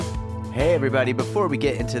Hey everybody, before we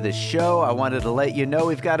get into the show, I wanted to let you know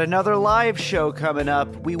we've got another live show coming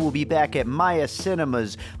up. We will be back at Maya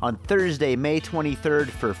Cinemas on Thursday, May 23rd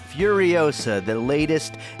for Furiosa, the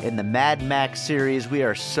latest in the Mad Max series. We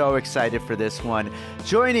are so excited for this one.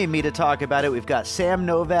 Joining me to talk about it, we've got Sam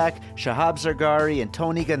Novak, Shahab Zargari, and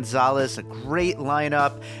Tony Gonzalez. A great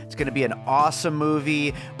lineup. It's going to be an awesome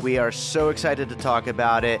movie. We are so excited to talk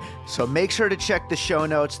about it. So make sure to check the show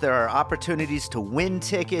notes. There are opportunities to win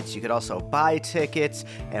tickets. You could also buy tickets,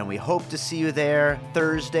 and we hope to see you there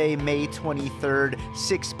Thursday, May 23rd,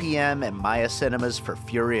 6 p.m. at Maya Cinemas for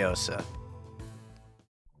Furiosa.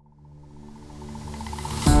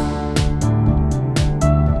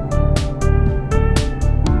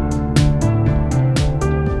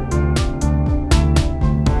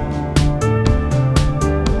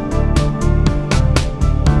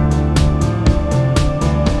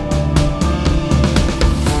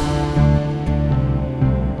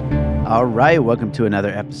 All right, welcome to another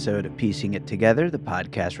episode of Piecing It Together, the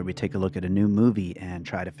podcast where we take a look at a new movie and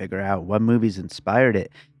try to figure out what movies inspired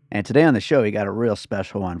it. And today on the show, we got a real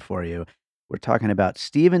special one for you. We're talking about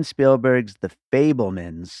Steven Spielberg's The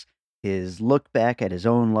Fabelmans, his look back at his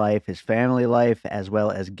own life, his family life, as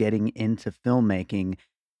well as getting into filmmaking.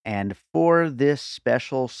 And for this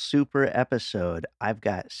special super episode, I've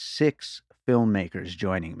got 6 filmmakers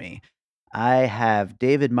joining me. I have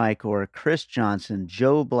David Mykor, Chris Johnson,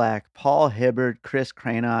 Joe Black, Paul Hibbert, Chris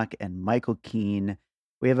Cranock, and Michael Keane.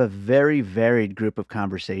 We have a very varied group of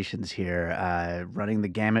conversations here, running the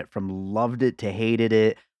gamut from loved it to hated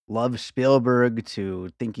it, love Spielberg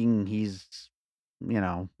to thinking he's,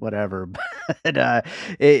 whatever. But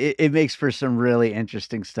it makes for some really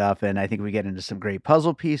interesting stuff. And I think we get into some great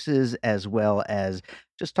puzzle pieces as well as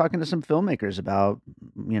just talking to some filmmakers about,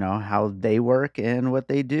 how they work and what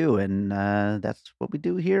they do. And that's what we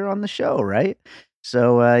do here on the show, right?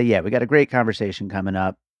 So, we got a great conversation coming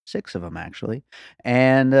up. 6 of them, actually.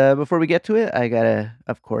 And before we get to it, I got to,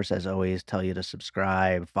 of course, as always, tell you to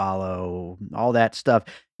subscribe, follow, all that stuff.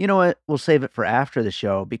 You know what? We'll save it for after the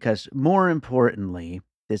show because more importantly,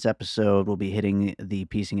 this episode will be hitting the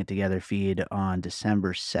Piecing It Together feed on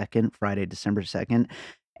December 2nd, Friday, December 2nd.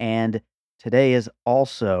 And today is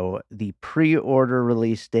also the pre-order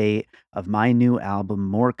release date of my new album,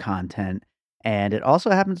 More Content. And it also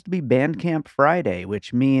happens to be Bandcamp Friday,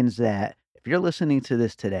 which means that if you're listening to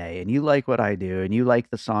this today and you like what I do and you like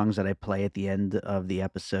the songs that I play at the end of the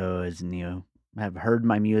episodes and you have heard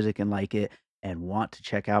my music and like it and want to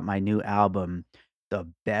check out my new album, the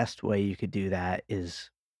best way you could do that is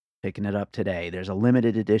picking it up today. There's a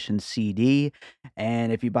limited edition CD,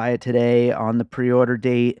 and if you buy it today on the pre-order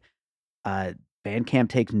date, Bandcamp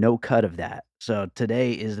takes no cut of that. So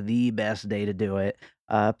today is the best day to do it.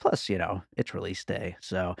 Plus, it's release day.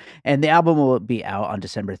 So, and the album will be out on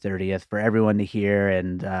December 30th for everyone to hear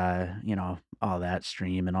and, all that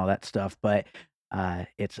stream and all that stuff. But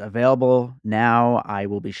it's available now. I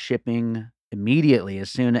will be shipping immediately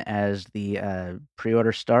as soon as the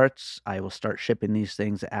pre-order starts. I will start shipping these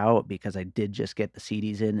things out because I did just get the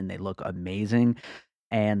CDs in and they look amazing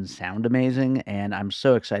and sound amazing, and I'm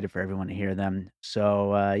so excited for everyone to hear them.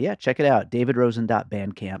 So, check it out,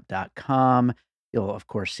 davidrosen.bandcamp.com. You'll, of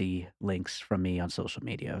course, see links from me on social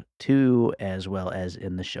media, too, as well as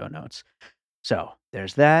in the show notes. So,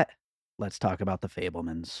 there's that. Let's talk about The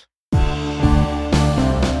Fabelmans.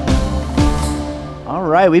 All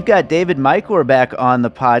right, we've got David Mykor back on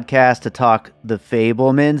the podcast to talk The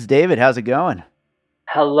Fabelmans. David, how's it going?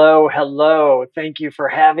 Hello. Thank you for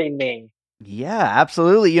having me. Yeah,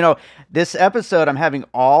 absolutely. This episode, I'm having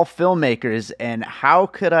all filmmakers, and how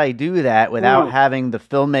could I do that without having the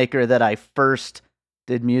filmmaker that I first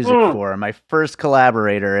did music for, my first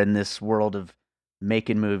collaborator in this world of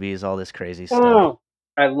making movies, all this crazy stuff.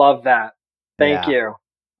 I love that. Thank you.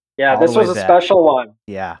 Yeah, All this the way was a back. special one.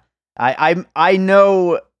 Yeah. I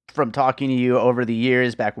know from talking to you over the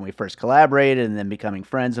years, back when we first collaborated and then becoming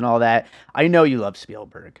friends and all that, I know you love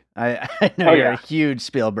Spielberg. I know you're a huge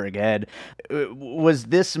Spielberg head. Was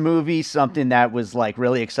this movie something that was like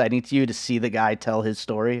really exciting to you to see the guy tell his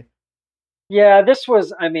story? Yeah, this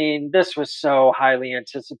was so highly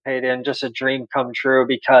anticipated and just a dream come true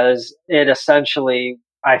because it essentially,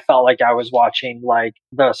 I felt like I was watching like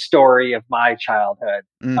the story of my childhood.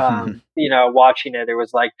 Watching it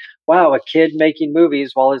was like, wow, a kid making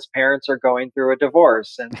movies while his parents are going through a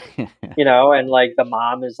divorce. And, and like the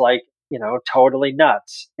mom is like, totally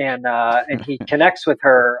nuts. And he connects with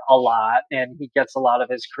her a lot and he gets a lot of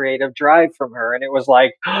his creative drive from her. And it was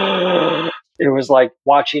like, it was like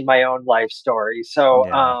watching my own life story.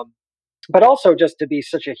 So, but also just to be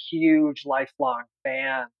such a huge lifelong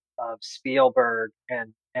fan of Spielberg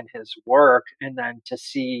and his work, and then to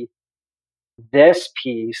see this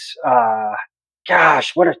piece,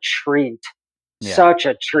 gosh, what a treat! Yeah. Such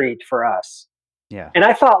a treat for us. Yeah. And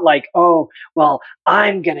I thought like, "Oh, well,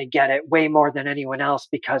 I'm gonna get it way more than anyone else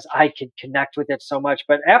because I could connect with it so much."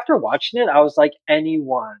 But after watching it, I was like,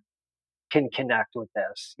 anyone can connect with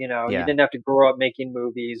this. You Yeah. didn't have to grow up making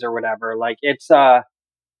movies or whatever. Like it's a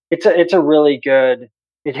really good.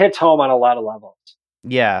 It hits home on a lot of levels.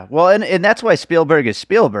 Yeah. Well, and that's why Spielberg is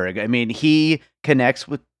Spielberg. I mean, he connects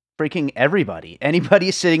with freaking everybody. Anybody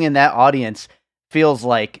sitting in that audience feels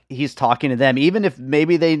like he's talking to them, even if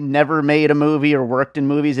maybe they never made a movie or worked in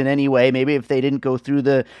movies in any way. Maybe if they didn't go through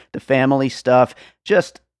the family stuff.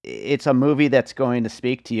 Just it's a movie that's going to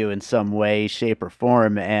speak to you in some way, shape, or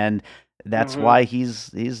form, and that's Hmm. why he's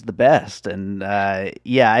the best. And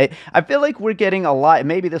yeah, I feel like we're getting a lot.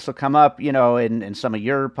 Maybe this will come up, in some of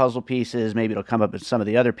your puzzle pieces. Maybe it'll come up in some of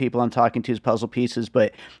the other people I'm talking to's puzzle pieces.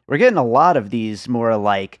 But we're getting a lot of these more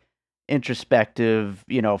like introspective,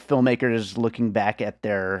 filmmakers looking back at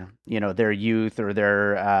their youth or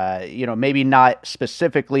their, maybe not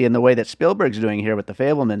specifically in the way that Spielberg's doing here with the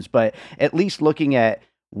Fablemans, but at least looking at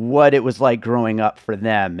what it was like growing up for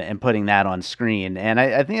them and putting that on screen. And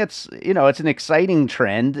I think it's an exciting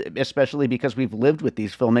trend, especially because we've lived with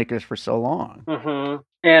these filmmakers for so long.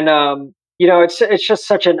 And it's just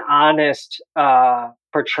such an honest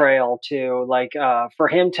portrayal too. Like for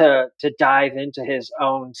him to dive into his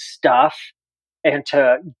own stuff and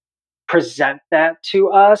to present that to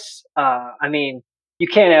us. I mean, you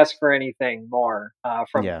can't ask for anything more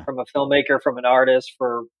from Yeah. from a filmmaker, from an artist,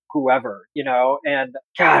 for whoever. And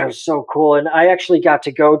God, it was so cool. And I actually got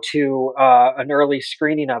to go to an early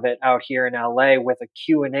screening of it out here in LA with a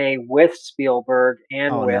Q&A with Spielberg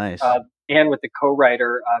Oh, nice. and with the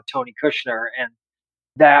co-writer Tony Kushner, and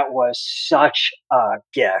that was such a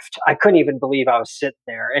gift. I couldn't even believe I was sitting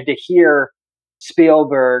there, and to hear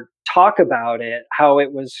Spielberg talk about it, how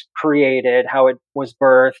it was created, how it was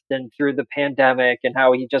birthed, and through the pandemic, and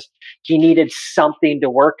how he needed something to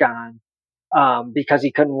work on because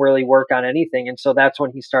he couldn't really work on anything, and so that's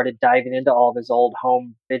when he started diving into all of his old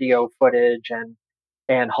home video footage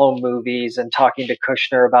and home movies and talking to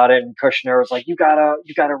Kushner about it. And Kushner was like, you gotta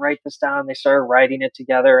write this down. They started writing it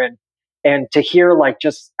together, and to hear like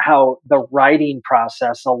just how the writing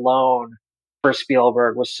process alone for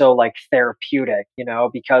Spielberg was so like therapeutic,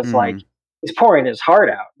 because like Mhm. he's pouring his heart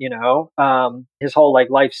out, his whole like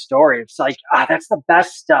life story. It's like, that's the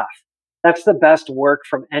best stuff. That's the best work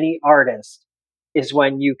from any artist, is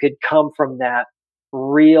when you could come from that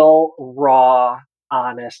real, raw,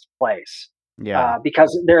 honest place. Yeah.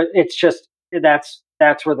 Because it's just that's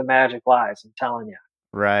where the magic lies. I'm telling you.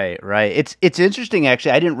 Right, right. It's interesting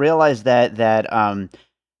actually. I didn't realize that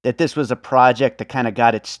this was a project that kind of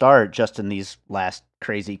got its start just in these last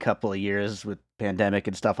crazy couple of years with pandemic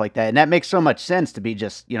and stuff like that. And that makes so much sense to be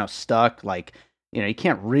just, stuck like, you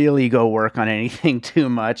can't really go work on anything too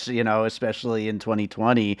much, especially in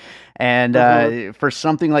 2020. And Hmm. for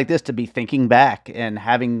something like this to be thinking back and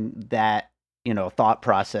having that, thought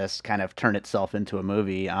process kind of turn itself into a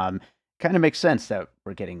movie, kind of makes sense that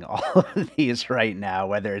we're getting all of these right now,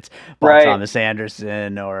 whether it's Paul Right. Thomas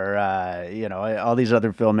Anderson or all these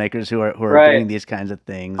other filmmakers who are Right. doing these kinds of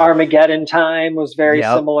things. Armageddon Time was very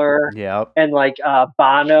Yep, similar. yep. And like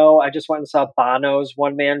Bono, I just went and saw Bono's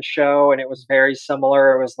one man show, and it was very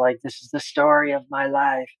similar. It was like, this is the story of my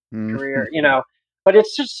life, career, Mhm. But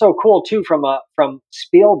it's just so cool too from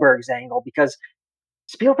Spielberg's angle, because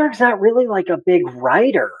Spielberg's not really like a big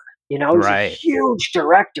writer. He's a Right. huge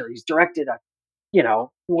director. He's directed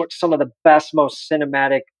some of the best, most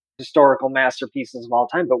cinematic historical masterpieces of all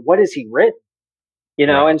time. But what has he written?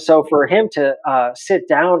 Right. And so for him to sit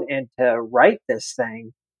down and to write this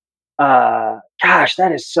thing, gosh,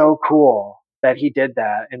 that is so cool that he did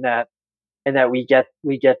that, and that we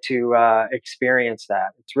get to experience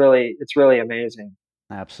that. It's really amazing.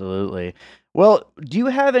 Absolutely. Well, do you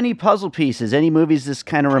have any puzzle pieces, any movies this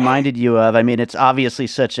kind of reminded you of? I mean, it's obviously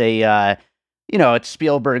such a, it's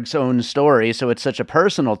Spielberg's own story, so it's such a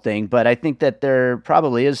personal thing, but I think that there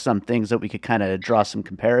probably is some things that we could kind of draw some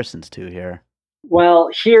comparisons to here. Well,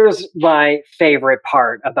 here's my favorite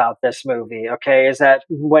part about this movie, okay, is that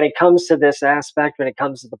when it comes to this aspect, when it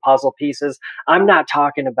comes to the puzzle pieces, I'm not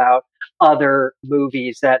talking about other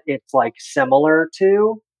movies that it's like similar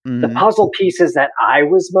to. The Mhm. puzzle pieces that I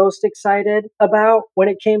was most excited about when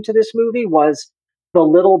it came to this movie was the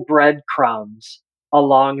little breadcrumbs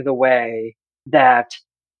along the way that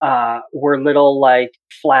were little like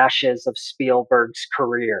flashes of Spielberg's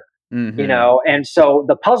career. Mhm. And so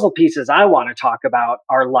the puzzle pieces I want to talk about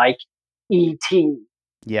are like E.T.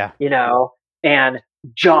 Yeah. you know, and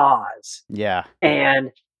Jaws Yeah.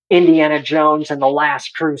 and Indiana Jones and the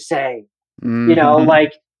Last Crusade. Mhm.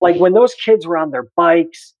 Like when those kids were on their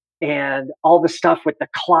bikes and all the stuff with the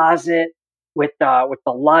closet, with the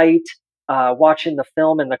light, watching the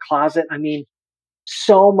film in the closet. I mean,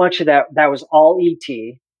 so much of that was all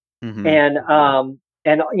ET, Mhm. and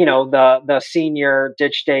the senior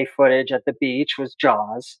ditch day footage at the beach was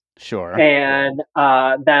Jaws, Sure. and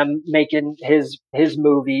them making his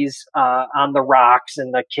movies on the rocks,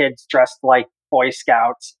 and the kids dressed like Boy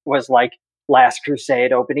Scouts was like Last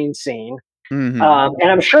Crusade opening scene. Mhm.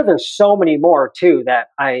 And I'm sure there's so many more too that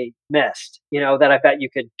I missed, that I bet you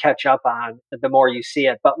could catch up on the more you see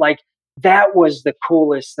it. But like that was the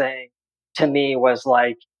coolest thing to me, was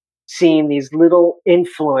like seeing these little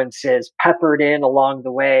influences peppered in along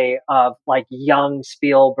the way of like young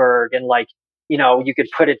Spielberg, and like, you could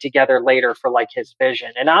put it together later for like his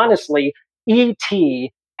vision. And honestly,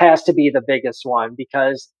 E.T. has to be the biggest one,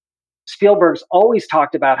 because Spielberg's always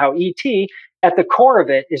talked about how E.T., at the core of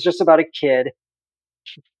it, is just about a kid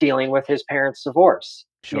dealing with his parents' divorce,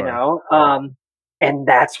 Sure. and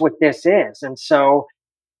that's what this is. And so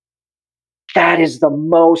that is the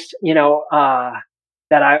most,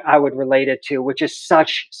 that I would relate it to, which is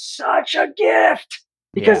such a gift,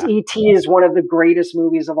 because Yeah. E.T. is one of the greatest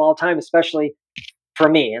movies of all time, especially for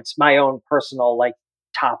me. It's my own personal like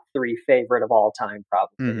top three favorite of all time,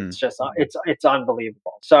 probably. It's Mhm. just it's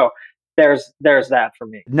unbelievable. So there's that for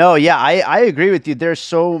me. No, yeah, I agree with you. There's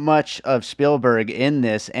so much of Spielberg in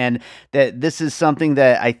this, and that this is something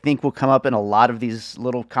that I think will come up in a lot of these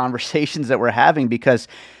little conversations that we're having, because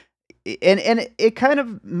and it kind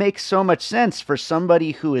of makes so much sense for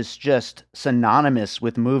somebody who is just synonymous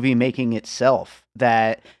with movie making itself,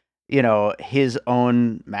 that his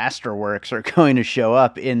own masterworks are going to show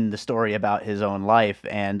up in the story about his own life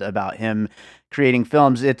and about him creating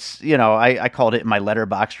films. It's, I called it in my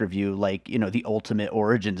letterbox review, like, the ultimate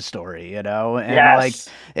origin story, and like Yes,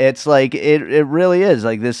 it's like it really is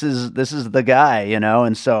like this is the guy,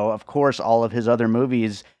 and so of course all of his other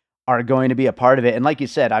movies are going to be a part of it. And like you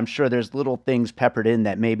said, I'm sure there's little things peppered in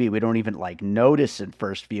that maybe we don't even like notice in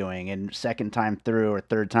first viewing, and second time through or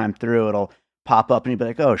third time through, it'll pop up and you'd be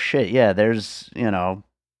like, oh shit, yeah, there's, I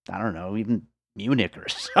don't know, even Munich or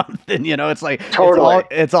something, it's like, totally.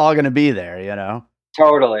 it's all going to be there.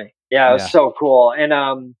 Totally. Yeah, it was Yeah. so cool.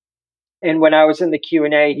 And when I was in the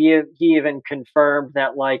Q&A, he even confirmed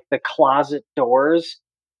that like the closet doors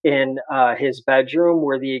in his bedroom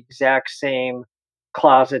were the exact same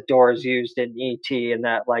closet doors used in ET, and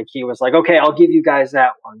that like he was like, "Okay, I'll give you guys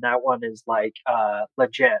that one. That one is like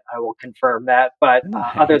legit. I will confirm that, but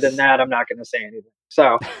other than Nice. that, I'm not going to say anything."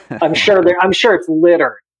 So, I'm sure it's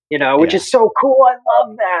littered, which Yeah, is so cool. I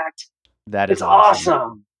love that. that is It's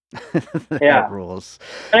awesome. awesome. That Yeah. rules.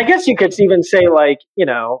 And I guess you could even say like,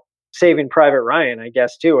 Saving Private Ryan, I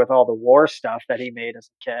guess too, with all the war stuff that he made as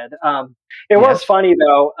a kid. It was Yes. funny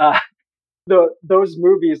though. Those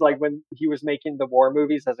movies, like when he was making the war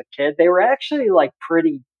movies as a kid, they were actually like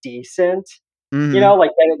pretty decent. Hmm.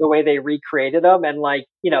 Like the way they recreated them, and like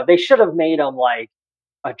they should have made them like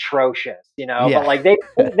atrocious, but Yeah. like they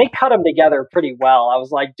cut them together pretty well. I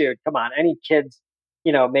was like, dude, come on, any kids,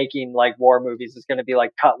 making like war movies is going to be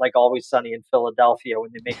like cut like Always Sunny in Philadelphia when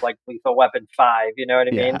they make like Lethal Weapon 5. You know what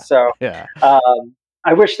I mean? Yeah. So Yeah.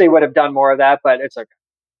 I wish they would have done more of that, but it's okay.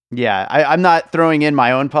 Yeah, I'm not throwing in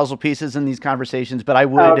my own puzzle pieces in these conversations, but I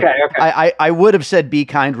would Okay, okay. I would have said Be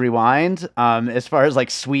Kind Rewind, as far as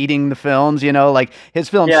like sweeting the films, like his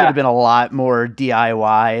films should Yeah. have been a lot more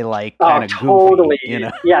DIY, like Oh, kind of totally. goofy.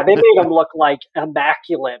 Yeah, they made him look like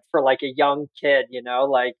immaculate for like a young kid,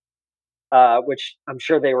 like which I'm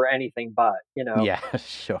sure they were anything but. Yeah,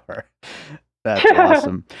 sure. That's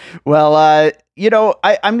awesome. Well,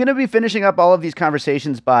 I'm going to be finishing up all of these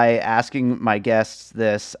conversations by asking my guests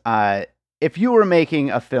this. If you were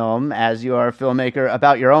making a film, as you are a filmmaker,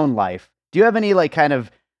 about your own life, do you have any like kind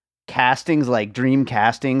of castings, like dream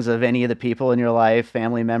castings of any of the people in your life,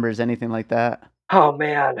 family members, anything like that? Oh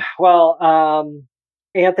man. Well,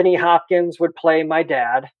 Anthony Hopkins would play my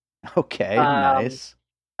dad. Okay, Um, nice.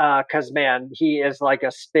 Cause man, he is like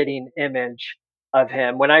a spitting image of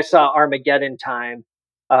him. When I saw Armageddon Time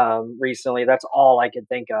recently, that's all I could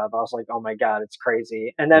think of. I was like, oh my God, it's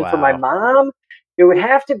crazy. And then for my Wow. mom, it would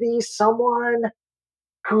have to be someone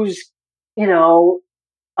who's, you know,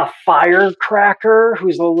 a firecracker,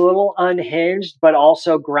 who's a little unhinged, but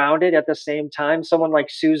also grounded at the same time. Someone like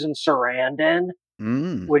Susan Sarandon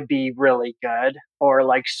Mm, would be really good, or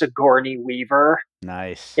like Sigourney Weaver.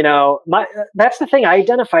 nice. My That's the thing. I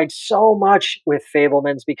identified so much with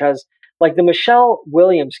Fablemans because like the Michelle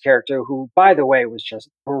Williams character, who by the way was just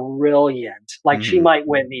brilliant. Like she Hmm. might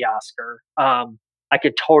win the Oscar. I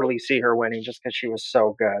could totally see her winning just because she was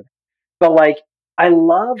so good. But like I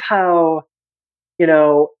love how, you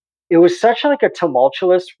know, it was such like a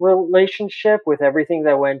tumultuous relationship with everything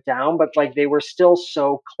that went down, but like they were still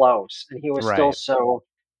so close and he was still Right. so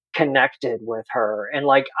connected with her. And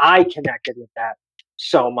like I connected with that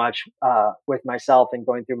so much with myself and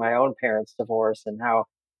going through my own parents' divorce and how,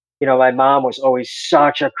 my mom was always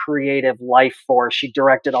such a creative life force. She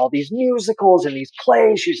directed all these musicals and these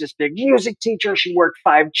plays. She was this big music teacher. She worked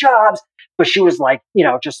 5 jobs, but she was like,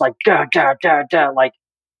 just like da da da da, like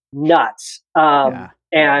nuts. Yeah.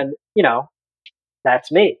 And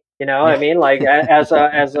that's me. Yeah. I mean, like as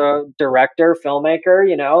a director,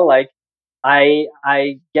 filmmaker, like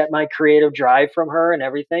I get my creative drive from her and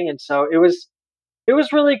everything. And so it was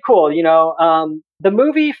really cool. The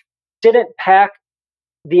movie didn't pack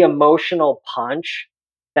the emotional punch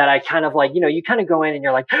that I kind of like, you kind of go in and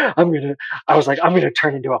you're like, I was like, I'm gonna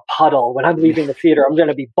turn into a puddle when I'm leaving the theater. I'm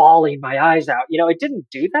gonna be bawling my eyes out. It didn't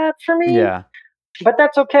do that for me, Yeah. but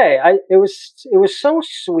that's okay. It was so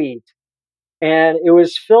sweet and it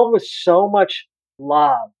was filled with so much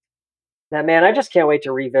love that, man, I just can't wait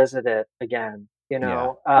to revisit it again.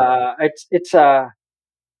 Yeah.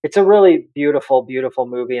 It's a really beautiful, beautiful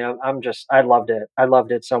movie, and I loved it. I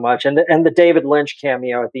loved it so much, and the David Lynch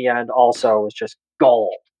cameo at the end also was just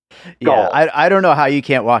gold, Yeah. gold. I don't know how you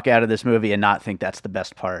can't walk out of this movie and not think that's the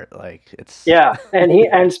best part. Like it's Yeah,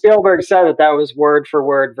 and Spielberg said that was word for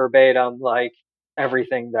word, verbatim, like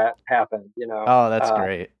everything that happened. oh, that's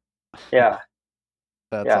great. Yeah,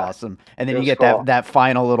 That's yeah, awesome. And it then you was get cool. that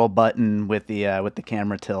final little button with the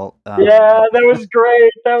camera tilt. Yeah, that was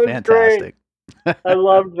great. That was great. Fantastic. I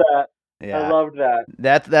loved that. I Yeah. loved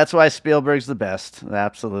that. That's why Spielberg's the best.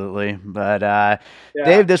 Absolutely. But Yeah.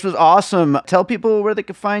 Dave, this was awesome. Tell people where they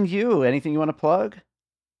can find you. Anything you want to plug?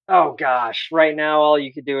 Oh gosh, right now all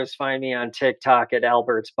you could do is find me on TikTok at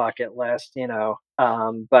Albert's Bucket List,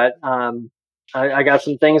 But I got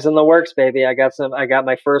some things in the works, baby. I got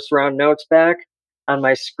my first round notes back on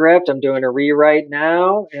my script. I'm doing a rewrite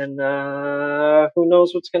now, and who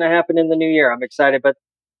knows what's going to happen in the new year. I'm excited, but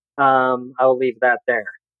I'll leave that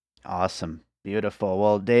there. Awesome. Beautiful.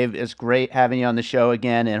 Well, Dave, it's great having you on the show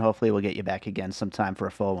again, and hopefully we'll get you back again sometime for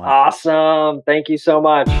a full one. Awesome. Thank you so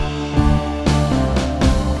much.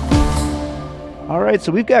 All right,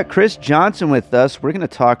 so we've got Chris Johnson with us. We're going to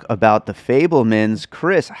talk about The Fablemans.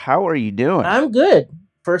 Chris, how are you doing? I'm good.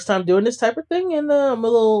 First time doing this type of thing, and I'm a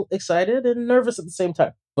little excited and nervous at the same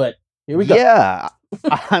time. But here we go. Yeah,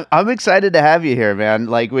 I'm excited to have you here, man.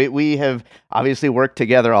 Like we have obviously worked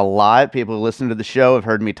together a lot. People who listen to the show have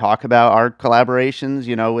heard me talk about our collaborations.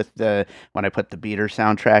 With when I put the Beater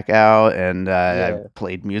soundtrack out, and Yeah. I've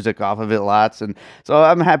played music off of it lots. And so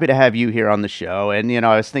I'm happy to have you here on the show. And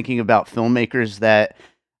I was thinking about filmmakers that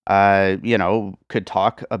could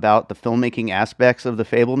talk about the filmmaking aspects of The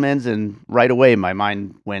Fablemans, and right away my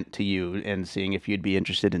mind went to you and seeing if you'd be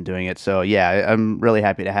interested in doing it. So yeah, I'm really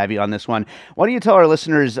happy to have you on this one. Why don't you tell our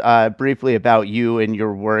listeners briefly about you and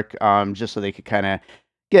your work, just so they could kind of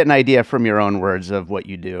get an idea from your own words of what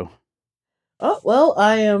you do. Oh, well,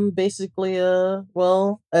 I am basically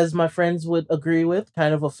as my friends would agree with,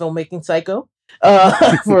 kind of a filmmaking psycho.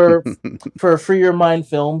 For Free Your Mind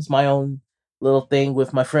Films, my own little thing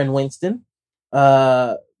with my friend Winston.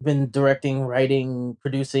 Been directing, writing,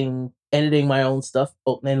 producing, editing my own stuff,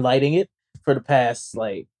 and lighting it for the past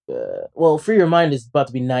Free Your Mind is about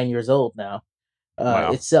to be 9 years old now,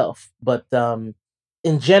 Wow. itself. But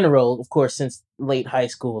in general, of course, since late high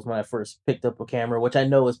school was when I first picked up a camera, which I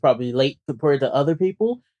know is probably late compared to other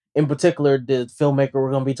people. In particular, the filmmaker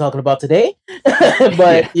we're going to be talking about today.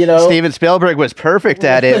 But Yeah. Steven Spielberg was perfect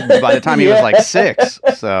at it by the time he was like 6.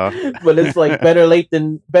 So, but it's like better late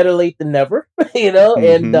than never,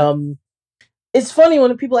 Mhm. And it's funny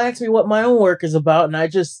when people ask me what my own work is about, and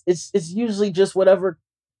it's usually just whatever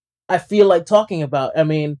I feel like talking about. I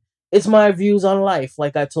mean, it's my views on life,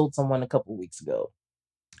 like I told someone a couple weeks ago.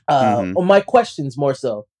 Mhm. Or my questions more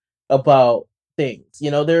so about things.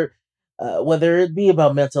 They're whether it be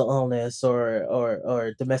about mental illness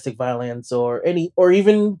or domestic violence or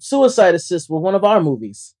even suicide assist with one of our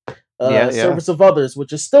movies, Yeah, yeah. Service of Others,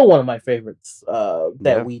 which is still one of my favorites that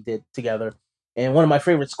Yeah. we did together, and one of my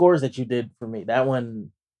favorite scores that you did for me. That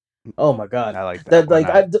one, oh my god, I like that one.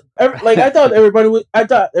 I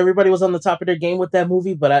thought everybody was on the top of their game with that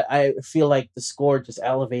movie, but I feel like the score just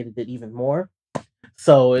elevated it even more.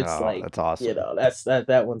 So it's Oh, like, that's awesome.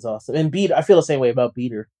 that one's awesome. And Beater, I feel the same way about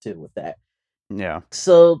Beater too with that. Yeah.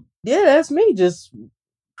 So yeah, that's me. Just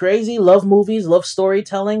crazy, love movies, love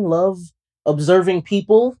storytelling, love observing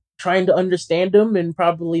people, trying to understand them, and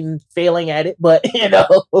probably failing at it. But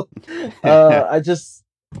I just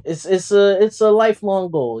it's a lifelong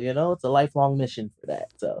goal. It's a lifelong mission for that.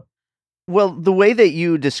 So Well, the way that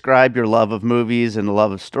you describe your love of movies and the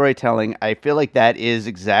love of storytelling, I feel like that is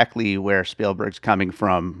exactly where Spielberg's coming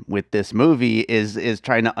from with this movie is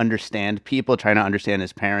trying to understand people, trying to understand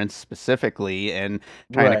his parents specifically, and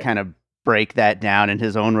trying to right. kind of break that down in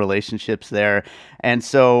his own relationships there. And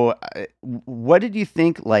so, what did you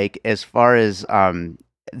think, like, as far as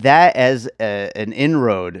that as an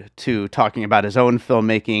inroad to talking about his own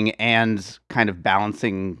filmmaking and kind of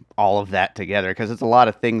balancing all of that together? Because it's a lot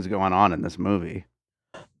of things going on in this movie.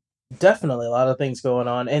 Definitely a lot of things going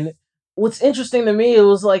on. And what's interesting to me, it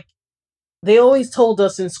was like they always told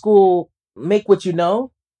us in school, make what you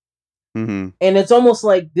know. Hmm. And it's almost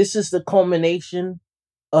like this is the culmination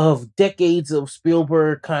of decades of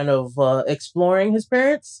Spielberg kind of exploring his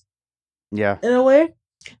parents Yeah. in a way.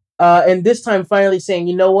 And this time finally saying,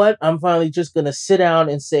 you know what? I'm finally just gonna sit down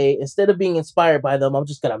and say, instead of being inspired by them, I'm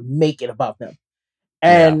just gonna make it about them.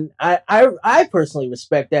 Yeah. And I personally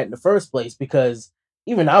respect that in the first place because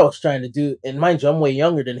even I was trying to do, and mind you, I'm way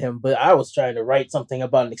younger than him, but I was trying to write something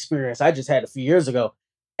about an experience I just had a few years ago,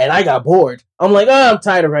 and I got bored. I'm like, oh, I'm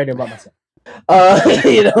tired of writing about myself.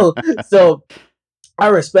 So I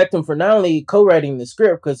respect him for not only co-writing the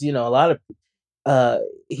script because a lot of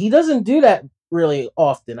he doesn't do that really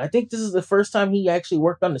often. I think this is the first time he actually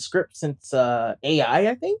worked on the script since AI,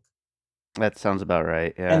 I think. That sounds about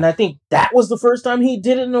right. And Yeah. I think that was the first time he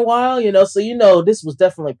did it in a while, so this was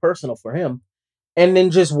definitely personal for him. And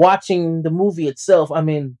then just watching the movie itself, I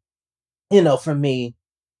mean, for me,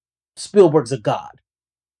 Spielberg's a god,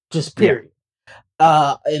 just Yeah. period.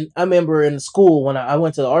 And I remember in school when I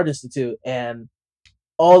went to the Art Institute, and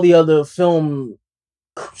all the other film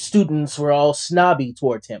students were all snobby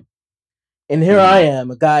towards him. And here I Hmm.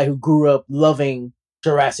 am, a guy who grew up loving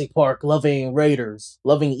Jurassic Park, loving Raiders,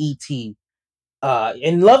 loving E.T.,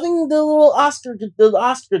 and loving the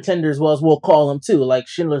Oscar tenders, well, as we'll call them too, like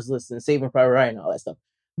Schindler's List and Saving Private Ryan and all that stuff.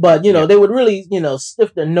 But Yeah. they would really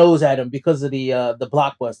sniff their nose at him because of the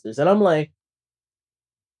blockbusters. And I'm like,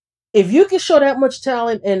 if you can show that much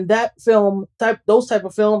talent in that those type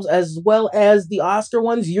of films, as well as the Oscar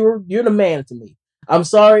ones, you're the man to me. I'm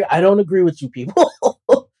sorry, I don't agree with you people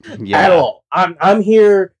at Yeah. all. I'm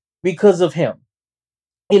here because of him.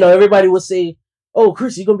 Everybody would say, "Oh,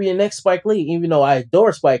 Chris, you're gonna be the next Spike Lee." Even though I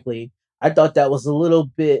adore Spike Lee, I thought that was a little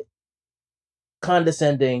bit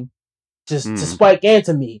condescending, just to Mm. Spike and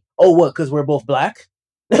to me. Oh, what? Because we're both black?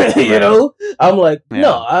 Right. I'm like, no,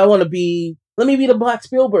 Yeah. I want to be. Let me be the Black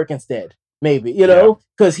Spielberg instead, maybe. Yeah.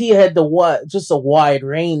 Because he had just a wide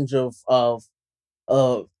range of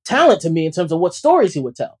talent to me in terms of what stories he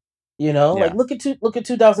would tell. Like Yeah. look at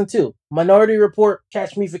 2002, Minority Report,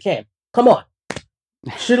 Catch Me If You Can. Come on,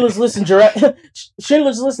 Schindler's List and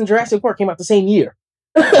Jurassic Park came out the same year.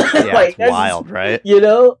 Yeah. It's Like that's just, wild, right?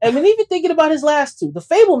 I mean, even thinking about his last two, The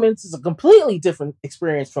Fablemans is a completely different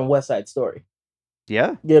experience from West Side Story.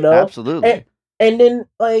 Yeah. You know, and Absolutely. and then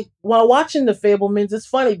like while watching The Fablemans, it's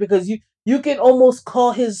funny because you can almost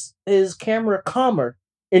call his camera calmer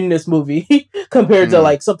in this movie compared to Mm.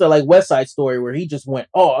 like something like West Side Story where he just went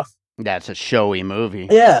off. That's a showy movie.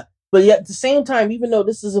 Yeah, but yet at the same time, even though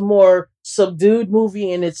this is a more subdued movie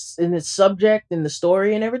in its subject and the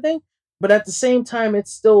story and everything, but at the same time,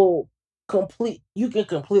 it's still complete. You can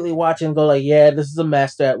completely watch it and go like, yeah, this is a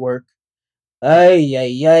master at work. Ay, yeah,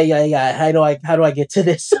 yeah, yeah, yeah. How do I get to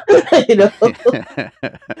this? you know.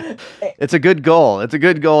 It's a good goal. It's a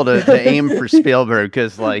good goal to aim for Spielberg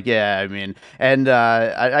because, like, yeah, I mean, and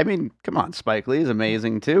I mean, come on, Spike Lee is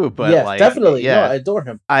amazing too, but Yes, like, definitely. No, yeah, I adore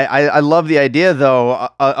him. I love the idea though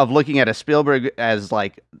of looking at a Spielberg as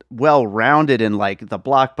like well rounded in like the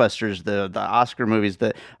blockbusters, the Oscar movies.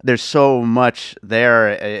 That there's so much there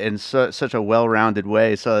in such a well rounded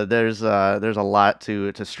way. So there's a lot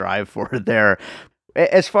to strive for there.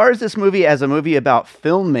 As far as this movie as a movie about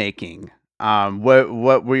filmmaking,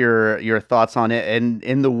 what were your thoughts on it, and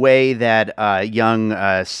in the way that young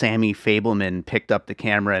Sammy Fableman picked up the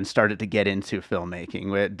camera and started to get into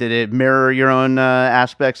filmmaking? Did it mirror your own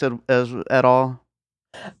aspects at all?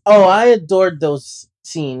 Oh, I adored those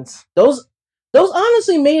scenes. Those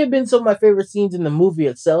honestly may have been some of my favorite scenes in the movie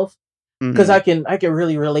itself because Hmm. I can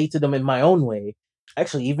really relate to them in my own way.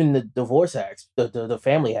 Actually, even the divorce act, the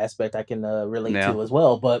family aspect, I can relate Yeah. to as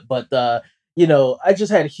well. But I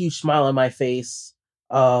just had a huge smile on my face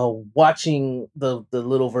watching the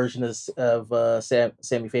little version of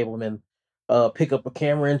Sammy Fableman pick up a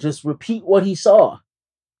camera and just repeat what he saw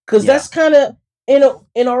because Yeah. that's kind of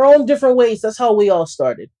in our own different ways. That's how we all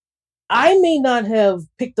started. I may not have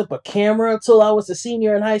picked up a camera till I was a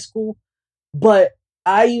senior in high school, but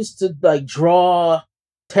I used to like draw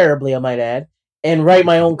terribly, I might add, and write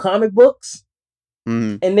my own comic books,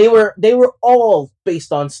 and they were all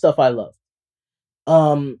based on stuff I loved.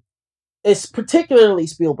 Um, it's particularly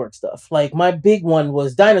Spielberg stuff. Like my big one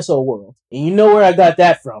was Dinosaur World, and you know where I got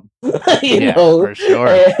that from, Yeah, for sure.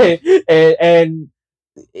 And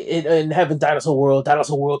having Dinosaur World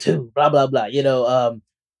 2, blah blah blah.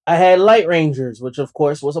 I had Light Rangers, which of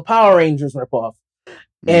course was a Power Rangers ripoff,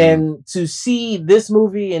 and to see this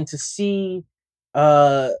movie and to see,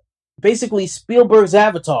 uh, basically Spielberg's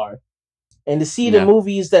Avatar, and to see the Yeah.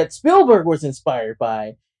 movies that Spielberg was inspired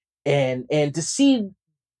by, and to see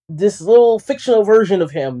this little fictional version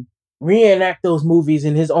of him reenact those movies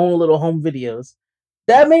in his own little home videos.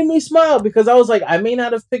 That made me smile because I was like, I may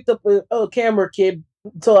not have picked up a camera kid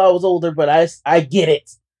until I was older, but I get it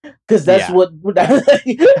because that's Yeah. what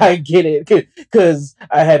I get it because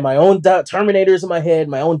I had my own Terminators in my head,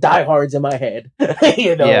 my own Diehards in my head,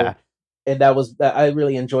 Yeah. and I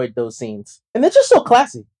really enjoyed those scenes, and they're just so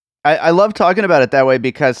classy. I love talking about it that way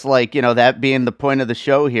because, like, that being the point of the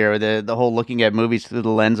show here, the whole looking at movies through the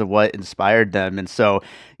lens of what inspired them. And so,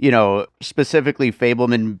 specifically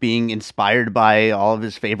Fableman being inspired by all of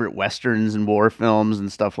his favorite Westerns and war films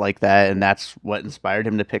and stuff like that. And that's what inspired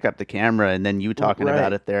him to pick up the camera. And then you talking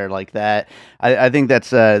about it there like that. I think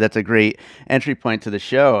that's a great entry point to the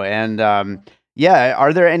show. And, yeah,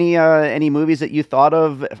 are there any movies that you thought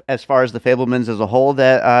of as far as the Fablemans as a whole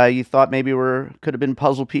that you thought maybe could have been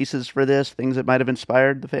puzzle pieces for this, things that might have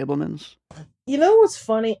inspired the Fablemans? You know what's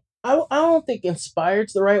funny? I don't think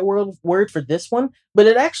 "inspired's" the right word for this one, but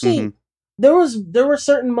it actually there were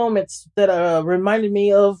certain moments that reminded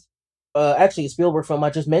me of actually a Spielberg film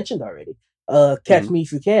I just mentioned already. Catch Me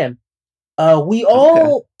If You Can. We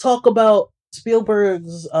all talk about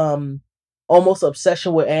Spielberg's almost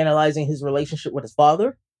obsession with analyzing his relationship with his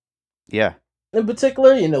father. Yeah. In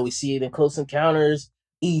particular, we see it in Close Encounters,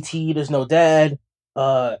 E.T., There's No Dad,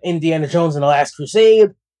 Indiana Jones and the Last Crusade.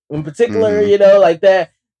 In particular, like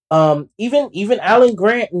that. Even Alan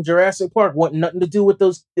Grant in Jurassic Park wanted nothing to do with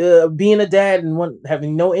those being a dad and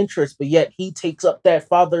having no interest, but yet he takes up that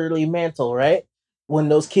fatherly mantle, right? When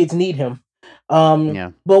those kids need him.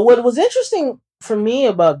 Yeah. But what was interesting for me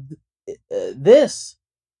about this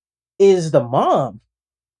is the mom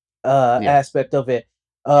aspect of it,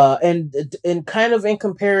 and kind of in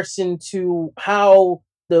comparison to how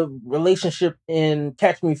the relationship in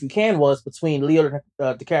Catch Me If You Can was between Leonardo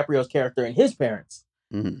DiCaprio's character and his parents.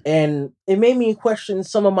 And it made me question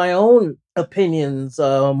some of my own opinions,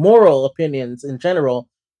 moral opinions in general,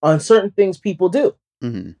 on certain things people do.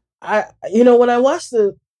 When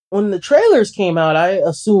the trailers came out, I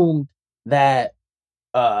assumed that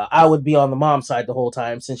I would be on the mom's side the whole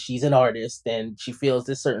time since she's an artist and she feels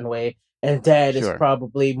this certain way, and dad is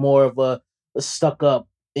probably more of a stuck up,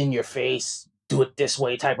 in your face, do it this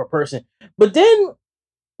way type of person. But then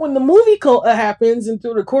when the movie happens, and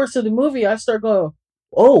through the course of the movie, I start going,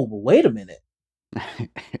 "Oh, wait a minute!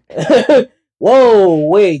 Whoa,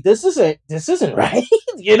 wait! This isn't right."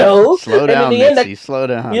 Slow down, Mitzi. Slow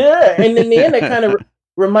down. Yeah, and in the end, that kind of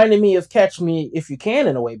reminded me of Catch Me If You Can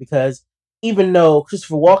in a way, because even though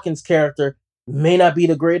Christopher Walken's character may not be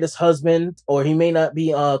the greatest husband, or he may not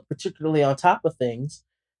be particularly on top of things,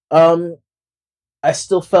 I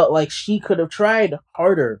still felt like she could have tried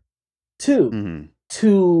harder too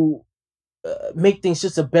to make things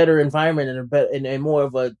just a better environment and more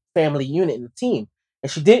of a family unit in the team,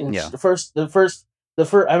 and she didn't. Yeah. The first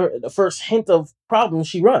hint of problem,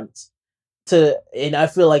 she runs and I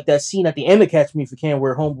feel like that scene at the end of Catch Me If You Can,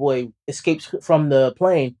 where homeboy escapes from the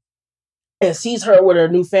plane and sees her with her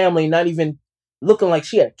new family, not even looking like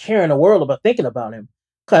she had a care in the world about thinking about him,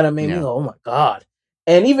 kind of made me go, "Oh my god!"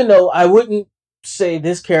 And even though I wouldn't say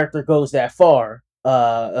this character goes that far,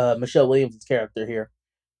 Michelle Williams' character here,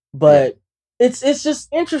 but it's just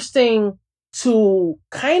interesting to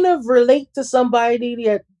kind of relate to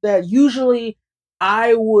somebody that usually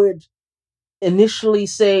I would initially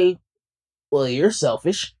say, "Well, you're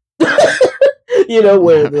selfish,"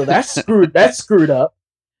 where that's screwed up.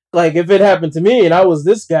 Like, if it happened to me and I was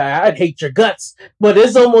this guy, I'd hate your guts. But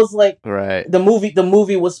it's almost like the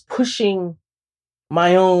movie was pushing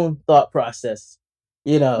my own thought process.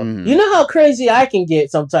 You know how crazy I can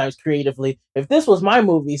get sometimes creatively. If this was my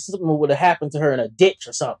movie, something would have happened to her in a ditch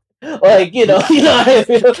or something. Like, how I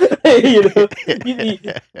feel,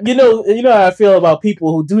 how I feel about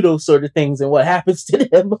people who do those sort of things and what happens to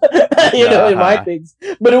them, in my things.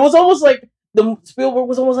 But it was almost like the Spielberg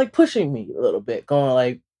was almost like pushing me a little bit, going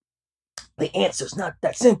like, the answer's not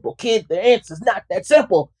that simple, kid. The answer's not that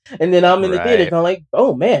simple. And then I'm in the theater Right. going like,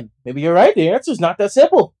 oh man, maybe you're right. The answer's not that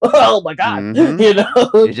simple. Oh my god, Mhm. you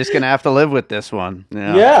know. You're just gonna have to live with this one.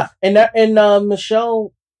 Yeah. Yeah, and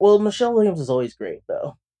Michelle. Well, Michelle Williams is always great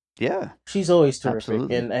though. Yeah. She's always terrific,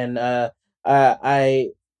 Absolutely. and I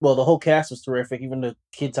well, the whole cast was terrific. Even the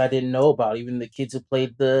kids I didn't know about, even the kids who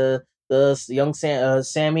played the young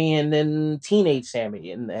Sammy and then teenage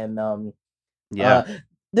Sammy, and Yeah. uh,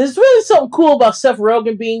 there's really something cool about Seth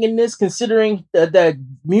Rogen being in this, considering the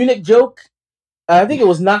Munich joke. I think it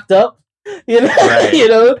was knocked up. You know, Right. you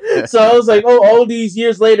know. So I was like, oh, all these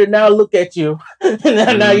years later, now look at you.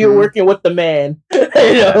 Now you're Mhm. working with the man. You know,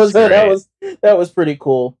 That's so great. that was pretty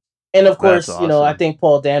cool. And of That's course, I awesome. think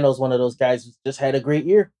Paul Dano's one of those guys who just had a great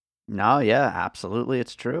year. No, yeah, absolutely,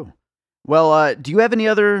 it's true. Well, do you have any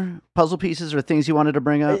other puzzle pieces or things you wanted to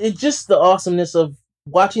bring up? It's just the awesomeness of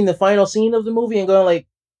watching the final scene of the movie and going like,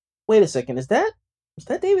 wait a second, is that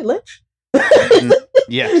David Lynch? Mm,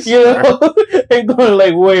 yes. You know, and going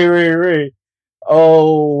like, wait.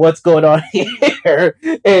 Oh, what's going on here?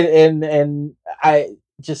 And I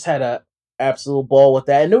just had a absolute ball with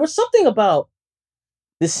that. And there was something about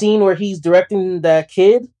the scene where he's directing that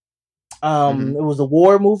kid. Mhm. It was a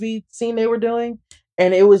war movie scene they were doing,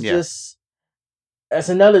 and it was Yeah. just that's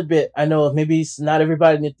another bit. I know maybe not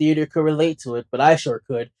everybody in the theater could relate to it, but I sure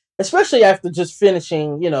could. Especially after just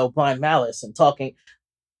finishing, Blind Malice and talking.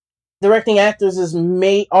 Directing actors is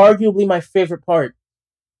arguably my favorite part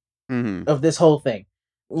Mhm. of this whole thing.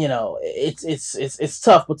 It's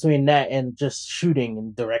tough between that and just shooting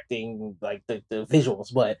and directing like the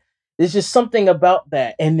visuals, but there's just something about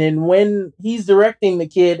that. And then when he's directing the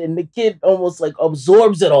kid and the kid almost like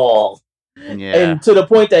absorbs it all, Yeah. and to the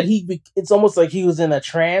point that it's almost like he was in a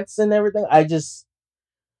trance and everything. I just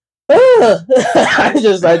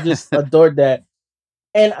adored that.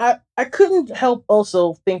 And I couldn't help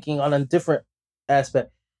also thinking on a different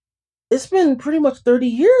aspect. It's been pretty much 30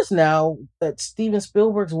 years now that Steven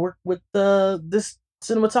Spielberg's worked with this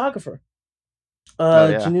cinematographer, Oh,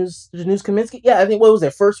 yeah. Janusz Kaminski. Yeah, I think what was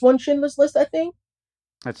their first one, Schindler's List, I think,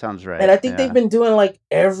 That sounds and right, I think they've yeah. been doing like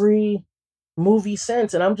every movie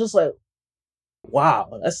since, and I'm just like,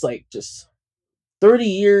 wow, that's like just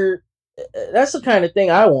 30-year. That's the kind of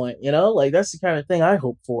thing I want, like that's the kind of thing I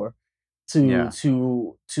hope for. To Yeah.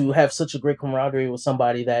 to have such a great camaraderie with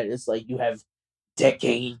somebody that is like you have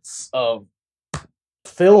decades of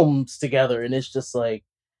films together, and it's just like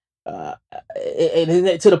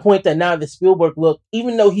and to the point that now the Spielberg look,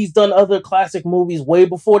 even though he's done other classic movies way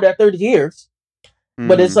before that 30 years,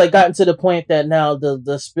 but it's Mhm. like gotten to the point that now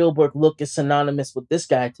the Spielberg look is synonymous with this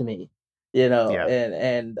guy to me, Yeah.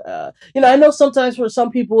 and I know sometimes for some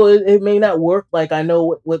people it may not work. Like I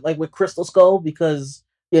know with Crystal Skull, because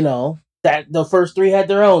that the first three had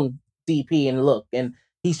their own DP and look, and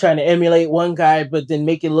he's trying to emulate one guy, but then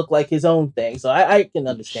make it look like his own thing. So I can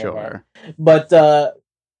understand that, Sure. but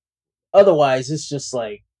otherwise it's just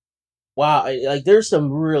like wow, like there's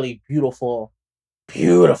some really beautiful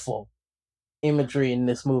imagery in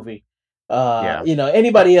this movie. Yeah.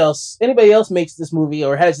 Anybody else makes this movie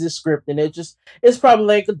or has this script, and it's probably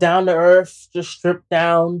like a down to earth, just stripped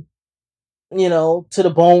down, to the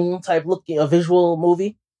bone type looking a visual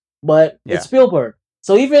movie. But it's Yeah. Spielberg.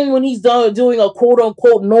 So even when he's done doing a quote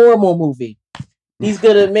unquote normal movie, he's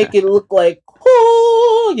gonna make it look like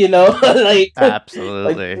oh, like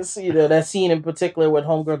Absolutely. this, that scene in particular with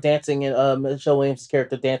Homegirl dancing and Michelle Williams'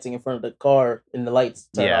 character dancing in front of the car and the lights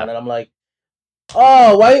turn Yeah. on, and I'm like,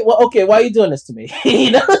 oh, why? Well, okay, why are you doing this to me?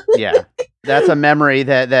 Yeah. That's a memory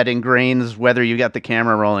that ingrains whether you got the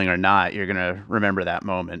camera rolling or not, you're gonna remember that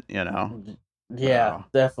moment. Yeah, So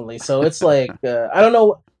definitely. So it's like I don't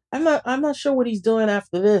know. I'm not sure what he's doing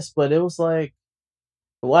after this, but it was like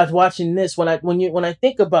watching this when I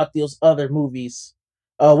think about those other movies.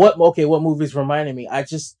 What movies reminded me? I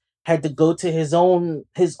just had to go to his own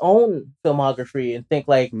filmography and think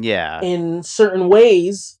like yeah. in certain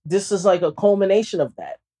ways this is like a culmination of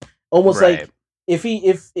that. Almost like Right. if he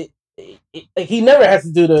if it, like he never has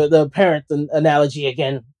to do the parent analogy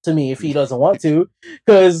again to me if he doesn't want to,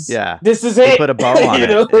 because Yeah. this is He it. put a bow on you it.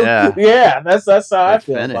 know, Yeah. yeah, that's how I It's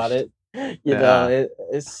feel about finished. it.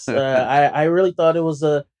 Yeah. I really thought it was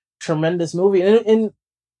a tremendous movie, and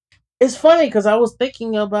it's funny because I was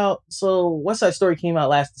thinking about West Side Story came out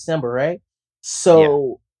last December, right? Yeah.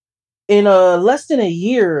 So in less than a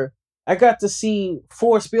year, I got to see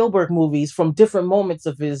four Spielberg movies from different moments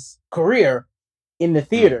of his career in the Mm.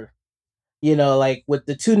 theater. Like with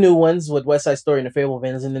the two new ones with West Side Story and The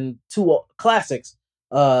Fablemans, and then two classics,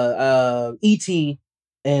 E.T.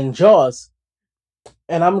 and Jaws.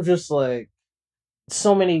 And I'm just like,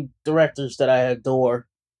 so many directors that I adore,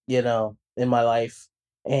 in my life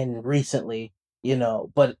and recently,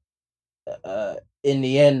 but in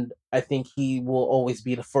the end, I think he will always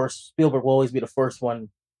be the first. Spielberg will always be the first one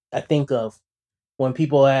I think of when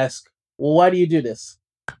people ask, "Well, why do you do this?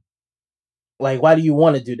 Like, why do you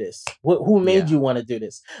want to do this? Who made Yeah. you want to do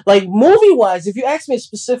this?" Like movie wise, if you ask me a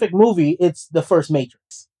specific movie, it's the first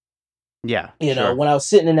Matrix. Yeah, sure. When I was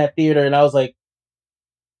sitting in that theater and I was like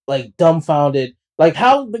dumbfounded, like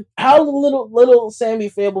how the little Sammy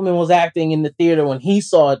Fableman was acting in the theater when he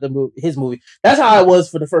saw his movie. That's how I was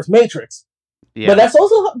for the first Matrix. But Yeah. that's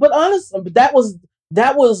also, but honest, but that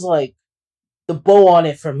was like the bow on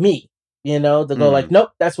it for me. To go like, Mhm.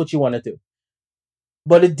 nope, that's what you want to do.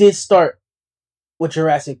 But it did start with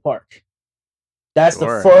Jurassic Park. That's the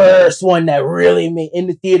Sure. first one that really made in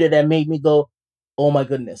the theater that made me go, oh my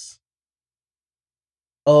goodness,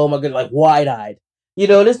 oh my goodness, like wide eyed.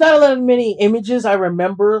 There's not a lot of many images I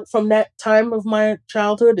remember from that time of my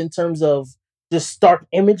childhood in terms of just stark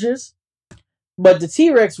images. But the T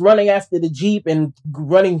Rex running after the Jeep and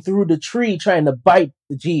running through the tree trying to bite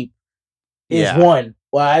the Jeep is Yeah. one.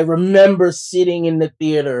 Well, I remember sitting in the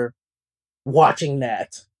theater watching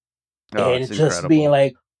that Oh, and it's just being incredible.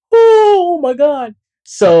 like, oh my God.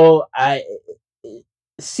 So I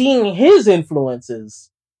seeing his influences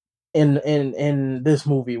in this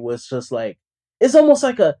movie was just like, it's almost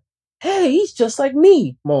like a, hey, he's just like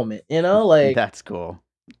me moment, like That's cool.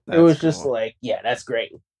 it That's was just cool. like, yeah, that's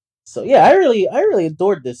great. So yeah, I really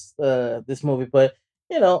adored this movie, but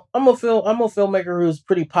I'm a filmmaker who's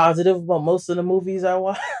pretty positive about most of the movies I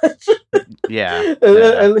watch. Yeah.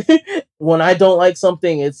 Yeah. When I don't like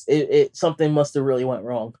something, it something must have really went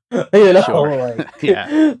wrong. Sure. Like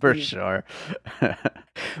Yeah, for sure.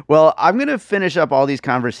 Well, I'm gonna finish up all these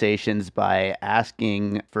conversations by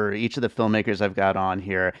asking for each of the filmmakers I've got on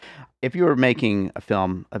here, if you were making a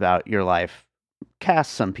film about your life,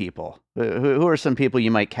 cast some people. Who are some people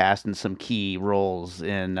you might cast in some key roles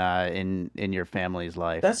in your family's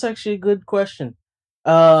life? that's actually a good question.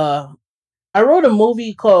 Uh, I wrote a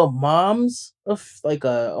movie called Moms of like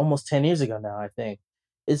almost 10 years ago now. I think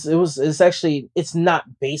it's actually it's not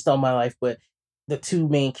based on my life, but the two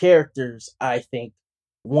main characters. I think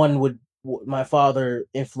one my father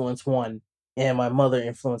influenced one, and my mother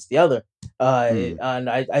influenced the other. Hmm. And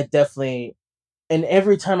I definitely, and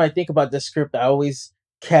every time I think about the script, I always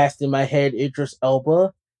cast in my head Idris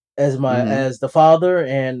Elba Hmm. as the father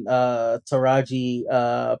and Taraji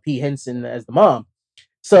P Henson as the mom.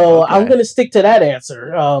 So I'm Okay. gonna stick to that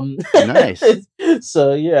answer. Nice.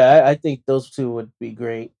 So yeah, I think those two would be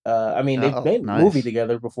great. I mean, they've Oh, made a movie nice.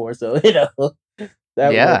 together before, so that would work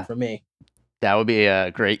Yeah. for me. That would be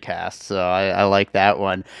a great cast. So I like that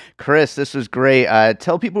one. Chris, this was great.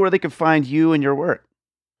 Tell people where they can find you and your work.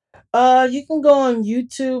 You can go on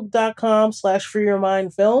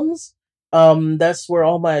youtube.com/freeyourmindfilms. That's where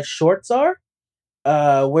all my shorts are.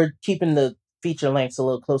 We're keeping the feature lengths a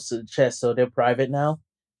little close to the chest, so they're private now.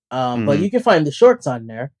 But Hmm. you can find the shorts on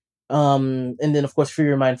there. And then of course, Free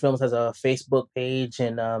Your Mind Films has a Facebook page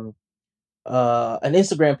and an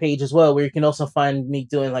Instagram page as well, where you can also find me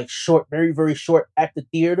doing like short, very very short at the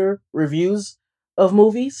theater reviews of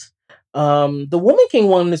movies. The Woman King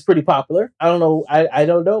one is pretty popular. I don't know. I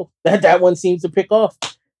don't know that one seems to pick off.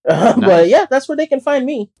 But Nice. yeah, that's where they can find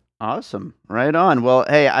me. Awesome. Right on. Well,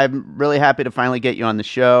 hey, I'm really happy to finally get you on the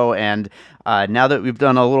show. And now that we've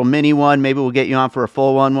done a little mini one, maybe we'll get you on for a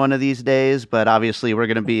full one of these days. But obviously, we're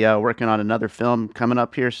going to be working on another film coming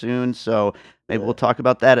up here soon. So maybe we'll Yeah. talk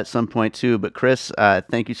about that at some point too. But Chris,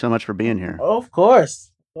 thank you so much for being here. Of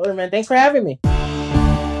course. Well, man, thanks for having me.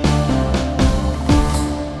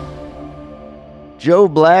 Joe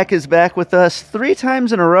Black is back with us 3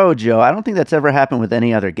 times in a row, Joe. I don't think that's ever happened with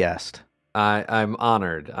any other guest. I'm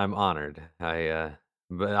honored. I'm honored.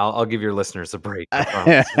 But I'll give your listeners a break. I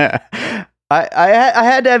promise. I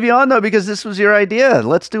had to have you on though because this was your idea.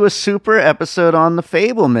 Let's do a super episode on the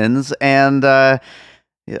Fablemans and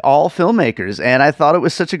all filmmakers. And I thought it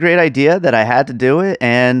was such a great idea that I had to do it.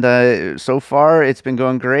 And so far, it's been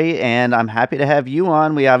going great. And I'm happy to have you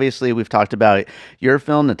on. We've talked about your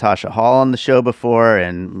film, Natasha Hall, on the show before,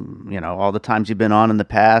 and all the times you've been on in the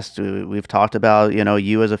past. We've talked about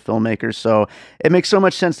you as a filmmaker. So it makes so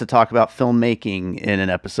much sense to talk about filmmaking in an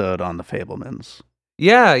episode on the Fablemans.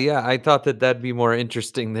 Yeah. I thought that'd be more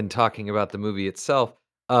interesting than talking about the movie itself.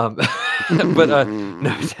 Um, but no,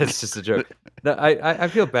 that's just a joke. No, I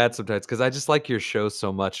feel bad sometimes because I just like your show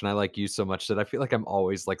so much, and I like you so much that I feel like I'm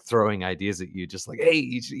always like throwing ideas at you, just like,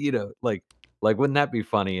 hey, like Like, wouldn't that be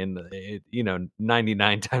funny? And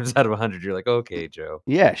 99 times out of 100, you're like, okay, Joe.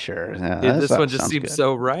 Yeah, sure. Yeah, This one just sounds seems good.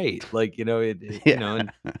 so right. Like, Yeah.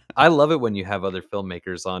 and I love it when you have other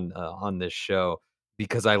filmmakers on this show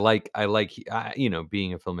because being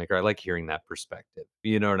a filmmaker, I like hearing that perspective.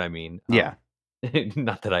 You know what I mean? Yeah.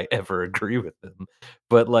 Not that I ever agree with them,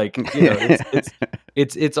 but like,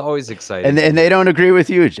 it's always exciting to And they hear. don't agree with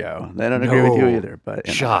you, Joe. They don't agree with you No. either, but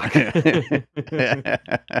Shock.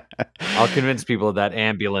 I'll convince people of that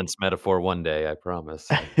ambulance metaphor one day, I promise.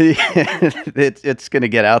 It's gonna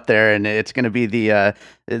get out there, and it's gonna be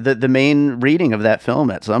the main reading of that film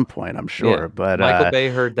at some point, I'm Yeah. sure. But Michael Bay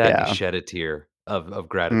heard that and yeah, he shed a tear of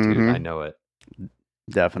gratitude. I hmm know it.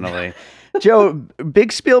 definitely. Joe,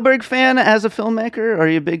 big Spielberg fan as a filmmaker? Are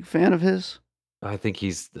you a big fan of his? I think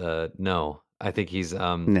he's no. I think he's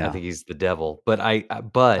No. the devil. But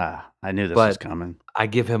but I knew this was but coming. I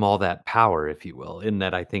give him all that power, if you will, in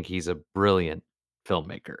that I think he's a brilliant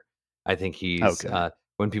filmmaker. I think he's Okay.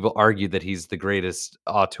 when people argue that he's the greatest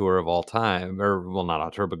auteur of all time, or well, not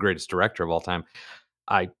auteur, but greatest director of all time,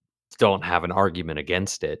 I don't have an argument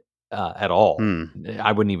against it at all. Hmm.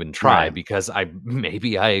 I wouldn't even try Right. because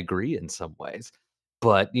maybe I agree in some ways,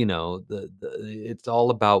 but it's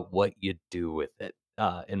all about what you do with it,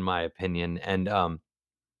 in my opinion. And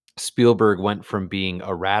Spielberg went from being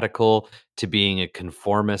a radical to being a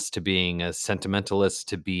conformist to being a sentimentalist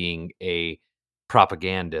to being a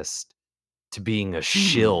propagandist to being a Hmm.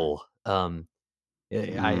 shill. Hmm.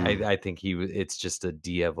 I think it's just a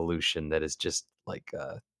de-evolution that is just like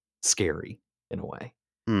scary in a way.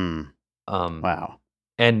 Hmm. Um, Wow.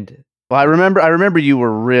 and Well, I remember you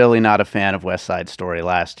were really not a fan of West Side Story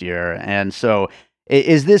last year, and so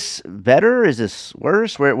is this better? Is this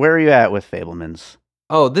worse? Where are you at with Fablemans?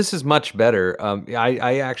 Oh, this is much better.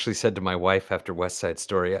 I actually said to my wife after West Side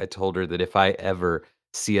Story, I told her that if I ever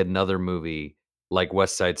see another movie like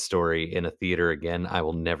West Side Story in a theater again, I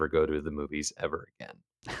will never go to the movies ever again.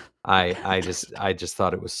 I just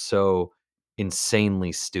thought it was so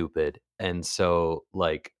insanely stupid and so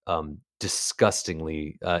like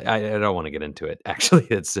disgustingly I don't want to get into it actually.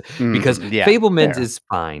 It's because Yeah, Fablemans fair. is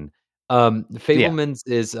fine. Yeah. Fablemans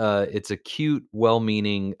is it's a cute,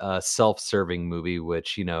 well-meaning, self-serving movie,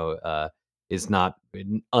 which is not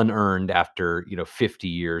unearned after 50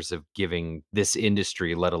 years of giving this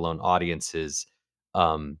industry, let alone audiences,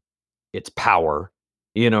 um, its power.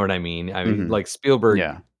 You know what I mean? I mean, Mhm. like Spielberg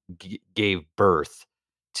Yeah. gave birth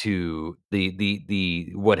to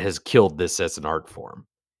the what has killed this as an art form.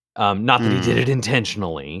 Not that he did Mm. it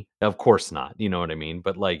intentionally, of course not. You know what I mean?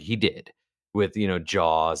 But like he did with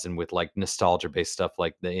Jaws and with like nostalgia based stuff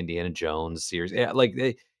like the Indiana Jones series. Yeah, like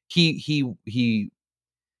he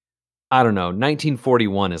I don't know,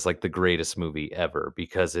 1941 is like the greatest movie ever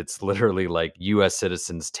because it's literally like US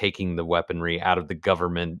citizens taking the weaponry out of the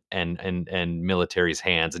government and military's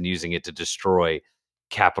hands and using it to destroy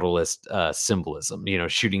capitalist symbolism,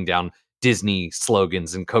 shooting down Disney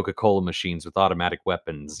slogans and Coca-Cola machines with automatic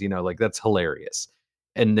weapons, like that's hilarious.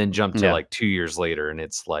 And then jump to Yeah. like 2 years later and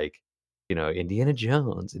it's like, Indiana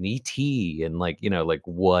Jones and ET and like, like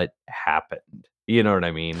what happened? You know what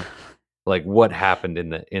I mean? Like, what happened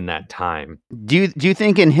in that time? Do you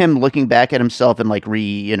think in him looking back at himself and, like,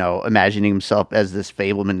 imagining himself as this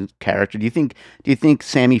Fableman character, do you think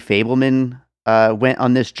Sammy Fableman, went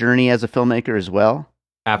on this journey as a filmmaker as well?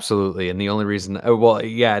 Absolutely, and the only reason well,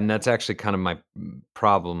 yeah, and that's actually kind of my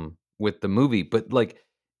problem with the movie, but, like,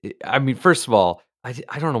 I mean, first of all, I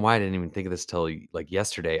don't know why I didn't even think of this till, like,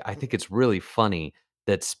 yesterday. I think it's really funny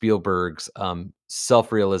that Spielberg's,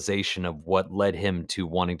 self-realization of what led him to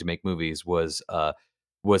wanting to make movies was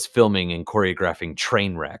filming and choreographing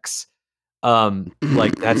train wrecks.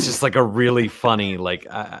 Like, that's just, like, a really funny,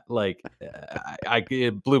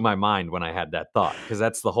 it blew my mind when I had that thought because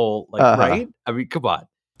that's the whole like, Uh-huh. right? I mean, come on.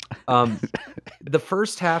 Um, the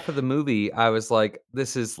first half of the movie, I was like,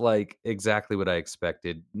 "This is, like, exactly what I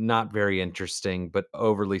expected." Not very interesting, but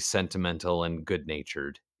overly sentimental and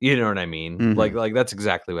good-natured. You know what I mean? Like Mhm. that's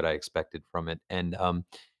exactly what I expected from it, and,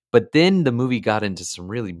 but then the movie got into some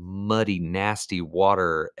really muddy, nasty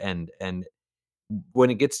water, and when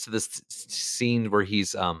it gets to this scene where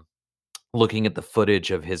he's, looking at the footage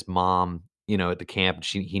of his mom, at the camp,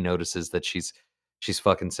 and he notices that she's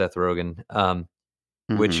fucking Seth Rogen,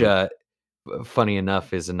 which, Mhm. funny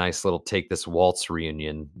enough, is a nice little Take This Waltz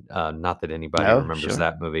reunion. Not that anybody Oh, remembers sure.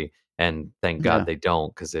 that movie, and thank God Yeah. they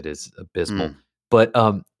don't, because it is abysmal. Mm.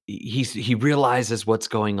 But, he realizes what's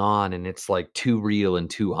going on, and it's, like, too real and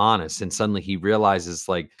too honest, and suddenly he realizes,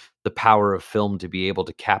 like, the power of film to be able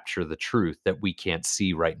to capture the truth that we can't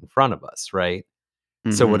see right in front of us, right?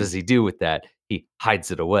 So what Mhm. does he do with that? He hides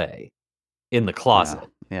it away. in the Yeah. closet,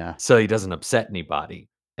 Yeah. so he doesn't upset anybody,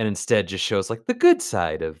 and instead just shows like the good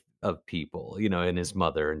side of people, and his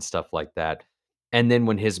mother and stuff like that. And then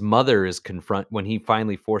when his mother is when he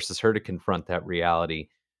finally forces her to confront that reality,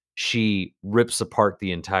 she rips apart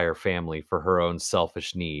the entire family for her own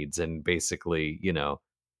selfish needs and basically,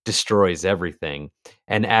 destroys everything.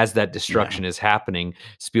 And as that Yeah. destruction is happening,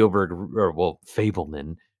 Spielberg, or well,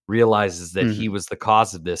 Fableman, realizes that Mhm. he was the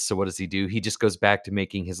cause of this. So what does he do? He just goes back to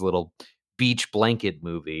making his little beach blanket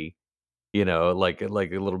movie, like a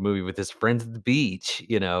little movie with his friends at the beach,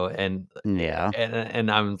 Yeah. and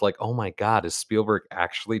I'm like, "Oh my god, is Spielberg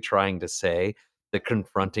actually trying to say that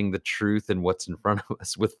confronting the truth and what's in front of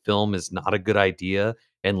us with film is not a good idea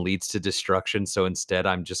and leads to destruction, so instead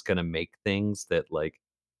I'm just gonna make things that, like,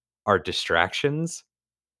 are distractions?"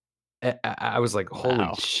 I was like, "Holy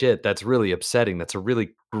Wow. shit, that's really upsetting. That's a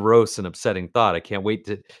really gross and upsetting thought. I can't wait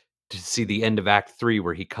to see the end of act 3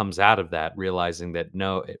 where he comes out of that realizing that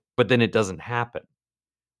no, but then it doesn't happen.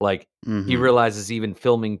 Like, he Mhm. realizes even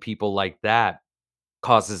filming people like that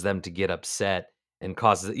causes them to get upset and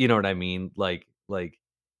causes, you know what I mean?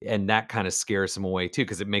 And that kinda scares him away too,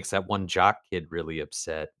 because it makes that one jock kid really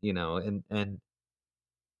upset, and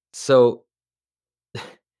so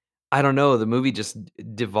I don't know, the movie just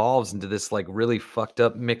devolves into this, like, really fucked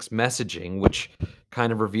up mixed messaging, which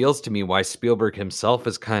kind of reveals to me why Spielberg himself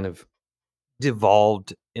is kind of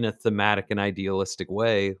devolved in a thematic and idealistic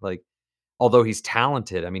way, like, although he's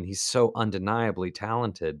talented, I mean, he's so undeniably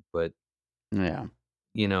talented, but, Yeah.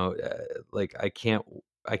 like, I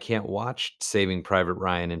can't watch Saving Private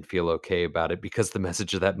Ryan and feel okay about it because the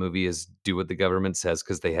message of that movie is do what the government says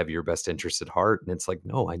because they have your best interest at heart, and it's like,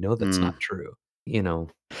 "No, I know that's Mm. not true," you know?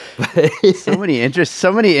 So many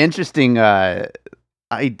interesting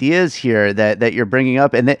ideas here that you're bringing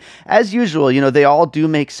up, and that, as usual, they all do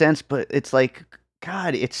make sense. But it's like,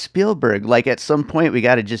 God, it's Spielberg. Like at some point, we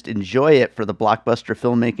got to just enjoy it for the blockbuster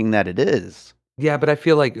filmmaking that it is. Yeah, but I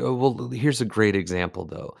feel like, oh, well, here's a great example,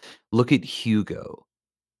 though. Look at Hugo.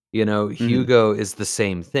 Mhm. Hugo is the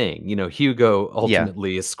same thing. Hugo Yeah.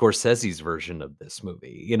 ultimately is Scorsese's version of this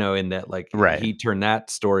movie, in that, like, Right. he turned that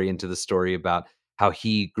story into the story about how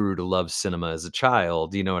he grew to love cinema as a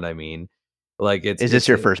child, you know what I mean? Like, Is this it's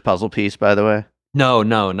your a first puzzle piece, by the way? no,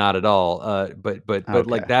 no, not at all, but, like,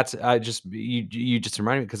 Okay. that's I just you just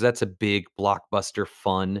reminded me because that's a big blockbuster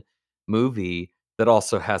fun movie that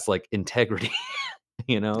also has, like, integrity,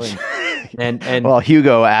 you know, and Well,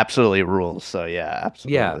 Hugo absolutely rules. So yeah,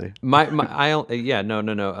 yeah, absolutely. my I don't yeah, no,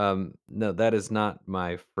 no, no, no, that is not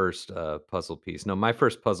my first, puzzle piece. No, my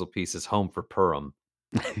first puzzle piece is Home for Purim.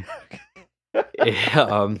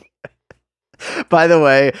 Yeah, By the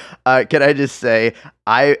way, can I just say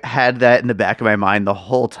I had that in the back of my mind the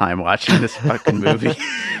whole time watching this fucking movie.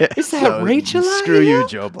 "Is that So Rachel I screw you, hear?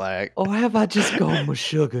 Joe Black. Or have I just gone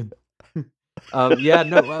Meshuggah?" Yeah,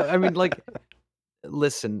 no, I mean, like,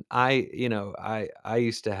 listen, I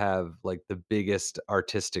used to have, like, the biggest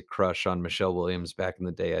artistic crush on Michelle Williams back in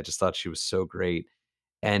the day. I just thought she was so great.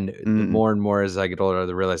 And the Mm, more and more as I get older, I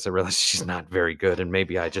realize she's not very good, and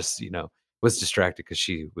maybe I just, was distracted because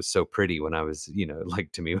she was so pretty when I was,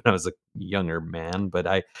 like, to me when I was a younger man,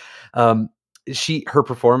 but um, her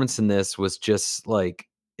performance in this was just, like,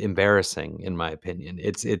 embarrassing in my opinion.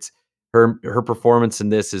 It's her performance in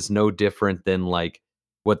this is no different than, like,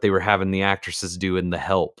 what they were having the actresses do in The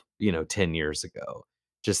Help, 10 years ago.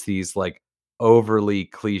 Just these, like, overly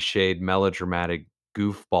cliched, melodramatic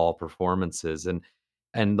goofball performances,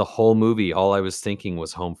 and the whole movie, all I was thinking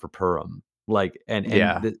was Home for Purim. Like, and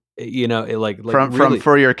yeah. the like From really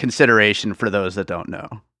for your consideration for those that don't know.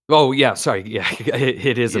 oh, yeah, sorry, yeah,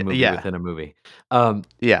 it is a movie Yeah. within a movie. Um,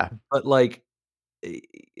 Yeah. but, like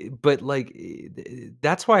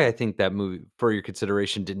that's why I think that movie, for your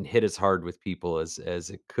consideration, didn't hit as hard with people as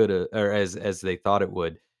it coulda or as they thought it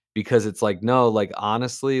would, because it's like, no, like,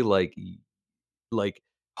 honestly, like,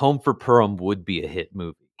 Home for Purim would be a hit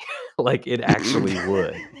movie. Like, it actually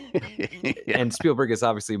would. Yeah. And Spielberg is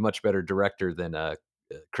obviously a much better director than,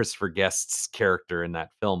 Christopher Guest's character in that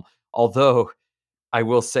film. Although, I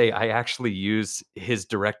will say I actually use his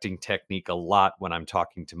directing technique a lot when I'm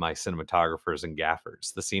talking to my cinematographers and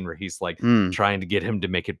gaffers. The scene where he's, like, Mm. trying to get him to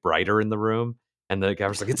make it brighter in the room, and the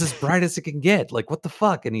gaffer's like, "It's as bright as it can get, like, what the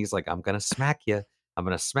fuck?" And he's like, "I'm gonna smack you. I'm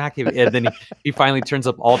gonna smack you." And then he finally turns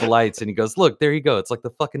up all the lights, and he goes, "Look, there you go. It's like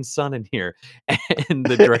the fucking sun in here." And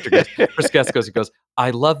the director goes Chris Guest goes, he goes,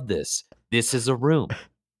 "I love this. This is a room."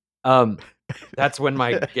 Um, that's when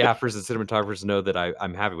my gaffers and cinematographers know that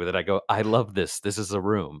I'm happy with it. I go, "I love this. This is a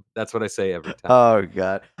room." That's what I say every time. Oh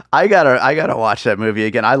god. I gotta watch that movie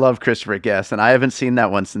again. I love Christopher Guest, and I haven't seen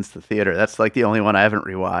that one since the theater. That's like the only one I haven't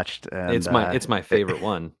rewatched, and It's my favorite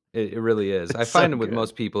one. It really is. I it's so find with good.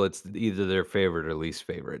 most people, it's either their favorite or least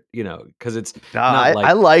favorite, because it's No, not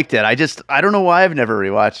I like liked it. I don't know why I've never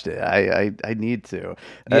rewatched it. I need to.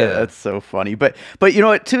 yeah, That's so funny. But you know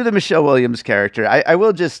what? To the Michelle Williams character, I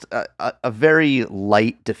will just a very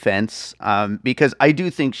light defense, because I do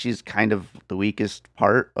think she's kind of the weakest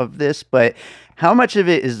part of this. But how much of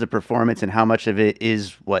it is the performance, and how much of it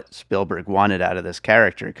is what Spielberg wanted out of this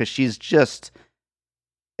character? Because she's just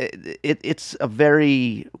it's a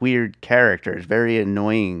very weird character. It's a very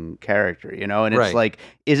annoying character, and it's right. like,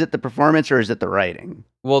 is it the performance or is it the writing?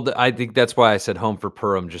 Well, I think that's why I said Home for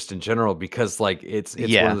Purim just in general because like it's one of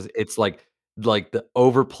Yeah. those it's like the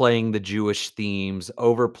overplaying the Jewish themes,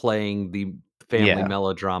 overplaying the family Yeah.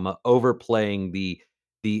 melodrama, overplaying the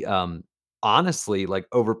honestly like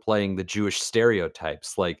overplaying the Jewish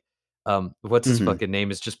stereotypes. Like what's his Mhm. fucking name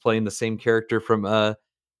is just playing the same character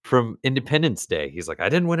from Independence Day. He's like, I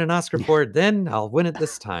didn't win an Oscar for it then, I'll win it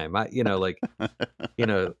this time. You know,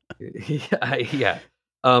 yeah.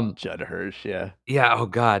 Um Judd Hirsch, yeah. yeah, oh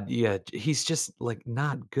god, yeah, he's just, like,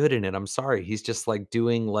 not good in it, I'm sorry, he's just, like,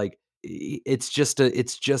 doing, like it's just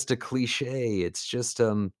a cliche, it's just,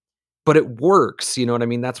 but it works, you know what I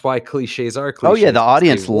mean? That's why cliches are Oh, yeah, the cliches, 'cause they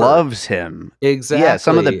audience work. loves him. Yeah,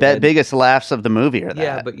 some of the Exactly, and biggest laughs of the movie are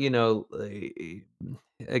yeah, that. but,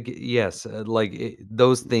 yes, like,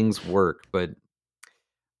 those things work, but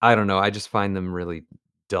I don't know, I just find them really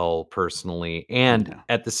dull personally, and Yeah.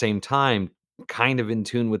 at the same time, kind of in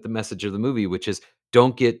tune with the message of the movie, which is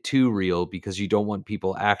don't get too real because you don't want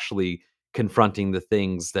people actually confronting the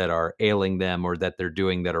things that are ailing them or that they're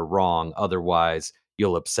doing that are wrong. Otherwise,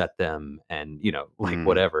 you'll upset them and, like Mhm.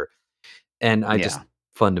 whatever. And I just Yeah.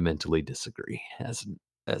 fundamentally disagree as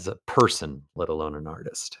a person, let alone an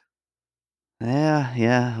artist. Yeah,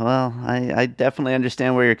 yeah, well, I definitely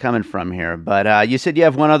understand where you're coming from here, but, you said you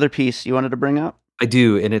have one other piece you wanted to bring up? I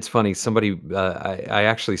do, and it's funny. I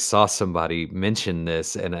actually saw somebody mention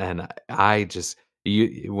this, and I just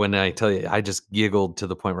when I tell you, I just giggled to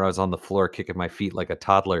the point where I was on the floor kicking my feet like a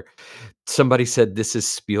toddler. Somebody said this is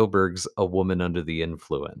Spielberg's A Woman Under the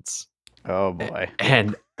Influence, Oh, boy.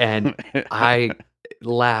 and I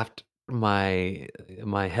laughed my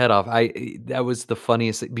head off. That was the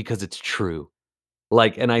funniest thing because it's true.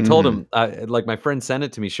 Like, and I told Mhm. him, like, my friend sent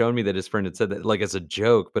it to me, showing me that his friend had said that, like, as a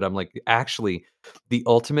joke, but I'm like, actually, the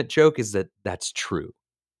ultimate joke is that that's true.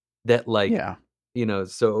 That, like, Yeah.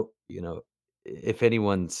 so, if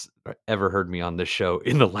anyone's ever heard me on this show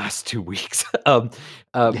in the last 2 weeks,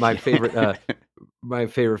 my favorite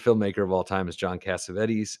filmmaker of all time is John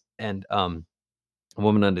Cassavetes, and, A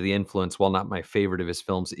Woman Under the Influence, while not my favorite of his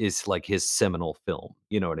films, is, like, his seminal film,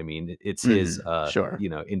 you know what I mean? It's his, Mhm. Sure.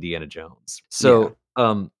 Indiana Jones. Yeah.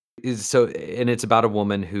 And it's about a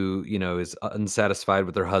woman who, is unsatisfied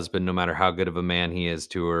with her husband no matter how good of a man he is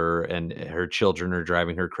to her, and her children are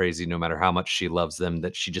driving her crazy no matter how much she loves them,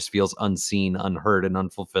 that she just feels unseen, unheard, and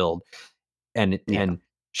unfulfilled. Yeah. And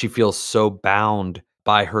she feels so bound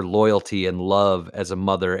by her loyalty and love as a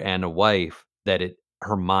mother and a wife that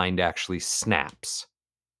her mind actually snaps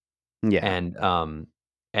Yeah.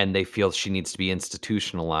 and they feel she needs to be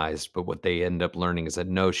institutionalized, but what they end up learning is that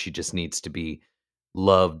no, she just needs to be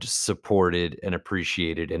loved, supported, and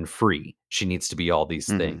appreciated and free. She needs to be all these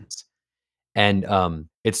Mhm. things. And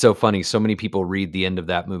it's so funny, so many people read the end of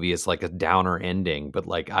that movie as like a downer ending, but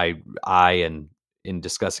like I and in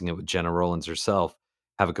discussing it with Jenna Rollins herself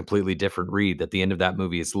have a completely different read, that the end of that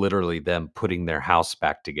movie is literally them putting their house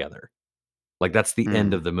back together. Like that's the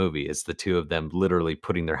end Mm. of the movie, is the two of them literally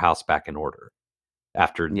putting their house back in order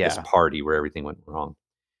after this Yeah. party where everything went wrong.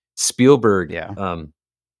 Spielberg, Yeah.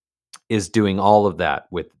 is doing all of that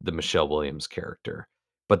with the Michelle Williams character,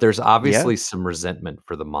 but there's Yeah. obviously some resentment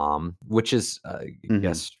for the mom, which is, I Mhm.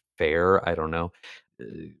 guess, fair, I don't know. Uh,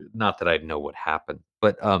 Not that I know what happened,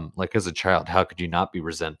 but, like, as a child, how could you not be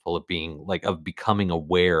resentful of becoming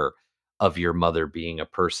aware of your mother being a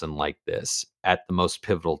person like this at the most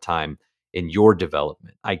pivotal time in your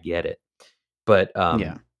development? I get it. But,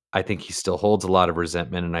 Yeah. I think he still holds a lot of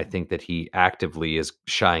resentment, and I think that he actively is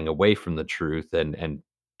shying away from the truth and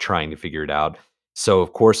trying to figure it out. So,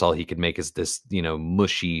 of course, all he could make is this,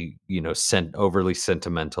 mushy, overly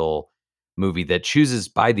sentimental movie that chooses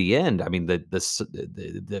by the end. I mean,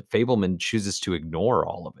 the Fableman chooses to ignore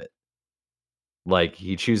all of it. Like,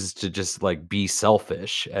 he chooses to just, like, be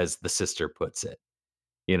selfish, as the sister puts it.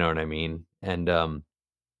 You know what I mean? And,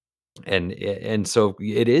 And so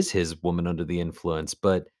it is his Woman Under the Influence.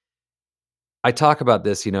 But I talk about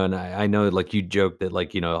this, and I know, like, you joke that,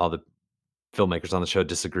 like, all the filmmakers on the show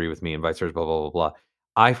disagree with me and vice versa, blah, blah, blah, blah.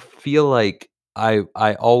 I feel like I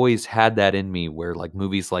always had that in me where, like,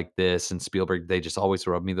 movies like this and Spielberg, they just always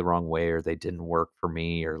rubbed me the wrong way, or they didn't work for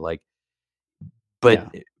me, or like,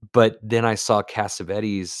 but Yeah. but then I saw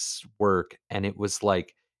Cassavetes' work, and it was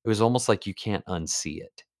almost like you can't unsee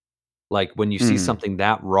it. Like, when you see Mhm. something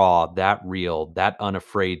that raw, that real, that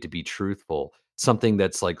unafraid to be truthful, something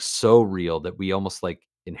that's, like, so real that we almost, like,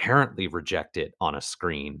 inherently reject it on a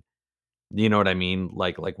screen. You know what I mean?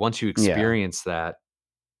 Like, once you Yeah. experience that,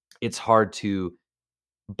 it's hard to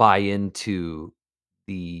buy into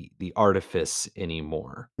the artifice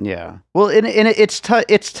anymore. Yeah. Well, it's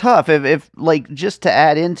tough if like just to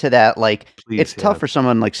add into that, like it's Please, tough yeah. for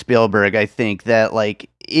someone like Spielberg, I think, that like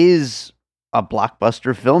is a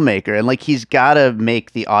blockbuster filmmaker and like he's got to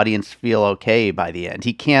make the audience feel okay by the end.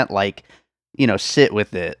 He can't like, sit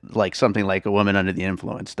with it like something like A Woman Under the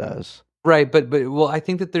Influence does. Right, but well, I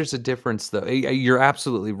think that there's a difference though. You're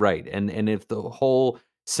absolutely right. And if the whole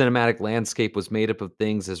cinematic landscape was made up of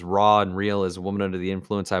things as raw and real as A Woman Under the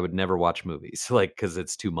Influence, I would never watch movies, like, because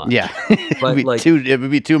it's too Yeah. much. But like, It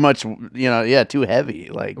would be too much, yeah, too heavy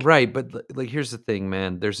like. right, but like, here's the thing,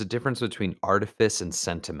 man. There's a difference between artifice and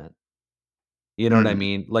sentiment. You know what I Mhm.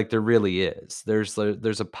 mean? Like, there really is. There's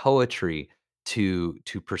a poetry to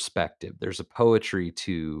perspective. There's a poetry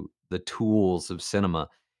to the tools of cinema,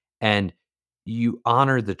 and you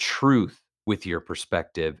honor the truth with your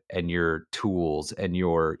perspective and your tools and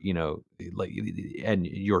your, like, and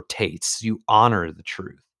your tastes. You honor the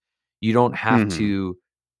truth. You don't have Mhm. to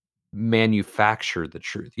manufacture the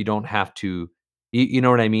truth. You don't have to, you know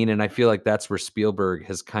what I mean? And I feel like that's where Spielberg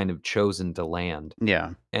has kind of chosen to land.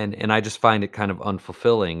 Yeah. And I just find it kind of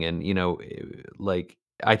unfulfilling, and, like,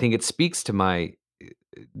 I think it speaks to my,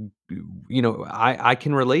 I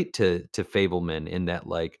can relate to Fableman in that,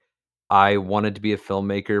 like, I wanted to be a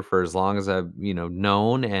filmmaker for as long as I've,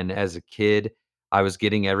 known, and as a kid, I was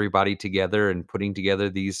getting everybody together and putting together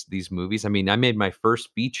these movies. I mean, I made my first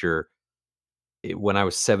feature, when I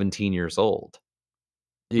was 17 years old.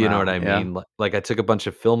 You know what Wow, I yeah. mean? Like, I took a bunch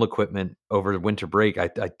of film equipment over the winter break. I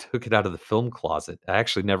took it out of the film closet. I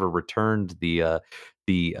actually never returned the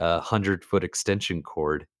 100-foot extension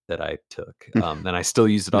cord that I took, and I still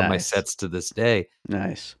use it on my Nice. sets to this day.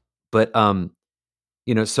 Nice. But,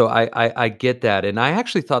 so I get that, and I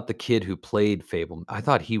actually thought the kid who played Fable, I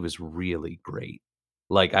thought he was really great.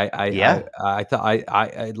 Like, Yeah. I thought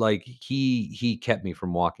I like, he kept me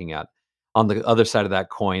from walking out. On the other side of that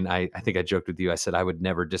coin, I think I joked with you, I said I would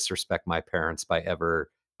never disrespect my parents by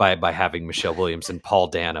having Michelle Williams and Paul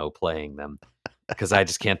Dano playing them, because I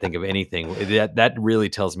just can't think of anything that really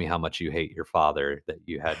tells me how much you hate your father that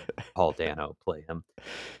you had Paul Dano play him.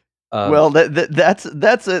 Um Well, that's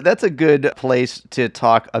a good place to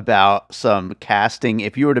talk about some casting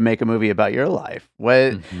if you were to make a movie about your life.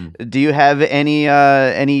 What mhm. do you have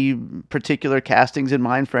any particular castings in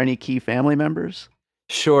mind for any key family members?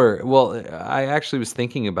 Sure. Well, I actually was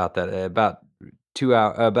thinking about that, about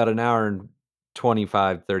an hour and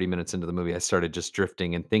 25, 30 minutes into the movie. I started just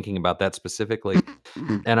drifting and thinking about that specifically.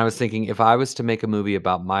 And I was thinking, if I was to make a movie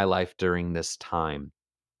about my life during this time,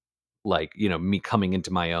 like, me coming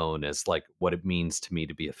into my own as, like, what it means to me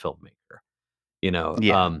to be a filmmaker, you know,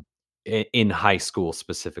 Yeah. um, in high school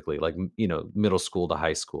specifically, like, middle school to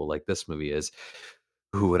high school, like this movie is,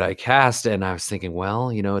 who would I cast? And I was thinking,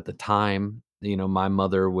 well, at the time, my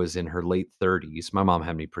mother was in her late 30s. My mom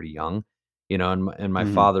had me pretty young, and my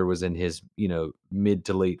Mhm. father was in his, mid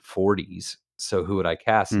to late 40s. So who would I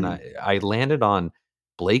cast? And Mhm. I landed on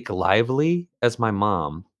Blake Lively as my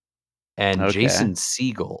mom and Okay. Jason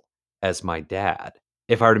Segel as my dad,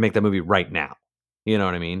 if I were to make that movie right now. You know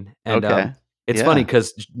what I mean? And, Okay. it's funny Yeah.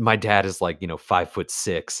 because my dad is, like,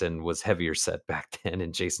 5'6" and was heavier set back then,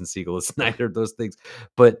 and Jason Segel is neither of those things.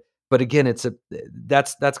 But again,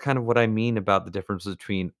 that's kind of what I mean about the difference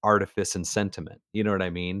between artifice and sentiment. You know what I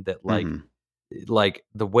mean? That, Mhm. like,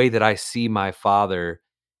 the way that I see my father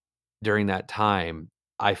during that time,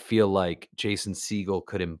 I feel like Jason Segel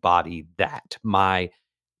could embody that, my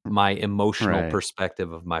emotional Right.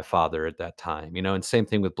 perspective of my father at that time, and same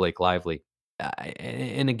thing with Blake Lively.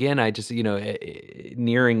 And again, I just,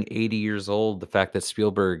 nearing 80 years old, the fact that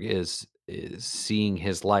Spielberg is seeing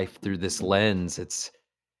his life through this lens,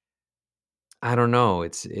 I don't know,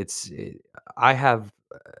 I have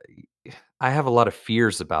I have a lot of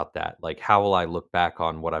fears about that. Like, how will I look back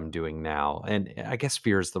on what I'm doing now? And I guess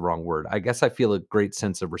fear is the wrong word. I guess I feel a great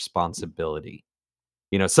sense of responsibility.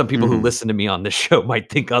 some people who Mhm. listen to me on this show might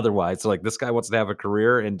think otherwise. So, like, this guy wants to have a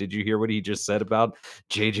career, and did you hear what he just said about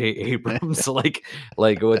J.J. Abrams? like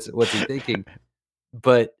what's he thinking?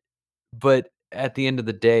 But at the end of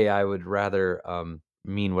the day, I would rather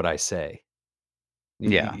mean what I say.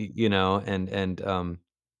 Yeah.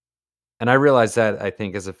 And I realized that, I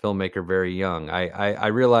think, as a filmmaker very young. I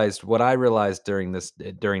realized what I realized during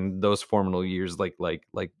those formative years,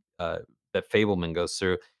 uh, that Fableman goes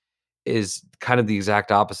through, is kind of the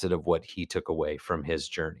exact opposite of what he took away from his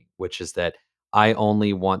journey, which is that I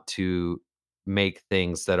only want to make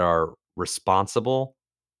things that are responsible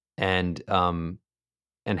and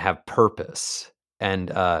have purpose. And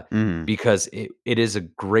Mhm. because it is a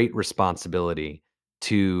great responsibility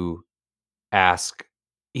to ask,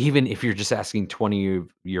 even if you're just asking 20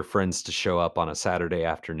 of your friends to show up on a Saturday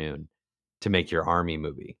afternoon to make your army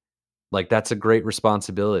movie. Like, that's a great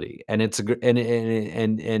responsibility, and it's a gr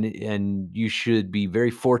and you should be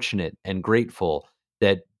very fortunate and grateful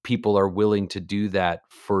that people are willing to do that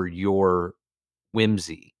for your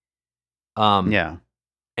whimsy. Um, Yeah.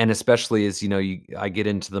 and especially as, I get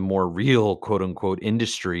into the more real, quote unquote,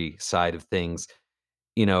 industry side of things.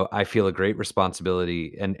 I feel a great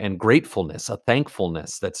responsibility and gratefulness, a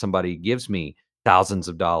thankfulness that somebody gives me thousands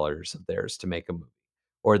of dollars of theirs to make a movie,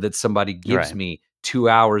 or that somebody gives Right. me 2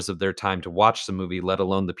 hours of their time to watch the movie, let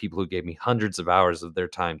alone the people who gave me hundreds of hours of their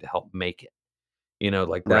time to help make it.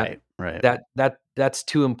 Like that Right. Right. that's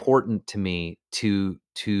too important to me to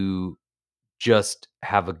just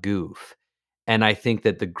have a goof. And I think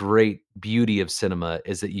that the great beauty of cinema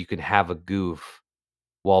is that you can have a goof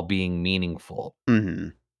while being meaningful.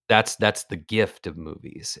 Mhm. That's the gift of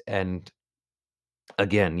movies. And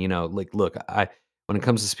again, like, look, I when it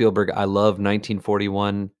comes to Spielberg, I love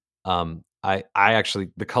 1941. I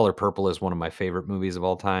actually, The Color Purple is one of my favorite movies of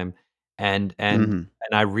all time, Mhm. and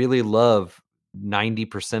I really love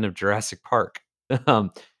 90% of Jurassic Park.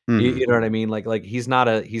 Um, you Mhm. know what I mean? Like, he's not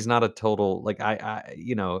a total, like,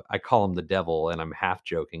 I call him the devil, and I'm half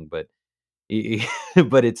joking, but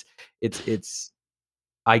but it's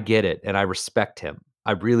I get it, and I respect him.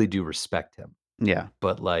 I really do respect him. Yeah.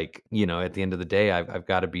 But, like, at the end of the day, I've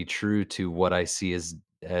gotta be true to what I see as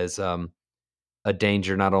a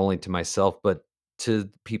danger, not only to myself, but to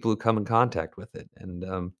people who come in contact with it. And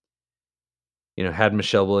had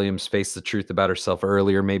Michelle Williams faced the truth about herself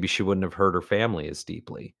earlier, maybe she wouldn't have hurt her family as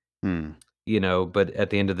deeply. Mm. But at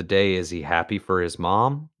the end of the day, is he happy for his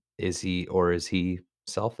mom? Is he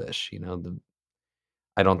selfish?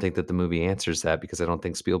 I don't think that the movie answers that, because I don't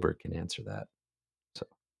think Spielberg can answer that. So,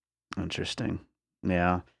 Interesting.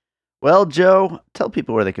 Yeah. Well, Joe, tell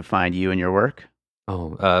people where they can find you and your work.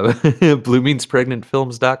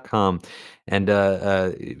 bluemeanspregnantfilms.com. And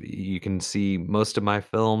you can see most of my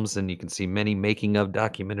films, and you can see many making of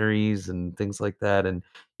documentaries and things like that. And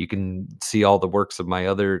you can see all the works of my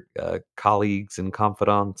other colleagues and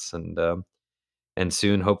confidants. And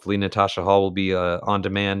soon, hopefully, Natasha Hall will be on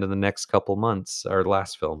demand in the next couple months, our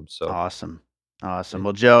last film. So, Awesome. Awesome. yeah.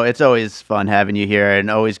 Well, Joe, it's always fun having you here and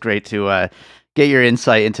always great to get your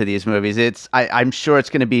insight into these movies. I'm sure it's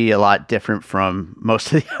going to be a lot different from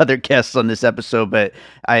most of the other guests on this episode, but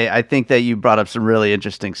I think that you brought up some really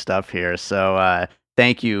interesting stuff here. So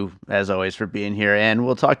thank you, as always, for being here. And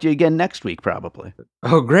we'll talk to you again next week, probably.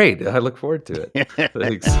 Oh, great. I look forward to it.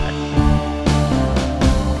 Thanks.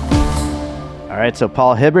 All right. So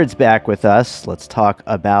Paul Hibbard's back with us. Let's talk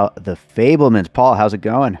about The Fablemans. Paul, how's it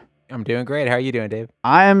going? I'm doing great. How are you doing, Dave?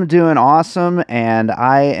 I'm doing awesome, and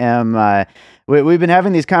I am. We've been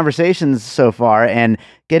having these conversations so far, and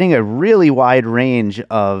getting a really wide range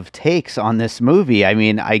of takes on this movie. I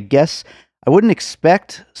mean, I guess I wouldn't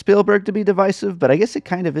expect Spielberg to be divisive, but I guess it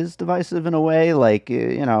kind of is divisive in a way. Like,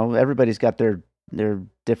 everybody's got their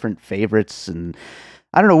different favorites, and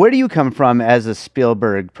I don't know. Where do you come from as a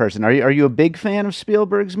Spielberg person? Are you a big fan of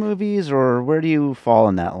Spielberg's movies, or where do you fall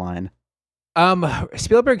in that line?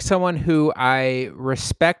 Spielberg's someone who I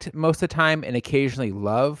respect most of the time and occasionally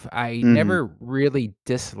love. I Hmm. never really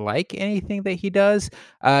dislike anything that he does.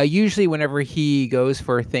 Usually, whenever he goes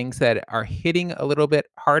for things that are hitting a little bit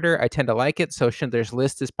harder, I tend to like it. So, Schindler's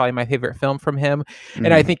List is probably my favorite film from him,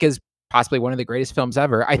 and I Hmm. think is possibly one of the greatest films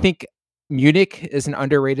ever. I think Munich is an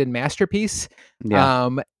underrated masterpiece. Yeah.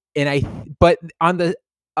 Um, but on the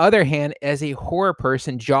other hand, as a horror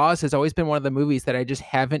person, Jaws has always been one of the movies that I just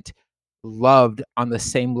haven't loved on the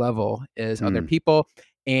same level as other Mm. people.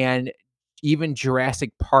 And even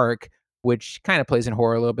Jurassic Park, which kind of plays in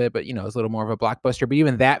horror a little bit, but is a little more of a blockbuster. But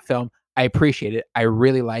even that film, I appreciate it. I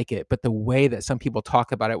really like it. But the way that some people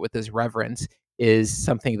talk about it with this reverence is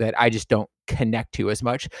something that I just don't connect to as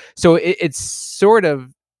much. So it's sort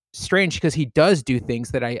of strange because he does do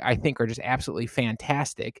things that I think are just absolutely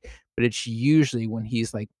fantastic, but it's usually when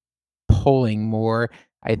he's like pulling more,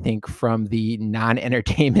 I think, from the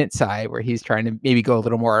non-entertainment side where he's trying to maybe go a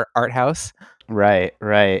little more art house. Right,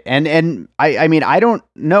 right. And I mean, I don't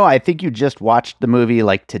know. I think you just watched the movie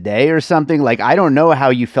like today or something. Like, I don't know how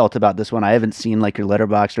you felt about this one. I haven't seen like your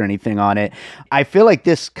letterbox or anything on it. I feel like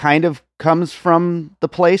this kind of comes from the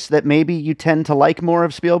place that maybe you tend to like more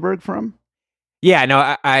of Spielberg from. Yeah,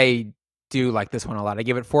 no, I do like this one a lot. I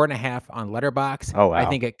give it 4.5 on Letterboxd. Oh, wow. I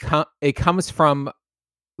think it comes from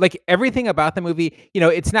like everything about the movie. You know,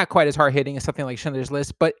 it's not quite as hard hitting as something like Schindler's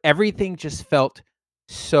List, but everything just felt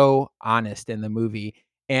so honest in the movie.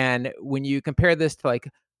 And when you compare this to like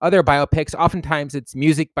other biopics, oftentimes it's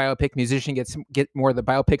music biopic. Musician get more of the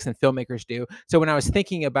biopics than filmmakers do. So when I was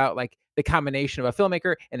thinking about like the combination of a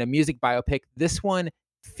filmmaker and a music biopic, this one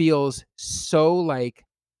feels so like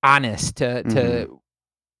honest to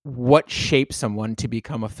what shapes someone to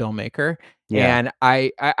become a filmmaker. Yeah. And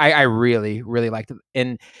I really, really liked it.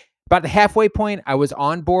 And about the halfway point, I was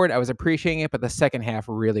on board. I was appreciating it, but the second half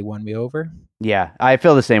really won me over. Yeah, I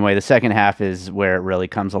feel the same way. The second half is where it really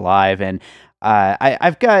comes alive, and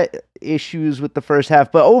I've got issues with the first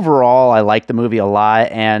half, but overall, I like the movie a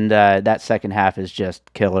lot, and that second half is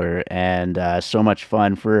just killer and so much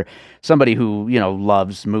fun for somebody who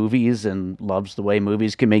loves movies and loves the way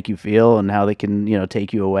movies can make you feel and how they can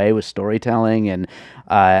take you away with storytelling, and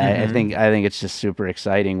I think it's just super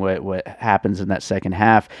exciting what happens in that second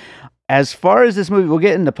half. As far as this movie, we'll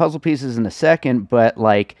get into puzzle pieces in a second, but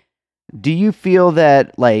like, do you feel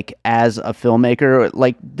that, like, as a filmmaker,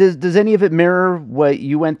 like, does any of it mirror what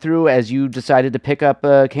you went through as you decided to pick up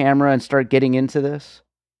a camera and start getting into this?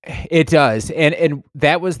 It does. And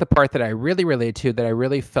that was the part that I really related to, that I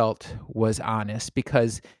really felt was honest,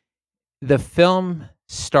 because the film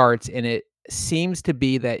starts and it seems to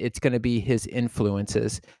be that it's going to be his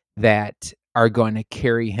influences that are going to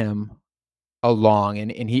carry him along,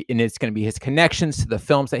 and it's going to be his connections to the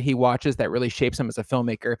films that he watches that really shapes him as a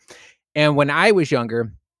filmmaker. And when I was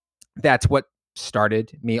younger, that's what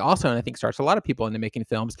started me also, and I think starts a lot of people into making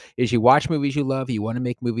films, is you watch movies you love, you want to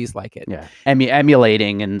make movies like it. Yeah.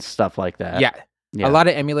 Emulating and stuff like that. Yeah. Yeah. A lot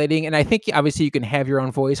of emulating, and I think obviously you can have your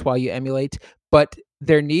own voice while you emulate, but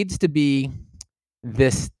there needs to be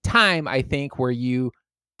this time, I think, where you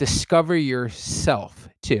discover yourself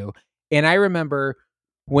too. And I remember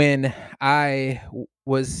when I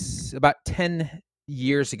was about 10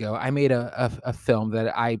 years ago, I made a film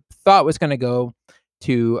that I thought was going to go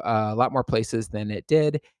to a lot more places than it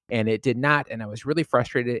did, and it did not. And I was really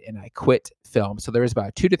frustrated, and I quit film. So there was about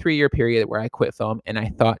a 2 to 3 year period where I quit film, and I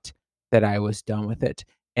thought that I was done with it.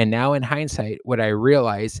 And now in hindsight, what I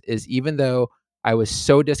realize is, even though I was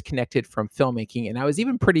so disconnected from filmmaking, and I was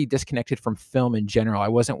even pretty disconnected from film in general, I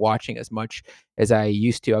wasn't watching as much as I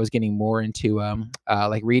used to. I was getting more into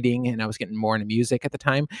like reading, and I was getting more into music at the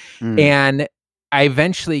time. And I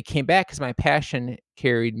eventually came back because my passion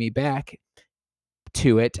carried me back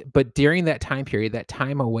to it. But during that time period, that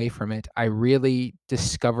time away from it, I really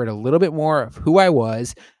discovered a little bit more of who I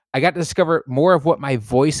was. I got to discover more of what my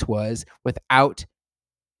voice was without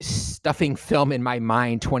stuffing film in my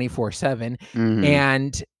mind 24/7.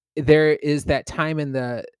 And there is that time in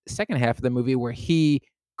the second half of the movie where he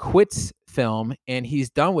quits film and he's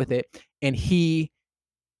done with it, and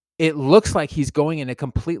it looks like he's going in a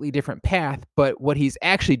completely different path, but what he's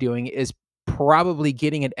actually doing is probably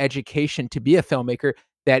getting an education to be a filmmaker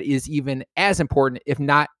that is even as important, if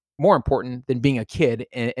not more important, than being a kid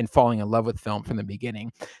and falling in love with film from the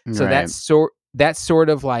beginning. So Right. that's sort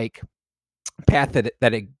of like path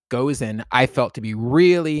that it goes in, I felt to be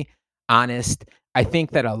really honest. I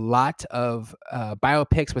think that a lot of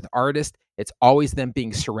biopics with artists, it's always them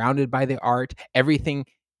being surrounded by the art. Everything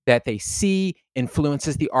that they see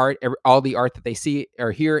influences the art. All the art that they see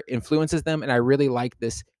or hear influences them. And I really like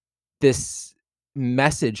this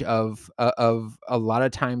message of a lot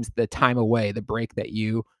of times the time away, the break that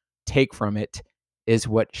you take from it, is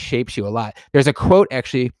what shapes you a lot. There's a quote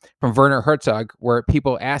actually from Werner Herzog where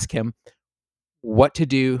people ask him what to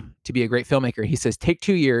do to be a great filmmaker. He says, take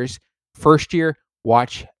 2 years. First year,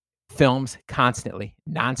 watch films constantly,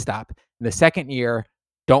 nonstop. In the second year,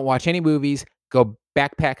 don't watch any movies. Go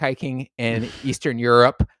backpack hiking in Eastern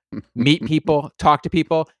Europe, meet people, talk to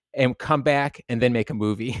people, and come back and then make a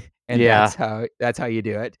movie. And Yeah. that's how you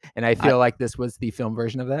do it. And I feel like this was the film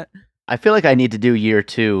version of that. I feel like I need to do year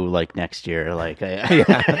 2 like next year. Like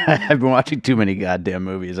I've been watching too many goddamn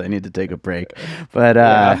movies. I need to take a break. But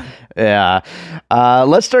yeah.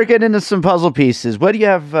 Let's start getting into some puzzle pieces. What do you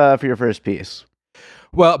have for your first piece?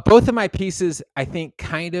 Well, both of my pieces, I think,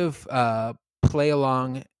 kind of play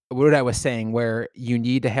along what I was saying, where you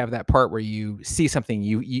need to have that part where you see something,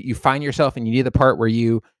 you find yourself, and you need the part where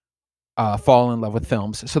you fall in love with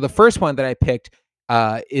films. So the first one that I picked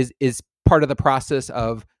is part of the process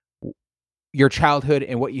of your childhood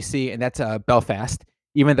and what you see, and that's Belfast.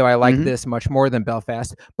 Even though I like Mhm. this much more than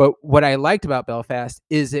Belfast, but what I liked about Belfast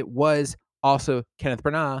is it was also Kenneth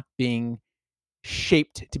Branagh being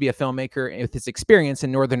shaped to be a filmmaker with his experience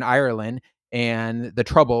in Northern Ireland and the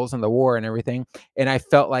Troubles and the war and everything. And I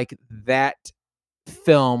felt like that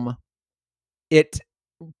film, it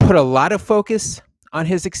put a lot of focus on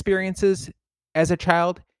his experiences as a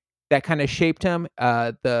child that kind of shaped him.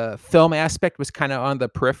 The film aspect was kind of on the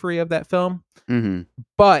periphery of that film, Mhm.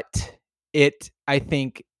 but it, I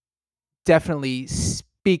think, definitely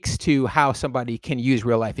speaks to how somebody can use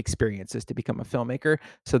real life experiences to become a filmmaker.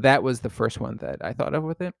 So that was the first one that I thought of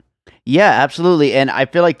with it. Yeah, absolutely. And I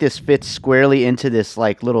feel like this fits squarely into this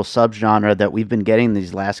like little subgenre that we've been getting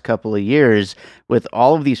these last couple of years with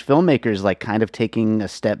all of these filmmakers like kind of taking a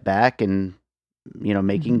step back and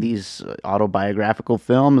making Mhm. these autobiographical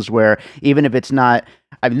films where even if it's not,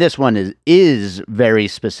 I mean, this one is very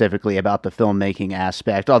specifically about the filmmaking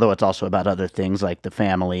aspect, although it's also about other things like the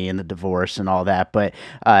family and the divorce and all that. But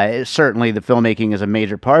certainly the filmmaking is a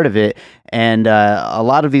major part of it. And a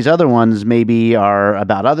lot of these other ones maybe are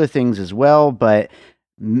about other things as well. But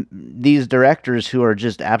these directors who are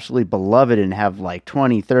just absolutely beloved and have like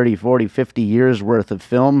 20, 30, 40, 50 years worth of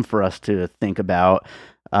film for us to think about,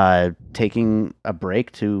 taking a break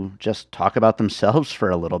to just talk about themselves for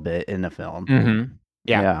a little bit in the film. Mhm.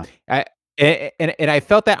 Yeah. Yeah. I and I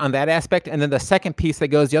felt that on that aspect, and then the second piece that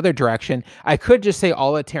goes the other direction, I could just say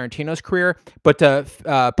all of Tarantino's career, but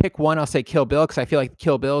to pick one, I'll say Kill Bill, because I feel like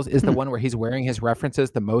Kill Bill's is the Hmm. one where he's wearing his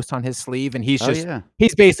references the most on his sleeve, and Oh yeah.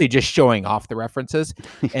 he's basically just showing off the references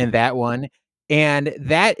in that one. And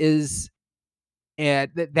that is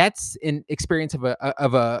that's an experience of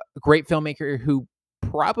a great filmmaker who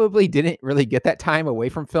probably didn't really get that time away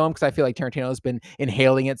from film, because I feel like Tarantino's been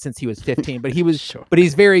inhaling it since he was 15, Sure. but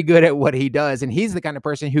he's very good at what he does, and he's the kind of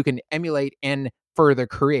person who can emulate and further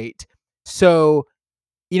create. So,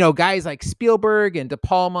 guys like Spielberg and De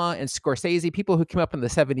Palma and Scorsese, people who came up in the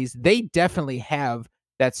 70s, they definitely have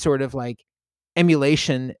that sort of like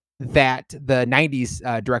emulation that the 90s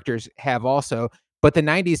directors have also. But the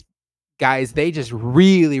 90s guys, they just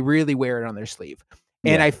really, really wear it on their sleeve.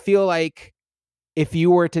 And Yeah. I feel like if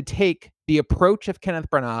you were to take the approach of Kenneth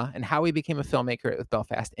Branagh and how he became a filmmaker with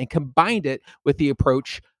Belfast and combined it with the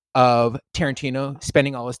approach of Tarantino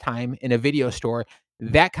spending all his time in a video store,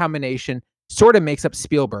 that combination sort of makes up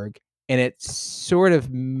Spielberg. And it sort of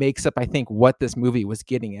makes up, I think, what this movie was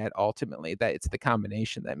getting at ultimately, that it's the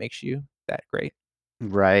combination that makes you that great.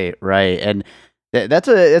 Right, right. And that's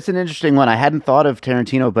an interesting one. I hadn't thought of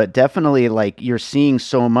Tarantino, but definitely like you're seeing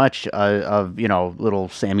so much of little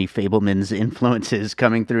Sammy Fableman's influences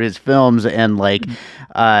coming through his films, and like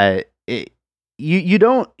Mhm. it, you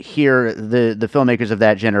don't hear the filmmakers of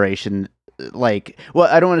that generation like,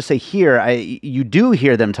 well, I don't want to say here. You do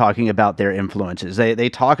hear them talking about their influences. They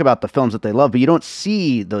talk about the films that they love, but you don't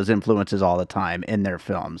see those influences all the time in their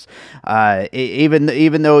films. Even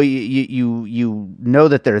though you know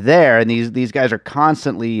that they're there, and these guys are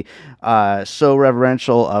constantly so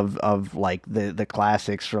reverential of like the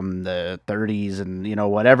classics from the 30s and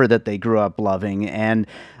whatever that they grew up loving, and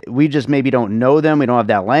we just maybe don't know them. We don't have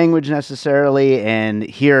that language necessarily, and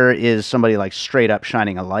here is somebody like straight up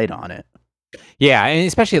shining a light on it. Yeah, and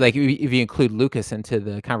especially like if you include Lucas into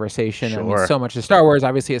the conversation, I mean, Sure. so much of Star Wars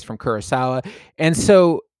obviously is from Kurosawa, and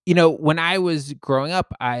so when I was growing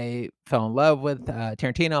up, I fell in love with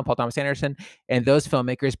Tarantino and Paul Thomas Anderson and those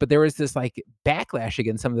filmmakers. But there was this like backlash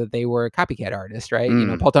against them that they were copycat artists, right?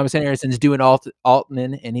 Mm. Paul Thomas Anderson's doing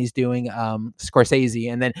Altman, and he's doing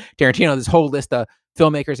Scorsese, and then Tarantino, this whole list of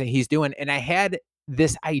filmmakers that he's doing. And I had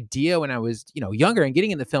this idea when I was younger and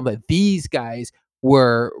getting in the film that these guys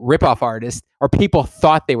were ripoff artists, or people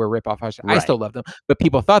thought they were ripoff artists. I Right. still love them, but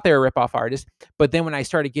people thought they were ripoff artists. But then when I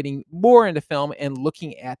started getting more into film and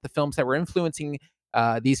looking at the films that were influencing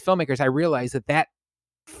these filmmakers, I realized that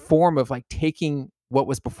form of like taking what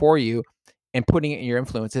was before you and putting it in your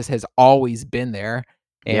influences has always been there.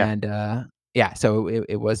 Yeah. And yeah, so it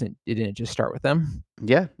didn't just start with them.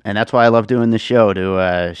 Yeah, and that's why I love doing the show,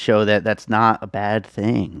 to show that that's not a bad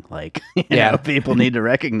thing. Like, Yeah. people need to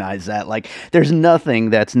recognize that. Like, there's nothing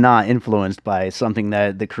that's not influenced by something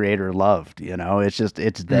that the creator loved. It's just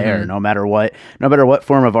it's there, Mhm. no matter what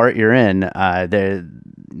form of art you're in.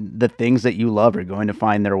 The things that you love are going to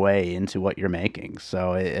find their way into what you're making.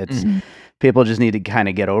 So it's Mhm. people just need to kind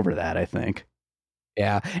of get over that, I think.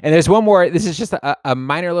 Yeah, and there's one more. This is just a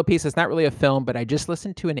minor little piece. It's not really a film, but I just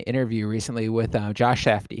listened to an interview recently with Josh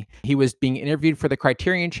Safdie. He was being interviewed for the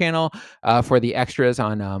Criterion Channel for the extras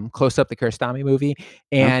on Close Up, the Kiarostami movie,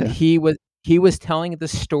 and Okay. he was telling the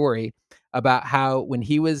story about how when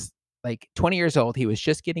he was like 20 years old, he was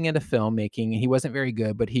just getting into filmmaking, and he wasn't very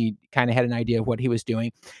good, but he kind of had an idea of what he was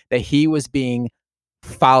doing. That he was being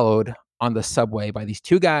followed on the subway by these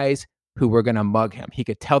two guys who were gonna mug him. He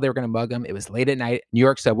could tell they were gonna mug him. It was late at night, New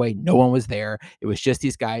York subway, no one was there. It was just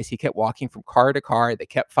these guys. He kept walking from car to car. They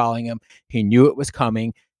kept following him. He knew it was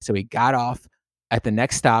coming, so he got off at the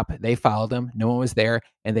next stop. They followed him. No one was there,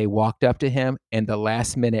 and they walked up to him, and the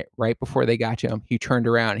last minute, right before they got to him, he turned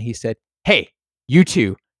around and he said, "Hey, you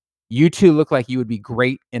two. You two look like you would be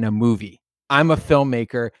great in a movie. I'm a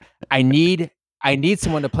filmmaker. I need I need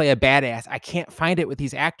someone to play a badass. I can't find it with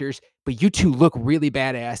these actors, but you two look really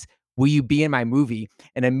badass. Will you be in my movie?"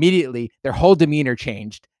 And immediately their whole demeanor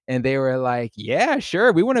changed. And they were like, "Yeah,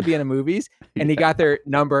 sure. We want to be in the movies." And he got their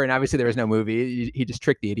number. And obviously there was no movie. He just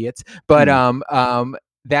tricked the idiots. But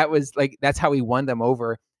that was like, that's how he won them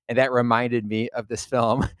over. And that reminded me of this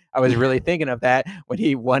film. I was really thinking of that when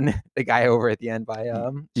he won the guy over at the end by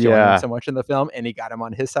showing him so much in the film, and he got him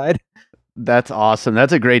on his side. That's awesome.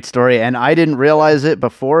 That's a great story. And I didn't realize it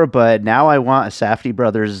before, but now I want a Safdie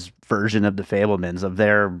brothers version of the Fablemans, of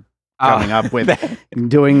their coming up with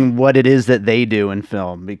doing what it is that they do in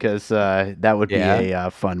film, because that would be a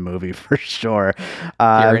fun movie for sure.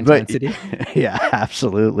 Pure intensity. Yeah,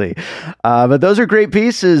 absolutely. But those are great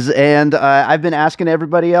pieces. And I've been asking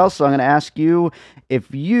everybody else, so I'm going to ask you,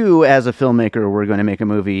 if you as a filmmaker were going to make a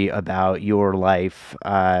movie about your life,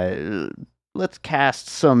 let's cast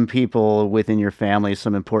some people within your family,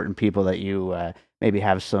 some important people that you maybe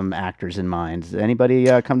have some actors in mind. Does anybody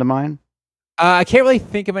come to mind? I can't really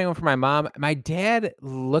think of anyone for my mom. My dad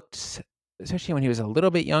looked, especially when he was a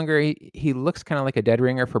little bit younger, he looks kind of like a dead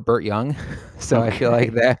ringer for Burt Young. So I feel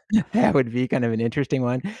like that would be kind of an interesting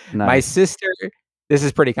one. My Nice. sister, this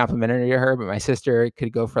is pretty complimentary to her, but my sister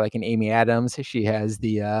could go for like an Amy Adams. She has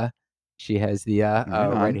the Right red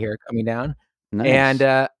on. hair coming down. Nice.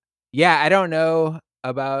 And yeah, I don't know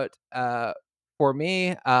about for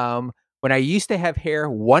me, when I used to have hair,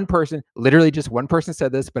 one person, literally just one person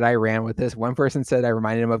said this, but I ran with this. One person said I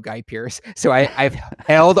reminded him of Guy Pearce. So I've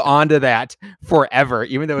held on to that forever,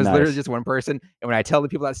 even though it was literally Nice. just one person. And when I tell the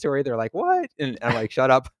people that story, they're like, "What?" And I'm like,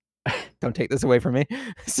 "Shut up. Don't take this away from me."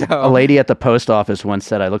 A So, lady at the post office once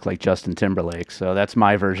said I look like Justin Timberlake, so that's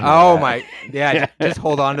my version of oh that. my, yeah, just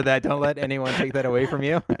hold on to that. Don't let anyone take that away from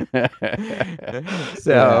you.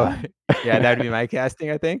 So, yeah, that would be my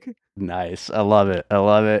casting, I think. Nice. I love it. I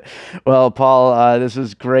love it. Well, Paul, this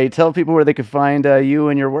is great. Tell people where they can find you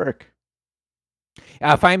and your work.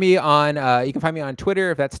 Find me on you can find me on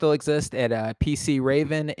Twitter, if that still exists, at PC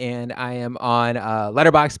Raven, and I am on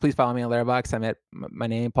Letterboxd. Please follow me on Letterboxd. I'm at my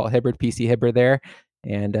name, Paul Hibbard, PC Hibbard there,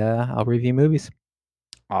 and I'll review movies.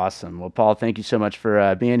 Awesome. Well, Paul, thank you so much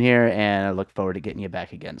for being here, and I look forward to getting you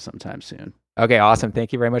back again sometime soon. Okay, awesome.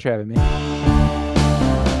 Thank you very much for having me.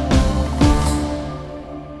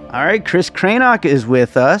 All right, Chris Cranock is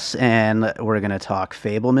with us, and we're going to talk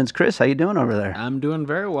Fablemans. Chris, how you doing over there? I'm doing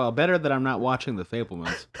very well. Better that I'm not watching the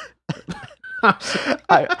Fablemans.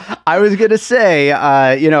 I was going to say,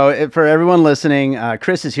 for everyone listening,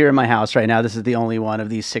 Chris is here in my house right now. This is the only one of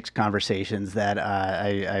these 6 conversations that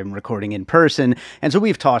I'm recording in person. And so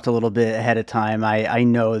we've talked a little bit ahead of time. I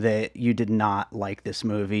know that you did not like this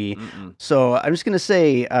movie. Mm-mm. So I'm just going to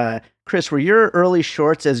say, Chris, were your early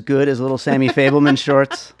shorts as good as little Sammy Fableman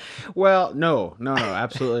shorts? Well, no,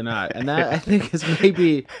 absolutely not. And that I think is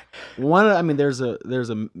maybe one. I mean, there's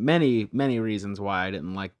many reasons why I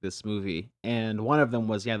didn't like this movie, and one of them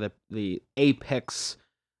was the apex,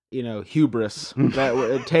 hubris that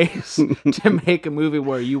it takes to make a movie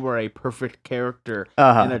where you were a perfect character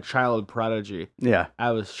and a child prodigy. Yeah.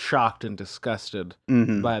 I was shocked and disgusted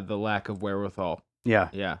Mhm. by the lack of wherewithal. Yeah.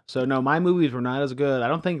 Yeah. So no, my movies were not as good. I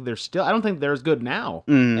don't think they're as good now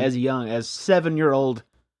Mhm. as young as 7-year-old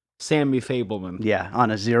Sammy Fableman. Yeah,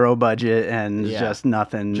 on a 0 budget and Yeah. just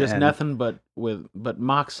nothing. Just and, nothing but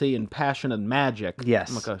moxie and passion and magic.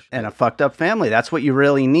 Yes, Oh my gosh. and a fucked up family. That's what you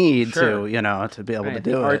really need Sure. to be able to Right,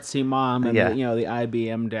 do the it. artsy mom and Yeah. the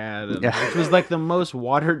IBM dad, and Yeah. which was like the most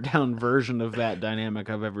watered down version of that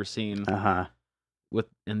dynamic I've ever seen. Uh-huh.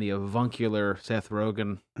 And the avuncular Seth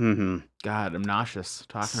Rogen. Mm-hmm. God, I'm nauseous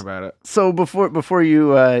talking about it. So before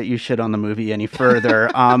you shit on the movie any further,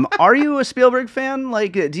 are you a Spielberg fan?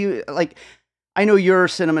 Like, do you like? I know your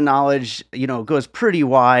cinema knowledge, goes pretty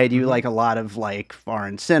wide. You Mhm. like a lot of like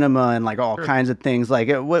foreign cinema and like all Sure. kinds of things. Like,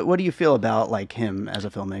 what do you feel about like him as a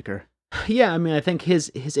filmmaker? Yeah, I mean, I think his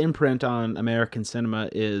imprint on American cinema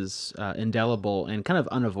is indelible and kind of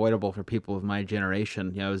unavoidable for people of my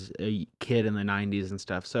generation. You know, I was a kid in the '90s and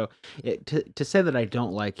stuff. So to say that I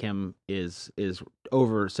don't like him is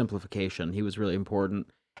oversimplification. He was really important,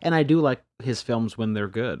 and I do like his films when they're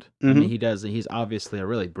good. I mean, Mhm. he does. He's obviously a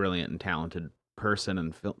really brilliant and talented person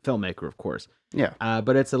and filmmaker, of course. Yeah.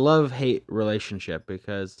 But it's a love-hate relationship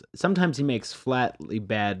because sometimes he makes flatly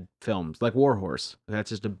bad films, like War Horse. That's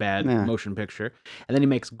just a bad Yeah. motion picture. And then he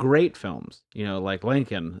makes great films, you know, like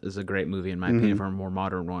Lincoln is a great movie in my opinion Mhm. for a more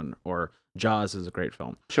modern one, or Jaws is a great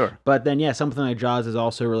film. Sure. But then, yeah, something like Jaws is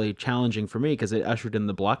also really challenging for me because it ushered in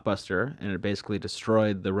the blockbuster and it basically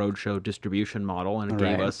destroyed the roadshow distribution model and it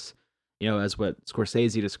gave Right. us, you know, as what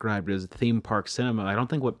Scorsese described as theme park cinema. I don't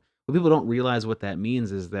think what people don't realize what that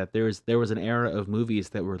means is that there was an era of movies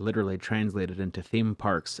that were literally translated into theme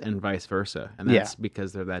parks and vice versa, and Yeah. that's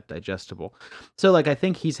because they're that digestible. So, like, I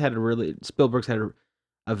think Spielberg's had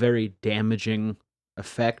a very damaging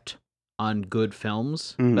effect on good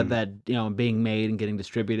films, but Mhm. that, you know, being made and getting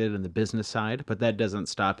distributed and the business side, but that doesn't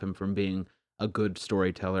stop him from being a good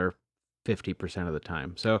storyteller 50% of the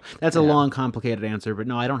time. So that's a Yeah. long, complicated answer, but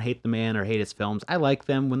no, I don't hate the man or hate his films. I like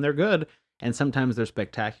them when they're good, and sometimes they're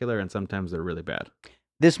spectacular, and sometimes they're really bad.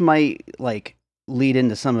 This might like lead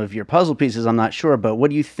into some of your puzzle pieces. I'm not sure, but what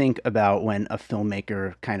do you think about when a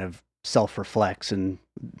filmmaker kind of self-reflects and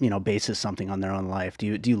bases something on their own life? Do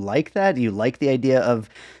you like that? Do you like the idea of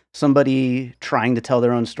somebody trying to tell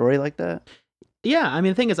their own story like that? Yeah, I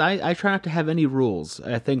mean, the thing is, I try not to have any rules.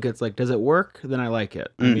 I think it's like, does it work? Then I like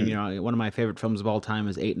it. I mean, Mhm. you know, one of my favorite films of all time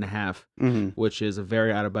is 8.5, Mm-hmm. which is a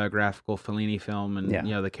very autobiographical Fellini film, and Yeah. you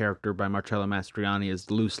know, the character by Marcello Mastroianni is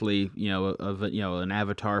loosely, you know, an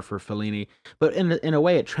avatar for Fellini, but in a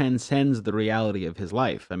way, it transcends the reality of his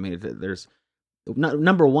life. I mean, there's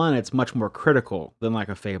number one, it's much more critical than like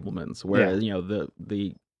a Fableman's, where you know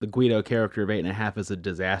the Guido character of 8.5 is a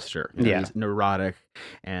disaster. You know, Yeah. he's neurotic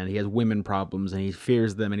and he has women problems and he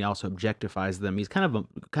fears them and he also objectifies them. He's kind of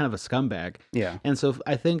a scumbag. Yeah. And so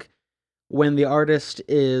I think when the artist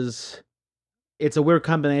it's a weird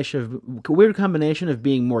combination of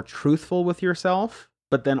being more truthful with yourself,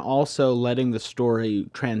 but then also letting the story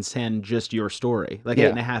transcend just your story. Like Yeah.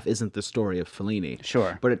 8.5 isn't the story of Fellini,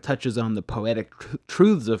 Sure. but it touches on the poetic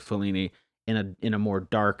truths of Fellini in a more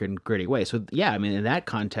dark and gritty way. So yeah, I mean, in that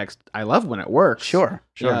context, I love when it works. Sure.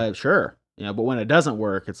 Yeah, sure. You know, but when it doesn't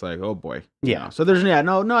work, it's like, oh boy. You Yeah. know? So there's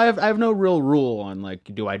no, I have no real rule on like,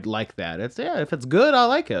 do I like that? It's if it's good, I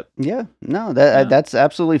like it. Yeah. No, Yeah. that's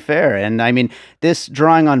absolutely fair. And I mean, this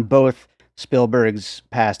drawing on both Spielberg's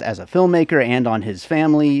past as a filmmaker and on his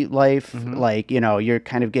family life, Mhm. like, you're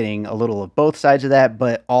kind of getting a little of both sides of that,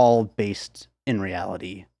 but all based in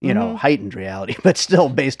reality, Mhm. heightened reality, but still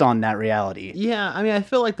based on that reality. Yeah, I mean, I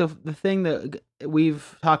feel like the thing that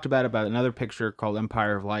we've talked about another picture called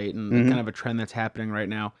Empire of Light and Mhm. kind of a trend that's happening right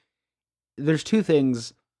now. There's two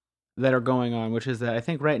things that are going on, which is that I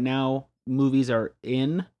think right now movies are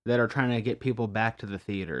in that are trying to get people back to the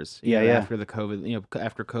theaters. You know, Yeah. After the COVID,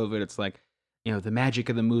 after COVID, it's like, the magic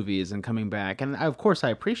of the movies and coming back. And of course, I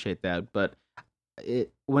appreciate that, but I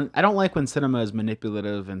don't like when cinema is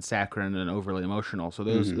manipulative and saccharine and overly emotional. So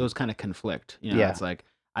Mhm. those kind of conflict. Yeah. It's like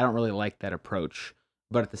I don't really like that approach.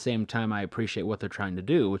 But at the same time, I appreciate what they're trying to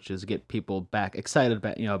do, which is get people back excited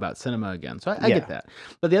about cinema again. So I Yeah. get that.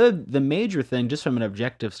 But the major thing, just from an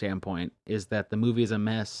objective standpoint, is that the movie is a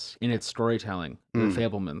mess in its storytelling. Mm. The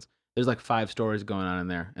Fablemans. There's like 5 stories going on in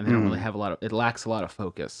there, and they don't really Mm. have it lacks a lot of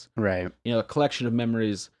focus. Right. A collection of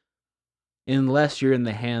memories, unless you're in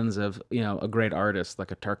the hands of a great artist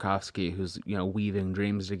like a Tarkovsky who's weaving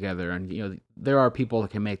dreams together, and there are people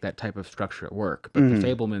that can make that type of structure work, but Mhm. The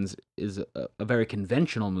Fablemans is a very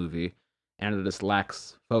conventional movie and it just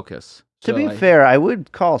lacks focus. To So be fair, I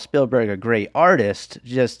would call Spielberg a great artist,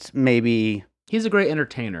 just maybe he's a great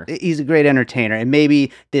entertainer. he's a great entertainer, and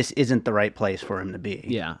maybe this isn't the right place for him to be.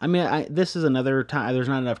 Yeah, I mean, this is another time. There's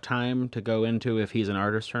not enough time to go into if he's an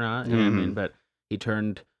artist or not. I mean, Mhm. but he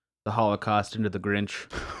turned the Holocaust into the Grinch,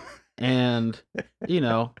 and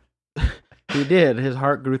he did. His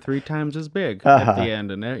heart grew 3 times as big Uh-huh. at the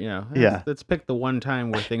end, and Yeah. let's pick the one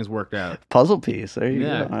time where things worked out. Puzzle piece. There you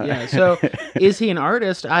Yeah, go. yeah. So, is he an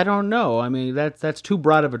artist? I don't know. I mean, that's too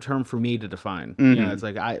broad of a term for me to define. Mhm. It's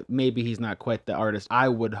like maybe he's not quite the artist I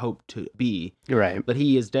would hope to be, You're right. but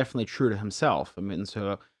he is definitely true to himself. I mean,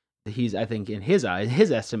 so he's, I think, in his eyes,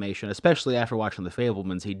 his estimation, especially after watching The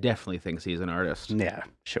Fablemans, he definitely thinks he's an artist. Yeah,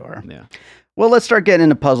 sure. Yeah. Well, let's start getting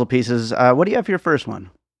into puzzle pieces. What do you have for your first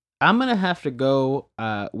one? I'm gonna have to go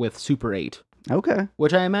with Super 8, Okay.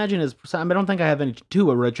 which I imagine is. I don't think I have any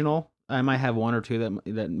too original. I might have one or two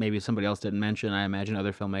that maybe somebody else didn't mention. I imagine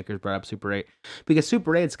other filmmakers brought up Super 8 because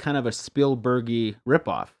Super 8's kind of a Spielbergy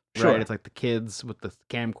ripoff. Sure. Right, it's like the kids with the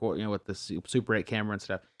camcorder, with the Super 8 camera and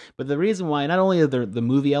stuff. But the reason why, not only are there the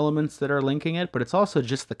movie elements that are linking it, but it's also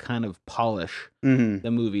just the kind of polish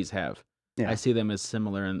the movies have. Yeah. I see them as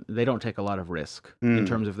similar, and they don't take a lot of risk in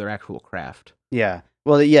terms of their actual craft. Yeah.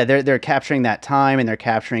 Well, yeah, they're capturing that time and they're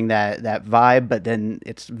capturing that vibe, but then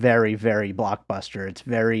it's very, very blockbuster. It's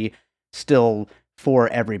very still for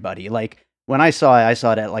everybody. Like when I saw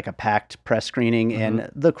it at like a packed press screening, and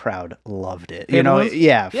the crowd loved it. You know,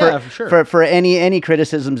 for sure. For any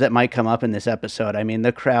criticisms that might come up in this episode, I mean,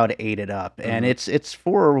 the crowd ate it up, and it's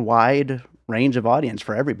for a wide range of audience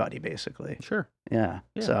for everybody, basically. Sure. Yeah.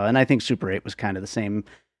 So, and I think Super 8 was kind of the same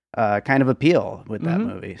kind of appeal with that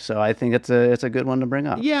movie. So I think it's a good one to bring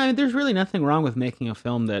up. Yeah, I mean, there's really nothing wrong with making a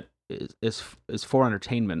film that is for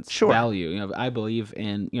entertainment's value. You know, I believe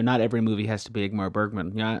in, not every movie has to be Ingmar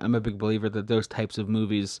Bergman. You know, I'm a big believer that those types of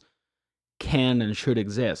movies can and should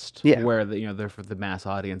exist. Yeah. Where they're for the mass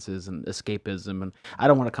audiences and escapism, and I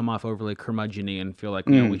don't want to come off overly curmudgeon-y and feel like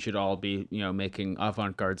we should all be making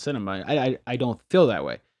avant-garde cinema. I don't feel that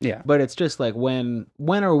way. Yeah. But it's just like when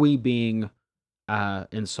are we being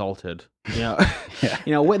insulted? Then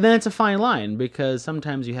it's a fine line, because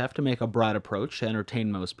sometimes you have to make a broad approach to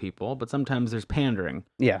entertain most people, but sometimes there's pandering.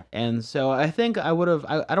 Yeah. And so I think I would have.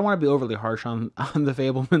 I don't want to be overly harsh on the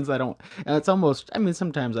Fabelmans. I don't. It's almost. I mean,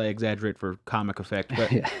 sometimes I exaggerate for comic effect,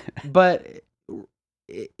 but but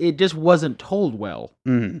it just wasn't told well.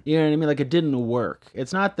 You know what I mean? Like, it didn't work.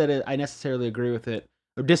 It's not that I necessarily agree with it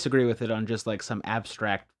or disagree with it on just like some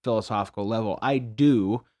abstract philosophical level. I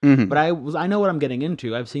do, but I know what I'm getting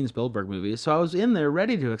into. I've seen Spielberg movies, so I was in there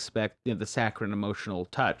ready to expect the saccharine emotional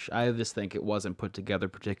touch. I just think it wasn't put together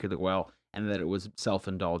particularly well, and that it was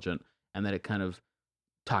self-indulgent, and that it kind of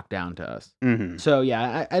talked down to us. So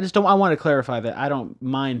yeah, I just don't. I want to clarify that I don't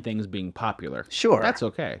mind things being popular. Sure, that's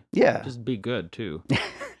okay. Yeah, just be good too.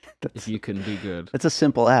 If you can be good. It's a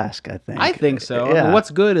simple ask, I think. I think so. Yeah. I mean,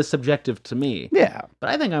 what's good is subjective to me. Yeah.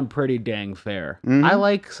 But I think I'm pretty dang fair. I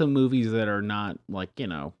like some movies that are not like,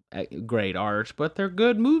 great art, but they're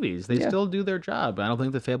good movies. They still do their job. I don't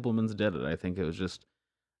think the Fabelmans did it. I think it was just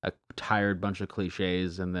a tired bunch of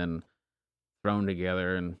cliches and then thrown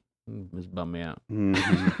together, and it just bummed me out.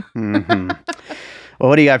 Well,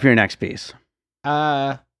 what do you got for your next piece?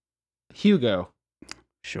 Hugo.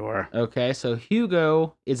 Sure. Okay, so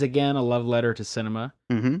Hugo is again a love letter to cinema.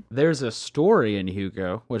 There's a story in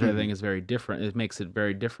Hugo, which I think is very different. It makes it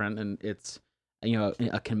very different, and it's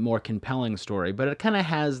a more compelling story. But it kind of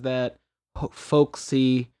has that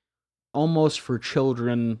folksy, almost for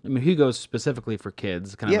children. I mean, Hugo's specifically for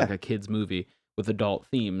kids, kind of like a kids movie with adult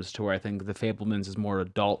themes. To where I think the Fabelmans is more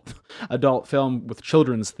adult film with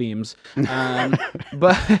children's themes.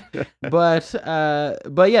 But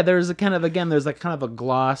yeah, there's a kind of a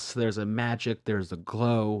gloss. There's a magic. There's a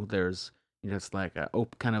glow. There's it's like a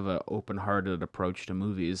kind of a open-hearted approach to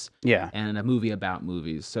movies. Yeah, and a movie about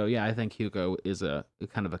movies. So yeah, I think Hugo is a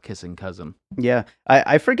kind of a kissing cousin. Yeah,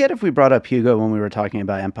 I forget if we brought up Hugo when we were talking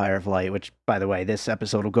about Empire of Light, which, by the way, this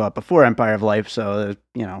episode will go up before Empire of Light, so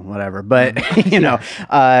whatever. But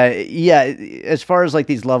as far as like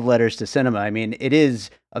these love letters to cinema, I mean, it is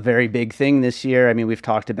a very big thing this year. I mean, we've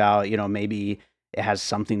talked about maybe it has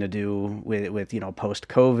something to do with post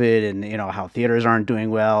COVID and how theaters aren't doing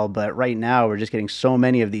well, but right now we're just getting so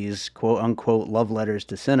many of these quote unquote love letters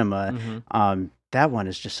to cinema. That one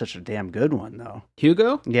is just such a damn good one, though.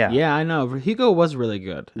 Hugo? Yeah. Yeah, I know. Hugo was really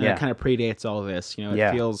good. And it kind of predates all this.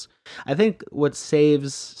 It feels... I think what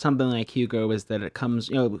saves something like Hugo is that it comes...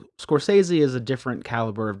 Scorsese is a different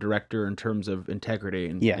caliber of director in terms of integrity.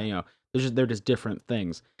 And, they're just different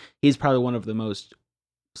things. He's probably one of the most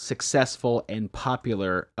successful and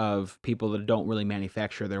popular of people that don't really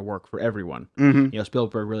manufacture their work for everyone.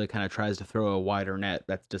 Spielberg really kind of tries to throw a wider net.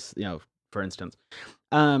 That's just, for instance.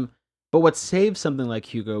 But what saves something like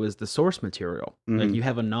Hugo is the source material. Like, you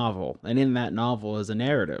have a novel, and in that novel is a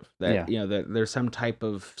narrative that that there's some type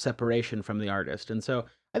of separation from the artist. And so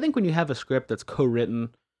I think when you have a script that's co-written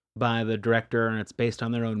by the director and it's based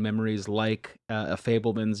on their own memories, like a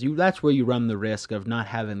Fabelman's, that's where you run the risk of not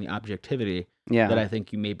having the objectivity that I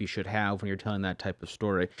think you maybe should have when you're telling that type of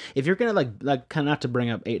story. If you're gonna like kind of, not to bring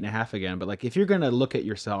up 8.5 again, but like if you're gonna look at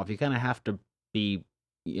yourself, you kind of have to be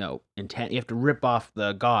intent. You have to rip off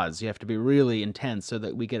the gauze. You have to be really intense so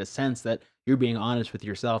that we get a sense that you're being honest with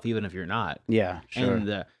yourself, even if you're not. Yeah, sure.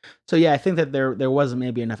 And so yeah, I think that there wasn't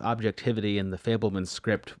maybe enough objectivity in the Fabelman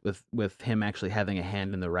script with him actually having a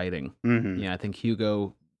hand in the writing. I think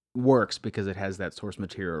Hugo works because it has that source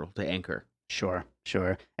material to anchor. Sure,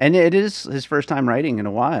 sure. And it is his first time writing in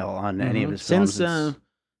a while on any of his films.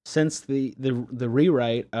 Since the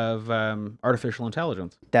rewrite of Artificial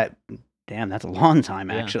Intelligence. That's a long time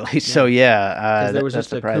Yeah, actually. So Because there was that's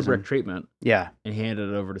just a surprising. Kubrick treatment, Yeah, and he handed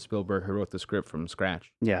it over to Spielberg, who wrote the script from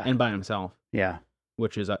scratch yeah, and by himself, yeah.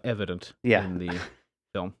 which is evident Yeah. in the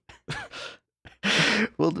film.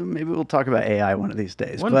 Well, maybe we'll talk about AI one of these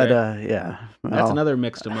days. One but day. yeah, That's well, another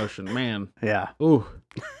mixed emotion, man. Yeah. Ooh,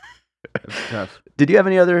 that's tough. Did you have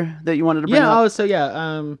any other that you wanted to bring Yeah. up? Oh, so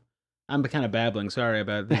yeah. I'm kind of babbling. Sorry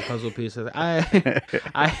about these puzzle pieces.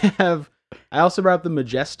 I also brought up The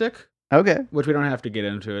Majestic, Okay. which we don't have to get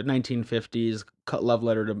into it. 1950s love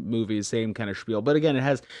letter to movies, same kind of spiel. But again, it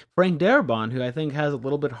has Frank Darabont, who I think has a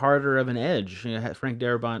little bit harder of an edge. Frank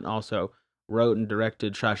Darabont also wrote and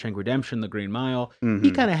directed Shawshank Redemption, The Green Mile. He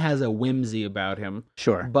Mhm. kind of has a whimsy about him,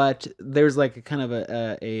 Sure. but there's like a kind of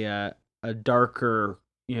a darker,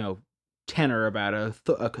 tenor about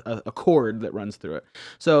a chord that runs through it.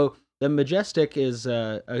 So The Majestic is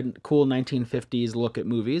a cool 1950s look at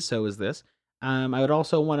movies. So is this. I would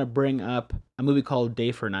also want to bring up a movie called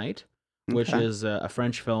Day for Night, which Okay. is a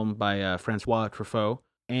French film by Francois Truffaut.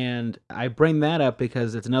 And I bring that up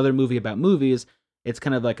because it's another movie about movies. It's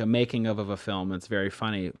kind of like a making of a film. It's very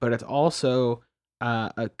funny. But it's also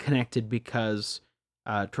connected because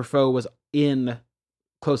Truffaut was in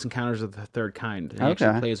Close Encounters of the Third Kind. He actually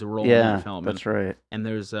Okay. plays a role in Yeah, that film. that's right. And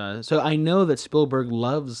there's so I know that Spielberg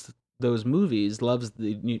loves those movies, loves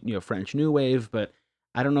the French New Wave, but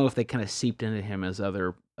I don't know if they kind of seeped into him as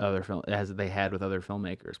other film as they had with other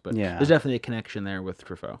filmmakers. But Yeah. there's definitely a connection there with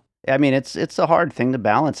Truffaut. I mean, it's a hard thing to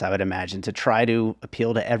balance, I would imagine, to try to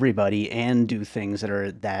appeal to everybody and do things that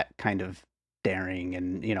are that kind of daring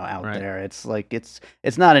and out Right. there. It's like it's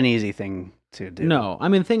not an easy thing to do. No, I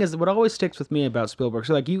mean, the thing is, what always sticks with me about Spielberg.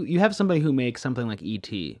 So, like, you have somebody who makes something like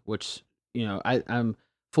E.T., which I'm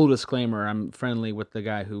full disclaimer, I'm friendly with the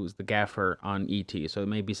guy who's the gaffer on E.T., so it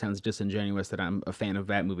maybe sounds disingenuous that I'm a fan of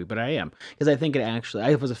that movie, but I am, because I think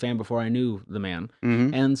I was a fan before I knew the man,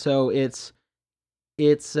 Mhm. and so it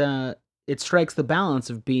strikes the balance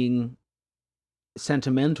of being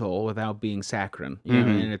sentimental without being saccharine,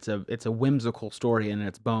 Mhm. and it's a whimsical story in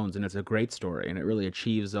its bones, and it's a great story, and it really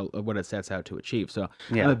achieves what it sets out to achieve. So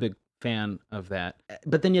I'm Yeah. a big fan of that.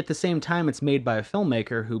 But then at the same time, it's made by a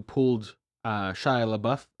filmmaker who pulled Shia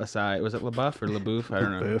LaBeouf aside. Was it LaBeouf or LaBeouf? I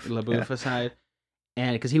don't know. LaBeouf, LaBeouf yeah. aside,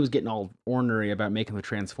 and because he was getting all ornery about making the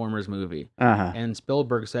Transformers movie, Uh-huh. and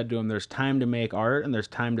Spielberg said to him, "There's time to make art, and there's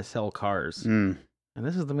time to sell cars." Mm. And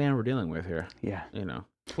this is the man we're dealing with here, Yeah.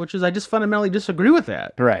 which is I just fundamentally disagree with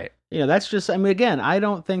that. Right. That's just, I mean, again, I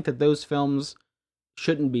don't think that those films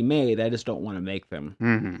shouldn't be made. I just don't want to make them.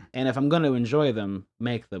 Mhm. And if I'm going to enjoy them,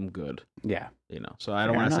 make them good, Yeah. So I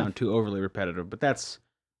don't Fair want to enough. sound too overly repetitive, but that's,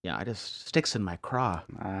 it just sticks in my craw.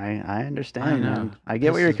 I understand. I know. Man. I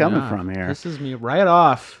get where you're Pisses me coming off. from here. Pisses me right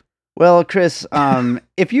off. Well, Chris,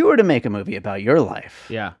 if you were to make a movie about your life,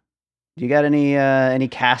 Yeah. do you got any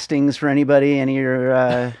castings for anybody? Any of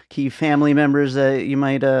your key family members that you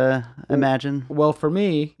might imagine? Well, for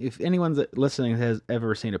me, if anyone's listening has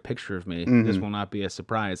ever seen a picture of me, this Mhm. will not be a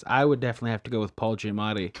surprise. I would definitely have to go with Paul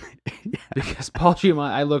Giamatti because Paul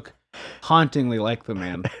Giamatti, I look hauntingly like the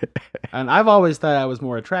man. And I've always thought I was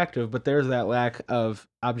more attractive, but there's that lack of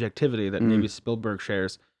objectivity that maybe Spielberg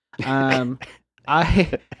shares.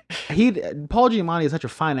 Paul Giamatti is such a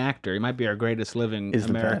fine actor. He might be our greatest living Is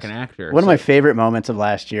the American best. actor. One of my favorite moments of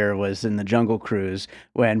last year was in the Jungle Cruise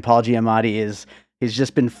when Paul Giamatti he's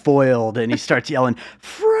just been foiled and he starts yelling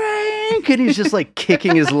Frank, and he's just like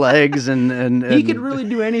kicking his legs and he could really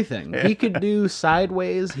do anything. He could do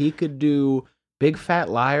Sideways. He could do Big Fat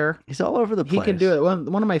Liar. he's all over the place. He can do it.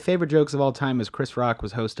 One of my favorite jokes of all time is Chris Rock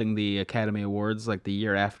was hosting the Academy Awards like the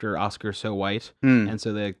year after Oscar So White, Mm. and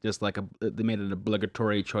so they just they made an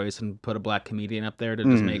obligatory choice and put a black comedian up there to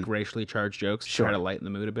just Mm. make racially charged jokes to Sure. try to lighten the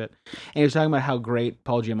mood a bit. And he was talking about how great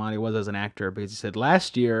Paul Giamatti was as an actor because he said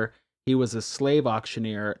last year he was a slave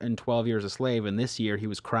auctioneer in 12 Years a Slave, and this year he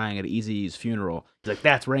was crying at Eazy-E's funeral. He's like,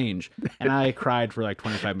 that's range. And I cried for like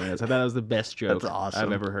 25 minutes. I thought that was the best joke That's awesome.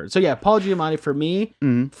 I've ever heard. So yeah, Paul Giamatti for me,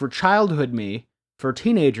 Mm. for childhood me, for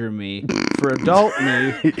teenager me, for adult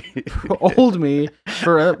me, for old me,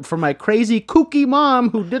 for my crazy kooky mom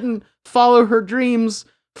who didn't follow her dreams,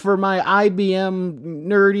 for my IBM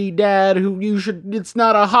nerdy dad who it's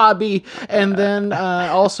not a hobby, and then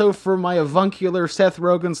also for my avuncular Seth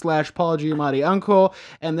Rogen / Paul Giamatti uncle,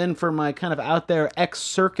 and then for my kind of out there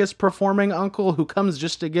ex-circus performing uncle who comes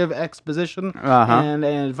just to give exposition Uh-huh. and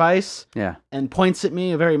advice Yeah. and points at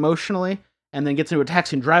me very emotionally. and then gets into a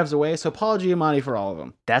taxi and drives away. So Paul Giamatti for all of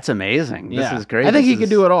them. That's amazing. Yeah. This is great. I think he could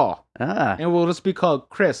do it all. Ah. And it will just be called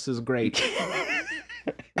Chris is Great.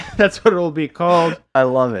 That's what it will be called. I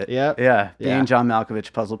love it. Yep. Yeah. Yeah. Being John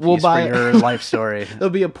Malkovich puzzle piece We'll for buy- your life story. There'll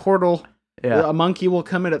be a portal. Yeah. A monkey will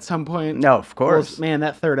come in at some point. No, of course. Man,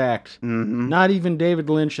 that third act. Mhm. Not even David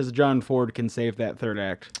Lynch as John Ford can save that third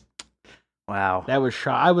act. Wow. That was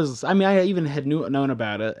shock. I even had known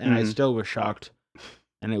about it, and I still was shocked.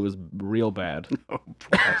 And it was real bad. Oh,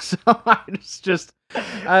 boy. So I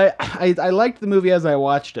liked the movie as I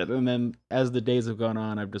watched it, and then as the days have gone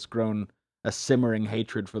on, I've just grown a simmering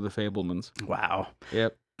hatred for the Fabelmans. Wow.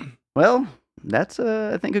 Yep. Well, that's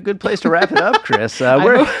I think a good place to wrap it up, Chris. I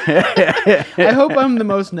I hope I'm the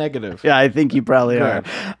most negative. Yeah, I think you probably Good.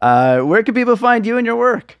 are. Where can people find you and your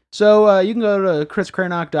work? So you can go to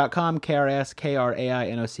chriskranock.com,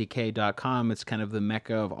 KRSKRAINOCK.com. It's kind of the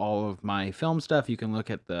mecca of all of my film stuff. You can look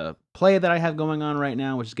at the play that I have going on right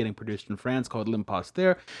now, which is getting produced in France, called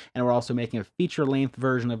L'Imposteur. And we're also making a feature-length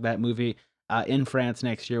version of that movie in France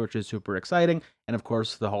next year, which is super exciting. And of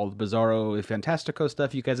course, the whole Bizarro Fantastico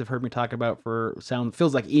stuff you guys have heard me talk about for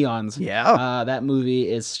feels like eons. Yeah. That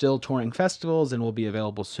movie is still touring festivals and will be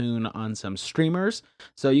available soon on some streamers.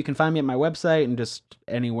 So you can find me at my website and just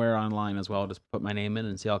anywhere online as well. Just put my name in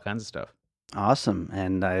and see all kinds of stuff. Awesome.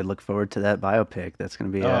 And I look forward to that biopic. That's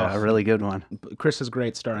going to be a Oh. really good one. Chris is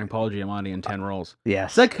Great, starring Paul Giamatti in 10 roles. Yes.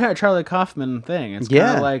 It's like kind of Charlie Kaufman thing. It's kind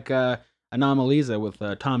Yeah. of like Anomalisa with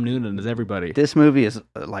Tom Noonan as everybody. This movie is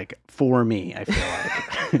like for me, I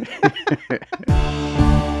feel like.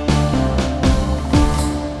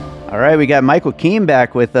 All right, we got Michael Keane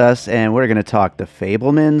back with us, and we're going to talk The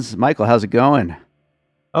Fabelmans. Michael, how's it going?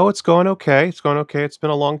 Oh, it's going okay. It's going okay. It's been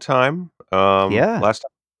a long time. Yeah. Last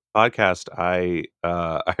podcast, I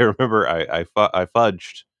remember I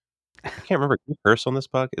fudged. I can't remember. Can you curse on this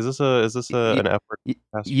podcast? Is this an F word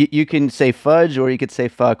podcast? You can say fudge, or you could say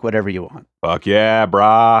fuck, whatever you want. Fuck yeah,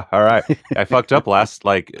 brah. All right. I fucked up last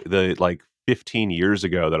 15 years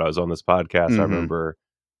ago that I was on this podcast. I Mhm. remember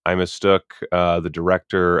I mistook the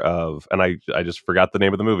director of, and I just forgot the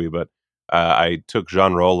name of the movie, but I took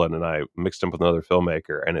Jean Rollin and I mixed him with another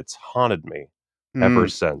filmmaker, and it's haunted me ever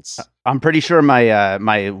since. I'm pretty sure my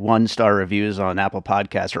my 1-star reviews on Apple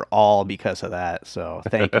Podcasts are all because of that. So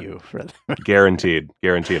thank you for that. Guaranteed.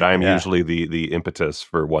 I am Yeah. usually the impetus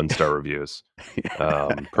for 1-star reviews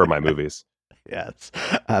per my movies. Yes,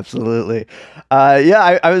 absolutely.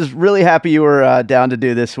 Yeah, I was really happy you were down to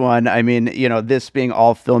do this one. I mean, this being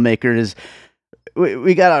all filmmakers,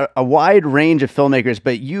 we got a wide range of filmmakers,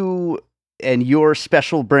 but you and your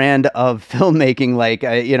special brand of filmmaking,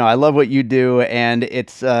 I love what you do, and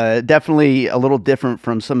it's definitely a little different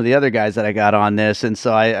from some of the other guys that I got on this, and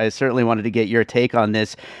so I certainly wanted to get your take on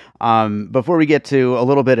this. Before we get to a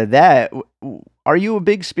little bit of that, are you a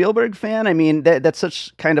big Spielberg fan? I mean, that's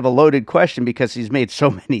such kind of a loaded question because he's made so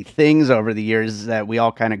many things over the years that we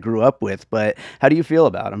all kind of grew up with, but how do you feel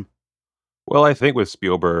about him? Well, I think with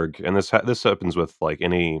Spielberg, and this happens with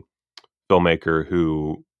any filmmaker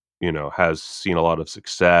who has seen a lot of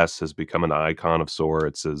success, has become an icon of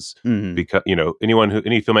sorts, has Mhm. become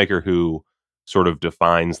any filmmaker who sort of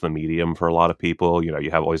defines the medium for a lot of people. You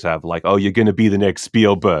always have oh, you're going to be the next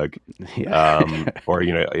Spielberg, Yeah. or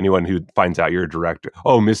anyone who finds out you're a director.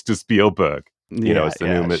 Oh, Mr. Spielberg. It's the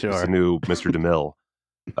new sure. it's the new Mr. DeMille.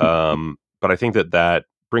 But I think that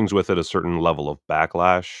brings with it a certain level of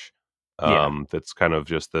backlash. That's kind of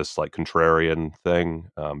just this contrarian thing.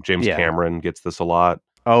 James Yeah. Cameron gets this a lot.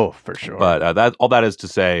 Oh, for sure. But that is to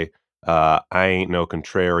say, I ain't no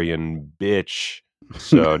contrarian bitch.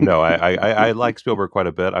 So no, I like Spielberg quite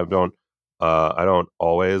a bit. I don't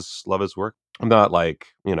always love his work. I'm not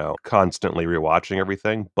constantly rewatching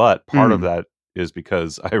everything, but part of that is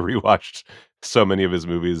because I rewatched so many of his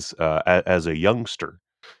movies as a youngster.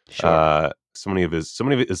 Sure. So many of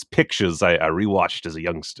his pictures I rewatched as a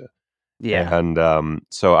youngster. Yeah. And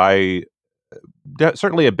so I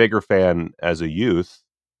certainly a bigger fan as a youth,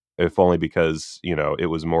 if only because it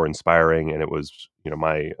was more inspiring, and it was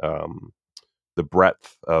my the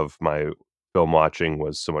breadth of my film watching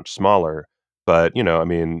was so much smaller. But I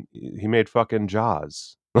mean, he made fucking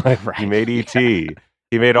Jaws. He made E.T.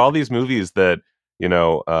 He made all these movies that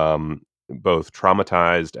both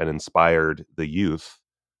traumatized and inspired the youth,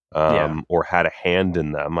 or had a hand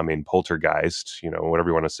in them. I mean, Poltergeist, whatever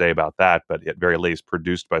you want to say about that, but at very least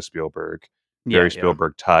produced by Spielberg, very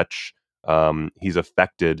Spielberg touch. He's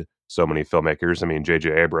affected so many filmmakers. I mean, J.J.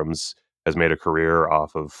 Abrams has made a career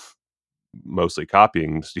off of mostly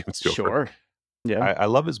copying Steven Spielberg. Sure. Yeah. I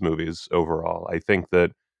love his movies overall. I think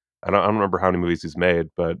that I don't remember how many movies he's made,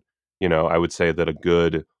 but I would say that a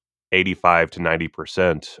good 85 to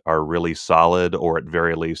 90% are really solid, or at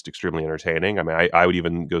very least extremely entertaining. I mean, I would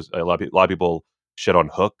even go. A lot of people shit on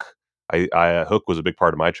Hook. Hook was a big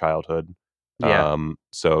part of my childhood. Yeah.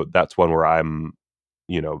 So that's one where I'm,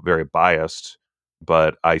 very biased.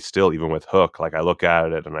 But I still, even with Hook, like I look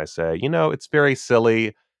at it and I say, it's very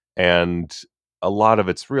silly, and a lot of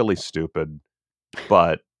it's really stupid,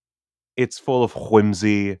 but it's full of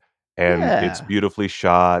whimsy and it's Yeah. beautifully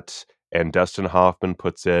shot, and Dustin Hoffman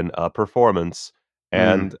puts in a performance, Mm.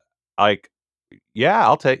 and like, yeah,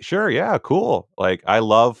 I'll take, sure, yeah, cool. Like I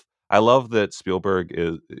love that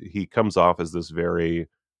he comes off as this very,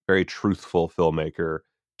 very truthful filmmaker,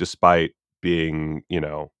 despite being,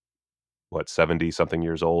 what, 70 something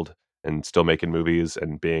years old and still making movies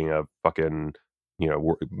and being a fucking,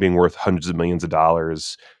 being worth hundreds of millions of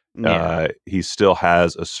dollars. Yeah. He still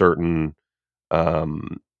has a certain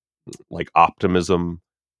um like optimism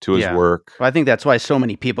to his Yeah. work. Well, I think that's why so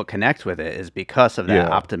many people connect with it, is because of that Yeah.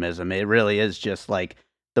 optimism. It really is just like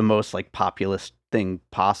the most like populist thing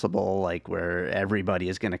possible, like where everybody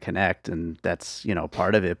is going to connect, and that's,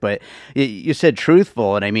 part of it. But you said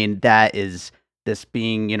truthful, and I mean, that is this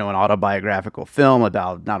being, an autobiographical film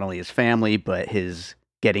about not only his family, but his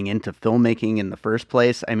getting into filmmaking in the first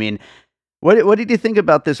place. I mean, what did you think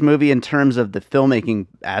about this movie in terms of the filmmaking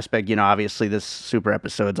aspect? Obviously this super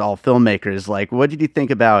episode's all filmmakers. Like, what did you think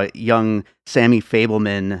about young Sammy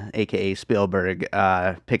Fableman, aka Spielberg,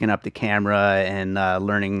 picking up the camera and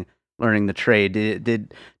learning the trade?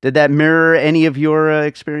 Did that mirror any of your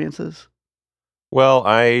experiences? Well,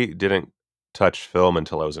 I didn't touch film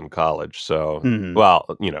until I was in college, so Hmm. well,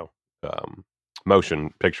 motion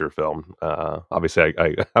picture film. Obviously,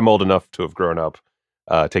 I'm old enough to have grown up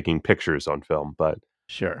taking pictures on film, but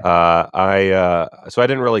Sure. so I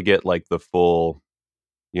didn't really get like the full,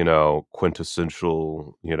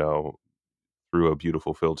 quintessential, through a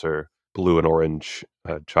beautiful filter, blue and orange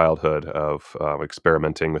childhood of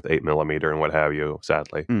experimenting with 8mm and what have you.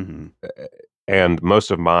 Sadly, Hmm. and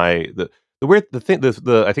most of the weird the thing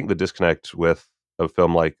the I think the disconnect with a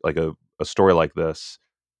film like a story like this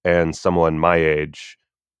and someone my age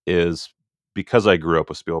is because I grew up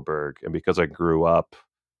with Spielberg, and because I grew up,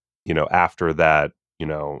 after that,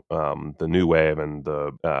 the new wave and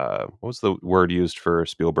the what was the word used for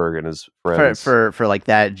Spielberg and his For friends? for like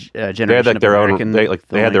that They had generation like of their own American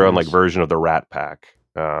they had their own like filmmakers. version of the Rat Pack.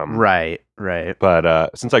 Right. Right.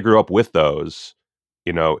 But since I grew up with those,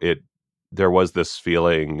 there was this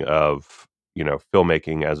feeling of,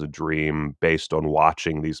 filmmaking as a dream based on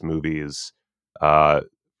watching these movies uh,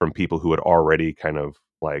 from people who had already kind of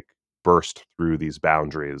like burst through these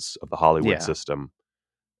boundaries of the Hollywood Yeah. system.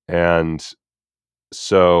 And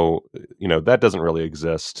so, that doesn't really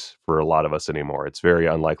exist for a lot of us anymore. It's very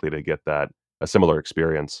unlikely to get a similar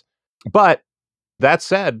experience. But that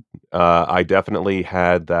said, I definitely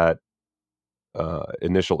had that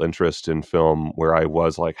initial interest in film where I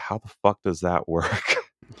was like, how the fuck does that work?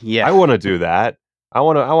 Yeah. I want to do that. I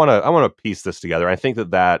want to piece this together. I think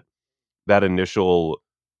that initial,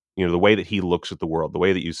 the way that he looks at the world, the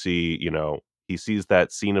way that you see, he sees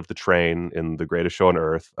that scene of the train in The Greatest Show on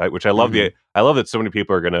Earth, which I love. Mhm. I love that so many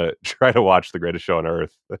people are gonna try to watch The Greatest Show on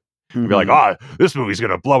Earth and be like, Mhm. "Oh, this movie's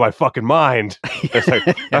gonna blow my fucking mind." It's like,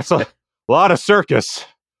 that's a lot of circus.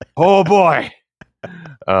 Oh boy.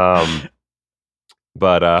 Um,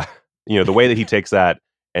 but the way that he takes that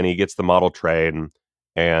and he gets the model train,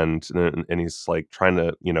 and he's like trying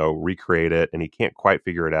to, recreate it, and he can't quite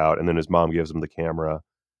figure it out, and then his mom gives him the camera,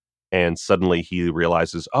 and suddenly he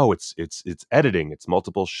realizes, oh, it's editing, it's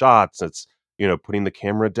multiple shots, it's, putting the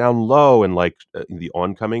camera down low, and like the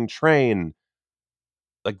oncoming train,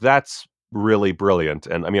 like that's really brilliant.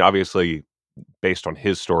 And I mean, obviously based on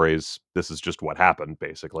his stories, this is just what happened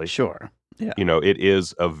basically. Sure. Yeah. It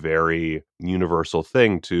is a very universal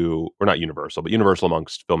thing or not universal, but universal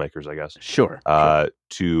amongst filmmakers, I guess, Sure. Sure.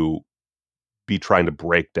 to be trying to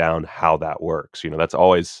break down how that works.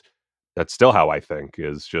 That's still how I think,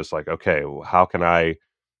 is just like, okay, well, how can I,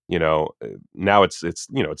 now it's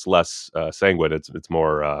less sanguine. It's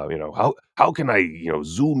more, how can I,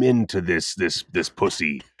 zoom into this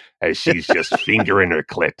pussy as she's just fingering her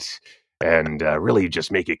clit, and really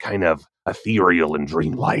just make it kind of ethereal and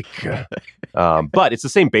dreamlike. But it's the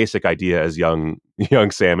same basic idea as young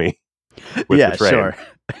Sammy with Yeah. the train. Sure.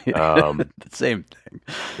 Um, The same thing.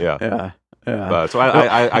 Yeah. Yeah. Yeah. But so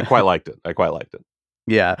I quite liked it. I quite liked it.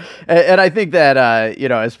 Yeah. And I think that,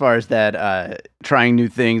 as far as that, trying new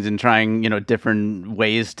things and trying, different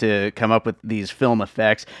ways to come up with these film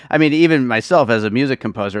effects. I mean, even myself as a music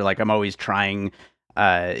composer, like I'm always trying,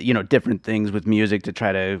 different things with music to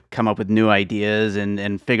try to come up with new ideas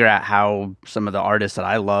and figure out how some of the artists that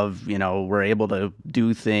I love, were able to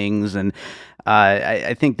do things. And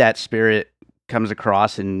I think that spirit comes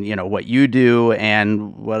across in, what you do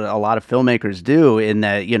and what a lot of filmmakers do, in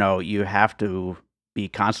that, you have to be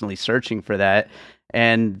constantly searching for that.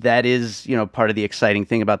 And that is, part of the exciting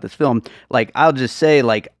thing about this film. Like, I'll just say,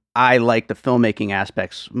 like, I like the filmmaking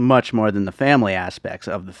aspects much more than the family aspects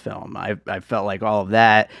of the film. I felt like all of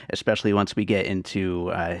that, especially once we get into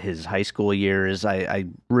his high school years, I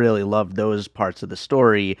really loved those parts of the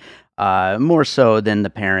story more so than the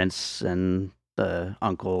parents and the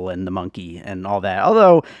uncle and the monkey and all that.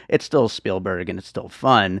 Although it's still Spielberg and it's still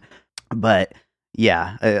fun, but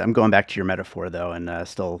yeah, I'm going back to your metaphor though, and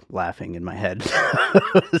still laughing in my head.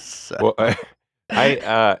 So, Well,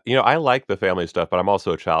 I like the family stuff, but I'm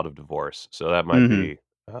also a child of divorce, so that might mhm, be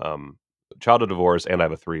um, child of divorce, and I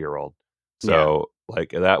have a 3-year-old, yeah, so like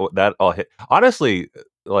that all hit. Honestly,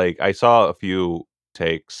 like I saw a few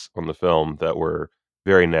takes on the film that were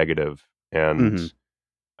very negative, and hmm,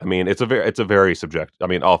 I mean it's a very subjective. I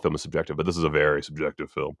mean all film is subjective, but this is a very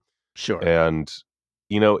subjective film. sure, And,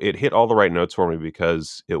 it hit all the right notes for me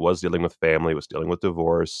because it was dealing with family, it was dealing with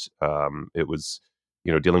divorce, it was,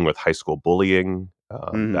 dealing with high school bullying.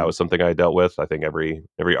 That hmm, was something I dealt with. I think every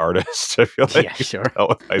artist, I feel yeah, like, sure, dealt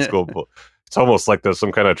with high school. It's almost like there's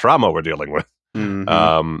some kind of trauma we're dealing with. hmm,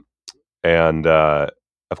 Um, and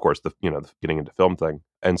of course, the getting into film thing.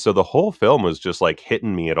 And so the whole film was just like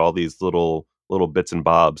hitting me at all these little bits and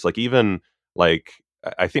bobs. Like even like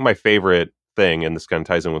I think my favorite thing, and this kind of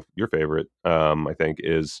ties in with your favorite, I think,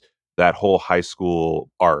 is that whole high school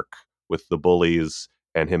arc with the bullies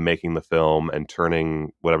and him making the film and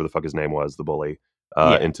turning whatever the fuck his name was, the bully,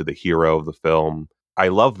 yeah, into the hero of the film. I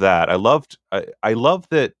love that. I love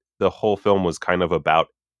that the whole film was kind of about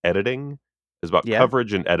editing, is about yeah,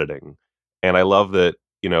 coverage and editing. And I love that,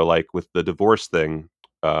 like with the divorce thing,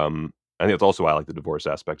 I think that's also why I like the divorce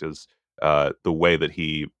aspect is the way that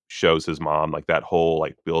he shows his mom, like that whole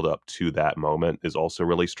like build up to that moment is also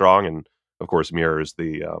really strong, and of course mirrors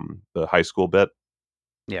the high school bit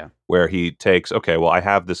yeah, where he takes, okay, well, I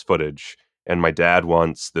have this footage, and my dad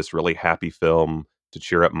wants this really happy film to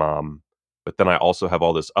cheer up mom, but then I also have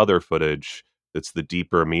all this other footage that's the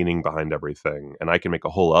deeper meaning behind everything, and I can make a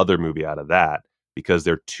whole other movie out of that because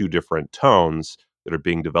they're two different tones that are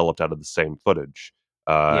being developed out of the same footage.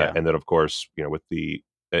 yeah, And then, of course, with the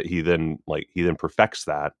he then perfects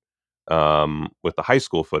that with the high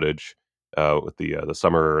school footage, with the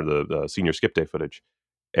summer the senior skip day footage,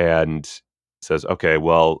 and says, okay,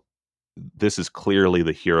 well, this is clearly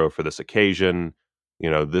the hero for this occasion.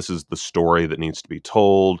 This is the story that needs to be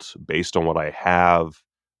told based on what I have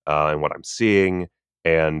and what I'm seeing.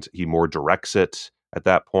 And he more directs it at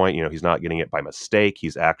that point. He's not getting it by mistake.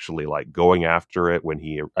 He's actually like going after it when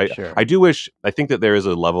sure, I do wish, I think that there is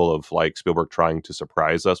a level of like Spielberg trying to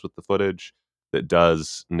surprise us with the footage that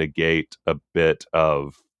does negate a bit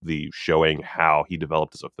of the showing how he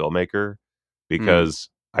developed as a filmmaker, mm, because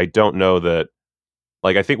I don't know that,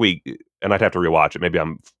 like, I think and I'd have to rewatch it. Maybe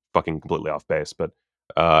I'm fucking completely off base, but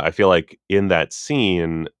I feel like in that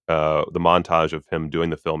scene, the montage of him doing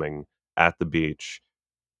the filming at the beach,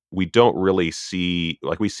 we don't really see,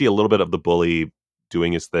 like, we see a little bit of the bully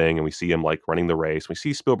doing his thing, and we see him like running the race. We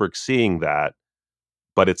see Spielberg seeing that,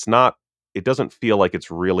 but it doesn't feel like it's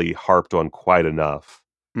really harped on quite enough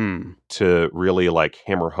mm, to really like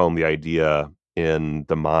hammer home the idea in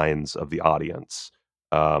the minds of the audience.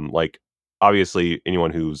 Like obviously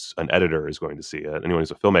anyone who's an editor is going to see it, anyone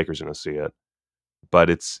who's a filmmaker is going to see it, but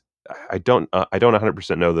I don't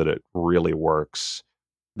 100% know that it really works.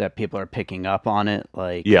 that people are picking up on it,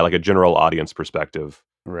 Yeah, like, like a general audience perspective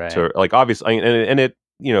right, to like obviously, and it,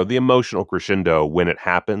 the emotional crescendo when it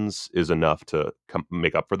happens is enough to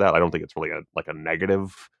make up for that. I don't think it's really a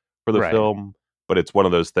negative for the right, film, but it's one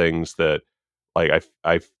of those things that like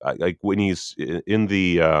I like when he's in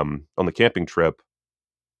the on the camping trip,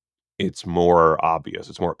 it's more obvious,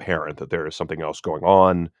 it's more apparent that there is something else going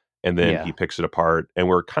on, and then he yeah, picks it apart, and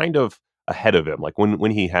we're kind of ahead of him. Like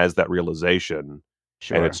when he has that realization,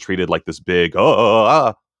 and it's sure, treated like this big oh,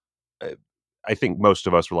 uh, I think most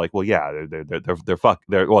of us were like, well, yeah, they're not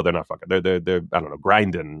fucking, they're I don't know,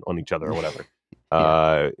 grinding on each other or whatever,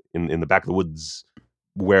 yeah, in the back of the woods.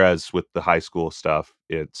 Whereas with the high school stuff,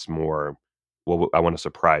 it's more, well, I want to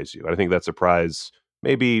surprise you. I think that surprise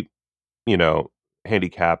maybe, you know,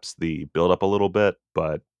 handicaps the build up a little bit,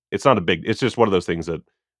 but it's not a big. It's just one of those things that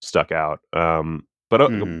stuck out.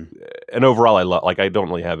 mhm, And overall, I don't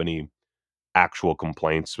really have any actual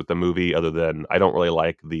complaints with the movie other than I don't really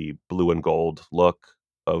like the blue and gold look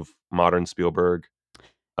of modern Spielberg.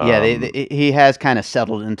 Yeah, he has kind of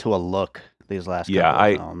settled into a look these last Yeah, couple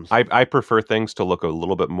of films. I prefer things to look a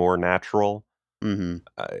little bit more natural. Hmm.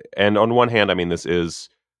 And on one hand, I mean, this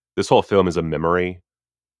whole film is a memory,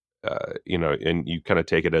 and you kind of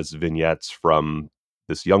take it as vignettes from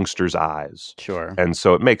this youngster's eyes. Sure. And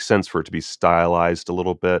so it makes sense for it to be stylized a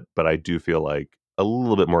little bit, but I do feel like a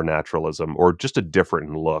little bit more naturalism or just a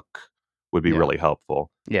different look would be Yeah. really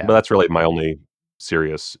helpful. Yeah. But that's really my only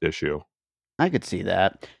serious issue. I could see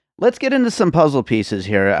that. Let's get into some puzzle pieces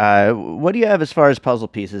here. What do you have as far as puzzle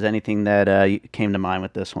pieces? Anything that came to mind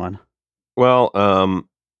with this one? Well,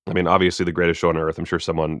 I mean, obviously the greatest show on earth. I'm sure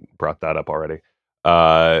someone brought that up already.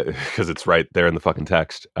 Because it's right there in the fucking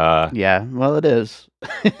text. Yeah, well, it is.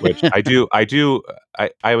 Which I'm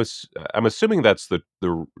assuming that's the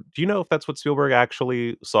do you know if that's what Spielberg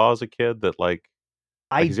actually saw as a kid, that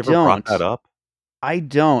I has he ever brought that don't. up? I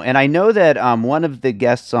don't. And I know that one of the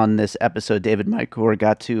guests on this episode, David Mycor,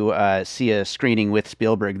 got to see a screening with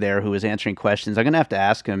Spielberg there who was answering questions. I'm going to have to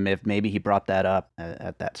ask him if maybe he brought that up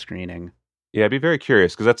at that screening. Yeah, I'd be very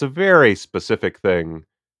curious because that's a very specific thing.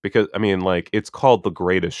 Because I mean, it's called the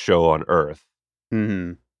greatest show on earth,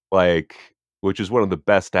 Hmm. which is one of the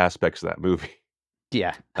best aspects of that movie.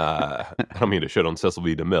 Yeah. I don't mean to shit on Cecil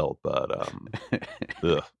B. DeMille, but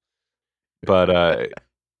ugh. But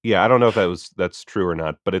yeah, I don't know if that's true or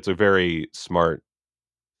not, but it's a very smart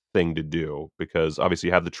thing to do because obviously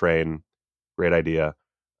you have the train, great idea,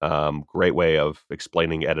 great way of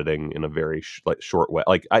explaining editing in a very short way.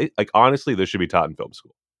 Honestly, this should be taught in film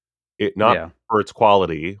school. It not Yeah. for its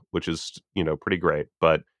quality, which is pretty great,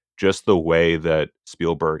 but just the way that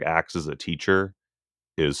Spielberg acts as a teacher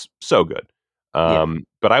is so good. Yeah.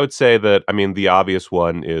 But I would say that the other obvious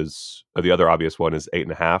one is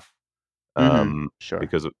 8.5. Sure.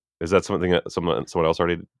 Because is that something that someone else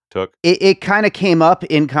already took? It kind of came up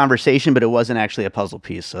in conversation, but it wasn't actually a puzzle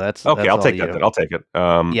piece. So that's Okay. I'll all take you. that then. I'll take it.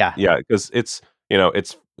 Yeah. Yeah, because it's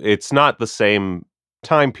not the same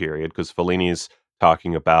time period because Fellini's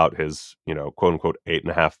talking about his quote unquote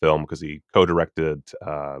 8.5 film because he co-directed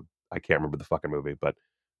I can't remember the fucking movie, but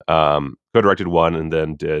co-directed one and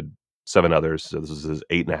then did 7 others. So this is his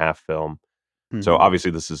 8.5 film. So Mhm.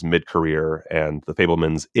 obviously this is mid-career, and The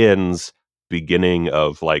Fabelmans ends beginning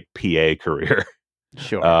of PA career.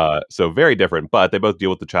 Sure. So very different, but they both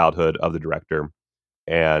deal with the childhood of the director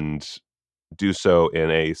and do so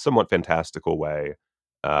in a somewhat fantastical way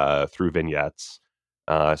through vignettes.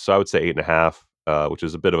 So I would say 8.5, which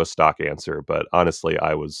is a bit of a stock answer, but honestly,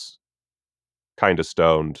 I was kind of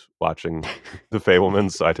stoned watching The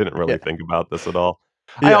Fabelmans, so I didn't really Yeah. think about this at all.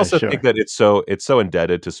 I Yeah, also sure. think that it's so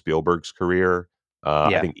indebted to Spielberg's career. I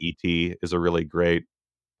Yeah. think E.T. is a really great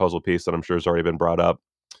puzzle piece that I'm sure has already been brought up.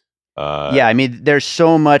 Yeah, I mean, there's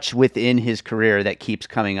so much within his career that keeps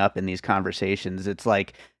coming up in these conversations. It's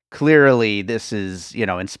like clearly this is,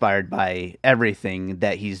 inspired by everything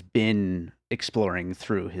that he's been exploring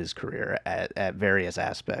through his career at various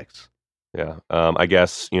aspects. Yeah. I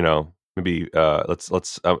guess, maybe let's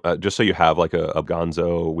just so you have a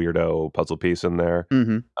Gonzo weirdo puzzle piece in there.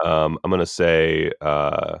 Mm-hmm. I'm gonna say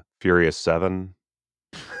Furious 7.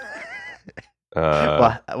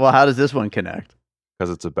 Well, how does this one connect? Because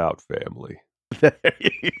it's about family. There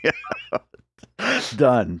you go.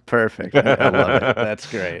 Done. Perfect. I love it. That's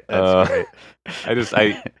great. That's great.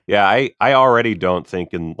 I already don't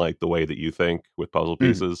think in the way that you think with puzzle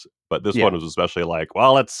pieces, but this Yeah. one was especially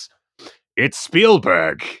well, it's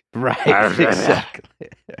Spielberg. Right. Exactly.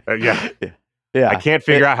 Yeah. Yeah. I can't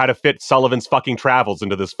figure out how to fit Sullivan's fucking travels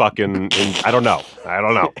into this fucking. I don't know.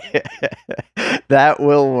 That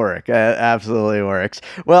will work. Absolutely works.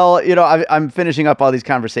 Well, I'm finishing up all these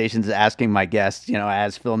conversations, asking my guests,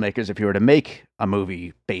 as filmmakers, if you were to make a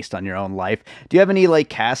movie based on your own life, do you have any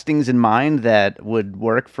castings in mind that would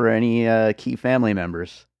work for any key family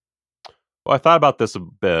members? Well, I thought about this a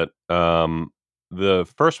bit. The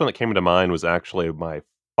first one that came to mind was actually my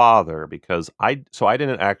father because I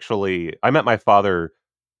met my father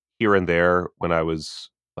here and there when I was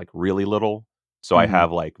really little. So I Mhm.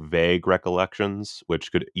 have vague recollections,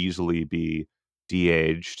 which could easily be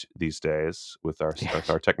de-aged these days with our Yes.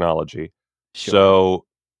 technology. Sure. So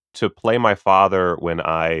to play my father when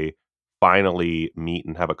I finally meet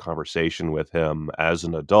and have a conversation with him as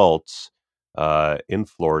an adult in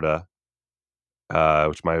Florida,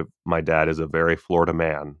 which my dad is a very Florida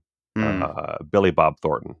man, Billy Bob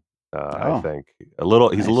Thornton. I Oh, think he's a little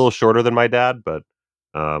nice. shorter than my dad, but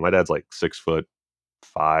my dad's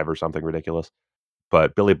 6'5" or something ridiculous.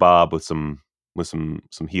 But Billy Bob with some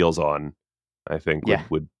heels on, I think Yeah.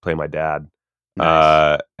 would play my dad.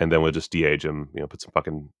 Nice. And then we'll just de-age him, put some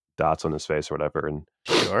fucking dots on his face or whatever, and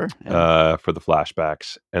Sure. Yeah. for the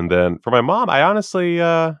flashbacks. And then for my mom, I honestly,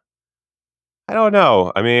 I don't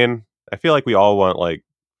know. I mean, I feel like we all want like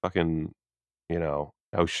fucking, oh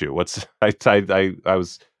shoot, what's I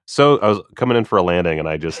was coming in for a landing, and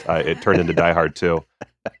it turned into Die Hard 2.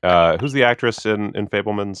 Who's the actress in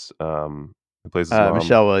Fablemans? Who plays his mom?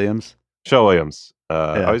 Michelle Williams. Michelle Williams.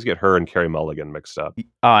 I Yeah. always get her and Carey Mulligan mixed up.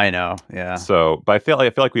 Oh, I know. Yeah. So, but I feel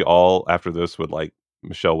like we all after this would like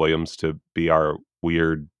Michelle Williams to be our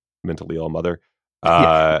weird mentally ill mother.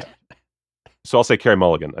 Yeah. So I'll say Carey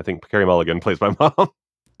Mulligan. I think Carey Mulligan plays my mom.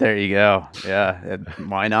 There you go. Yeah.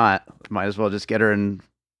 Why not? Might as well just get her in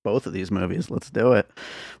both of these movies. Let's do it.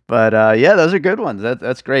 But yeah, those are good ones.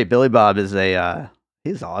 That's great. Billy Bob is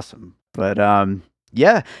he's awesome. But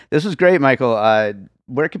yeah, this was great, Michael.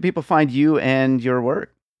 Where can people find you and your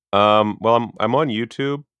work? Well, I'm on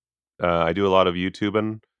YouTube. I do a lot of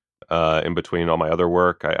YouTubing in between all my other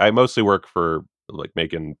work. I mostly work for like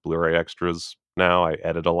making Blu-ray extras now. I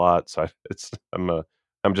edit a lot, so I'm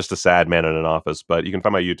just a sad man in an office. But you can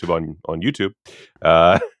find my YouTube on YouTube.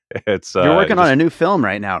 It's You're working on a new film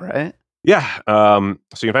right now, right? Yeah. So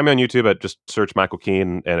you can find me on YouTube at just search Michael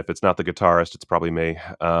Keane, and if it's not the guitarist, it's probably me.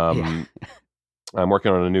 Yeah. I'm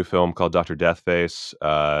working on a new film called Dr. Deathface.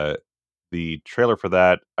 The trailer for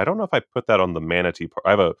that, I don't know if I put that on the Manatee.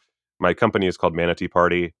 My company is called Manatee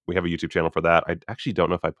Party. We have a YouTube channel for that. I actually don't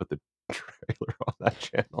know if I put the trailer on that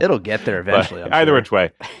channel. It'll get there eventually. But either which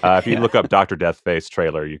way, if you Yeah. look up Dr. Deathface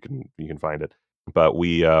trailer, you can find it. But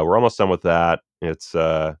we're almost done with that. It's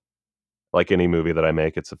like any movie that I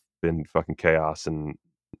make, it's been fucking chaos, and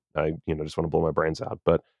I just want to blow my brains out.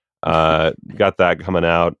 But got that coming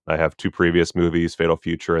out. I have 2 previous movies, Fatal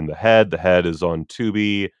Future and The Head. The Head is on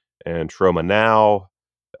Tubi and Troma Now,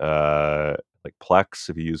 like Plex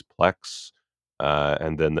if you use Plex,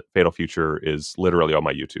 and then Fatal Future is literally on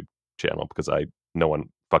my YouTube channel because no one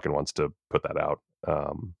fucking wants to put that out.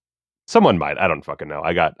 Someone might, I don't fucking know.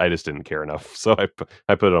 I just didn't care enough, so I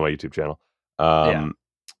put it on my YouTube channel. Yeah.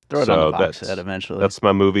 Throw it so on the box set eventually. That's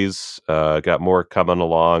my movies. Got more coming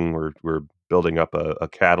along. We're building up a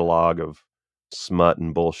catalog of smut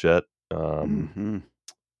and bullshit. Mhm.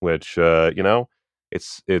 Which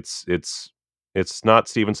it's not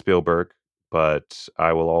Steven Spielberg, but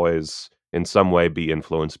I will always in some way be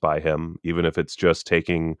influenced by him, even if it's just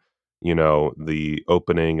taking the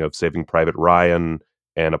opening of Saving Private Ryan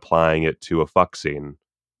and applying it to a fuck scene.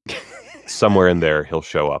 Somewhere in there he'll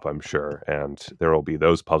show up, I'm sure, and there will be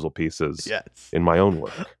those puzzle pieces Yes. in my own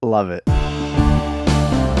work. Love it.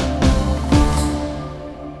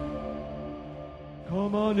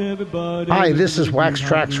 Hi, this is Wax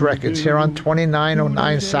Trax Records here on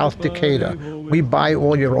 2909 South Decatur. We buy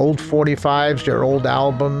all your old 45s, your old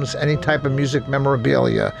albums, any type of music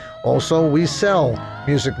memorabilia. Also, we sell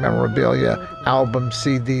music memorabilia, albums,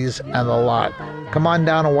 CDs, and a lot. Come on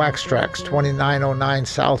down to Wax Trax, 2909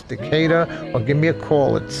 South Decatur, or give me a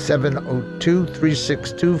call at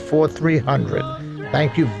 702-362-4300.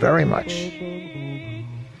 Thank you very much.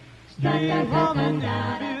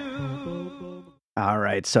 All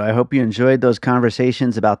right. So I hope you enjoyed those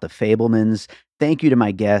conversations about the Fablemans. Thank you to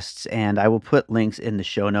my guests, and I will put links in the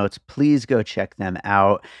show notes. Please go check them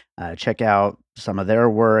out. Check out some of their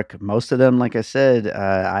work. Most of them, like I said,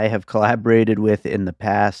 I have collaborated with in the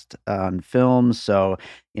past on films. So,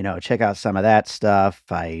 check out some of that stuff.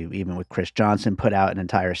 I, even with Chris Johnson, put out an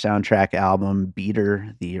entire soundtrack album,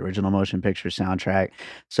 Beater, the original motion picture soundtrack.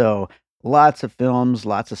 So, lots of films,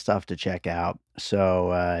 lots of stuff to check out.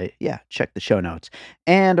 So, yeah, check the show notes.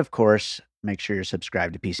 And of course, make sure you're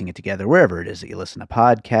subscribed to Piecing It Together wherever it is that you listen to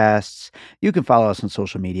podcasts. You can follow us on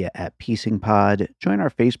social media at Piecing Pod. Join our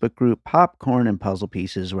Facebook group, Popcorn and Puzzle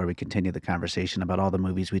Pieces, where we continue the conversation about all the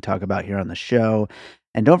movies we talk about here on the show.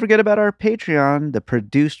 And don't forget about our Patreon, the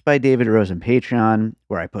Produced by David Rosen Patreon,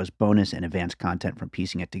 where I post bonus and advanced content from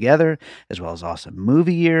Piecing It Together, as well as awesome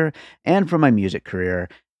movie year and from my music career.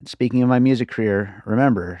 And speaking of my music career,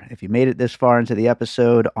 remember, if you made it this far into the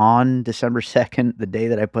episode on December 2nd, the day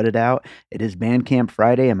that I put it out, it is Bandcamp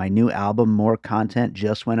Friday, and my new album, More Content,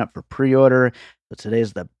 just went up for pre-order. So today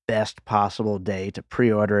is the best possible day to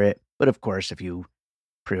pre-order it. But of course, if you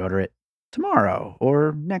pre-order it tomorrow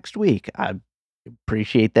or next week, I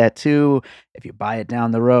appreciate that too. If you buy it down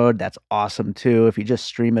the road, that's awesome too. If you just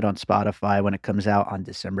stream it on Spotify when it comes out on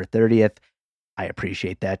December 30th, I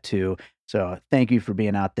appreciate that too. So thank you for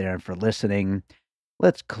being out there and for listening.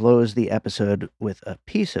 Let's close the episode with a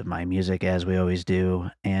piece of my music, as we always do.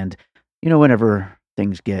 And, whenever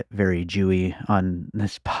things get very Jewy on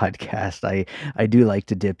this podcast, I do like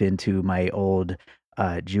to dip into my old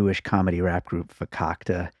Jewish comedy rap group,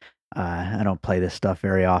 Fakakta. I don't play this stuff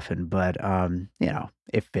very often, but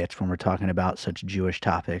it fits when we're talking about such Jewish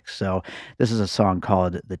topics. So this is a song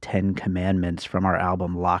called "The Ten Commandments" from our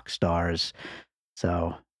album Lock Stars.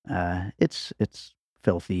 So it's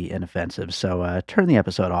filthy and offensive. So turn the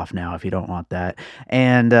episode off now if you don't want that.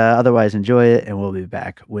 And otherwise, enjoy it, and we'll be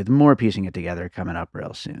back with more Piecing It Together coming up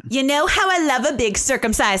real soon. You know how I love a big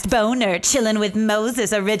circumcised boner, chilling with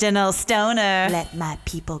Moses, original stoner. Let my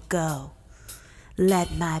people go.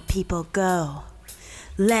 Let my people go.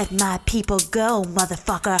 Let my people go,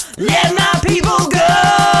 motherfucker. Let my people go!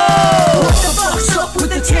 What the fuck's up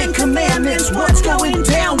with the Ten Commandments? What's going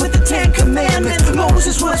down with the Ten Commandments?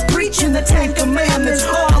 Moses was preaching the Ten Commandments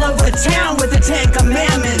all over town with the Ten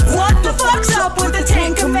Commandments. What the fuck's up with the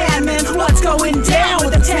Ten Commandments? What's going down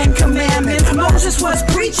with the Ten Commandments? Moses was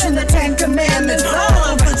preaching the Ten Commandments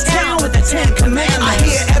all over town with the Ten Commandments. I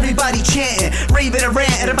hear everybody chanting, raving and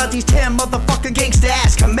ranting about these 10 motherfucking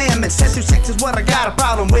gangsta-ass commandments. 10 through 6 is what I got a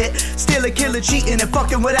problem with. Stealing, killing, cheating, and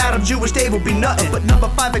fucking without them Jewish, they would be nothing. But number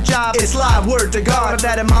 5 a job is live, word to God.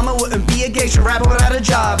 That and mama wouldn't be a gangsta rapper without a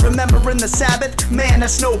job. Remembering the Sabbath, man,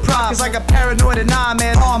 that's no problem. Cause I got paranoid and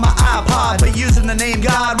man on my iPod. But using the name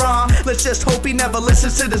God wrong, let's just hope he never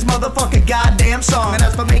listens to this motherfucking goddamn song. And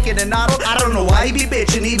as for making an idol, I don't know why he be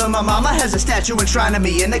bitching. Even my mama has a statue enshrining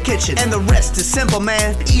me in the kitchen. And the rest is simple,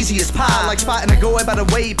 man, easy as pie. Like spotting a goy by the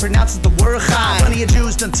way he pronounces the word chai. Plenty of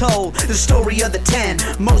Jews done told the story of the 10.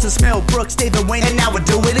 Moses, Mel Brooks, David Wayne, and now we'll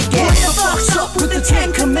do it again. What the fuck's up with the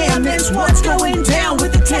Ten Commandments? What's going down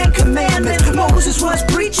with the Ten Commandments? Moses was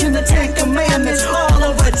preaching the Ten Commandments all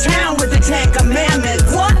over town with the Ten Commandments.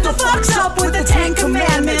 What the fuck's up with the Ten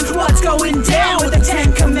Commandments? What's going down with the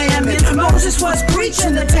Ten Commandments? Moses was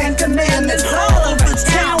preaching the Ten Commandments all over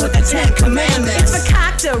town with the Ten Commandments. It's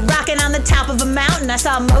Fakakta rocking on the top of a mountain. I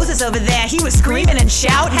saw Moses over there. He was screaming and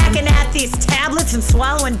shouting, hacking at these tablets and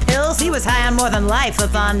swallowing pills. He was high on more than life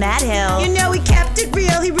up on that hill. You know, he kept it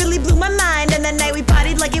real. He really blew my mind. And that night we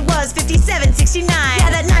partied like it was 57, 69.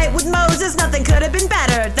 Yeah, that night with Moses, nothing could have been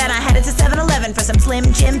better. Then I headed to 7-Eleven for some Slim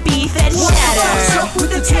Jim beef and cheddar. What's up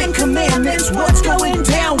with the Ten Commandments? What's going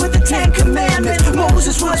down with the Ten Commandments?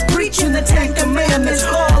 Moses was preaching the Ten Commandments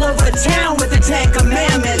all over town with the Ten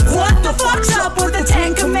Commandments. What the fuck's up with the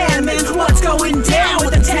Ten Commandments? What's going down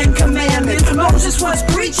with the Ten Commandments? Moses was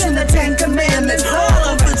preaching the Ten Commandments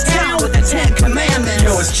all over town with the Ten Commandments.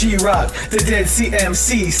 Yo, it's G-Rock, the dead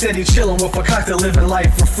CMC. Steady chillin' with Fakakta, living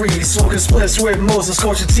life for free. Smoking splits with Moses,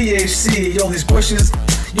 culture THC. Yo, these bushes,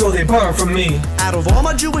 yo, they burn for me. Out of all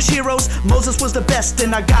my Jewish heroes, Moses was the best,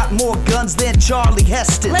 and I got more guns than Charlie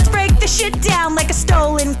Heston. Let's break the shit down like a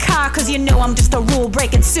stolen car, cause you know I'm just a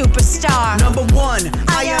rule-breaking superstar. Number 1,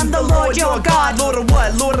 I am the Lord your God. Lord of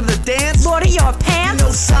what? Lord of the dance? Lord of your pants? You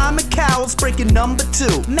know Simon Cowell's breaking number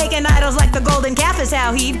 2. Making idols like the golden calf is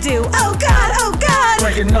how he do. Oh God, oh God.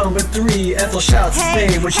 Breaking number 3, Ethel shouts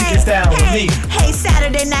today when she gets down with me. Hey,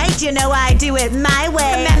 Saturday night, you know I do it my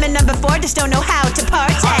way. Amendment number 4, just don't know how to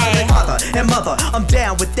party. Father and mother, I'm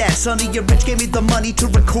down with that. Sonny, your rich gave me the money to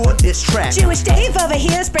record this track. Jewish Dave over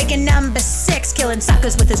here's breaking number 6, killing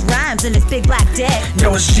suckers with his rhymes and his big black dick.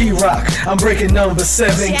 Yo, it's G-Rock, I'm breaking number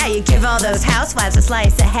 7. Yeah, you give all those housewives a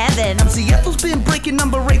slice of heaven. MC Ethel's been breaking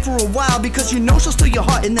number 8 for a while, because you know she'll steal your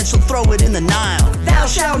heart and then she'll throw it in the Nile. Thou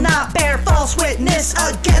shalt not bear false witness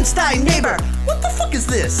against thy neighbor. What the fuck is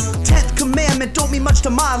this? 10th commandment don't mean much to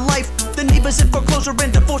my life. The neighbor's in foreclosure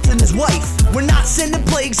and divorcing his wife. We're not sending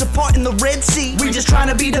plagues apart in the Red Sea. We just trying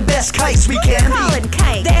to be the best kites we can be.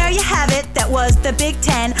 Kite. There you have it, that was the Big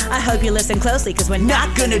 10. I hope you listen closely, cause we're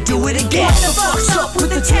not gonna do it again. What the fuck's up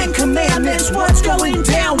with the 10 commandments? What's going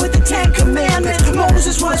down with the 10 commandments?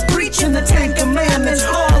 Moses was preaching the 10 commandments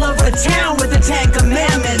all over town with the 10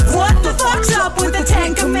 commandments. What the fuck's up with the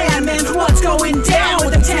 10 commandments? What's going down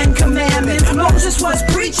with the 10 commandments? Moses was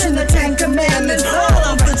preaching the 10 commandments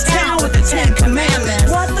all over town with the 10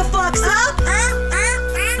 commandments. What the fuck's up?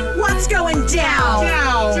 What's going down?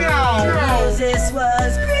 Moses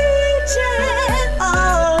was preaching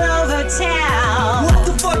all over town. What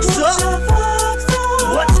the fuck's up?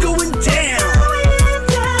 What's going down?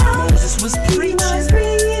 Moses was preaching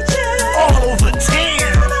all over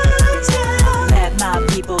town. Let my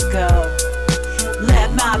people go.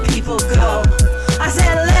 Let my people go. I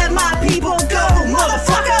said let my people go,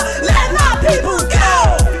 motherfucker. Let my people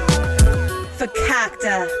go.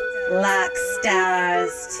 Fakakta, Lock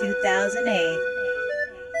Stars 2008.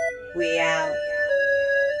 We out.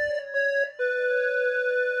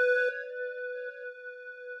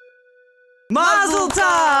 Mazel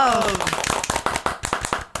tov!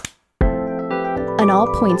 An All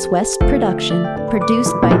Points West production,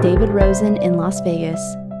 produced by David Rosen in Las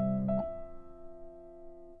Vegas.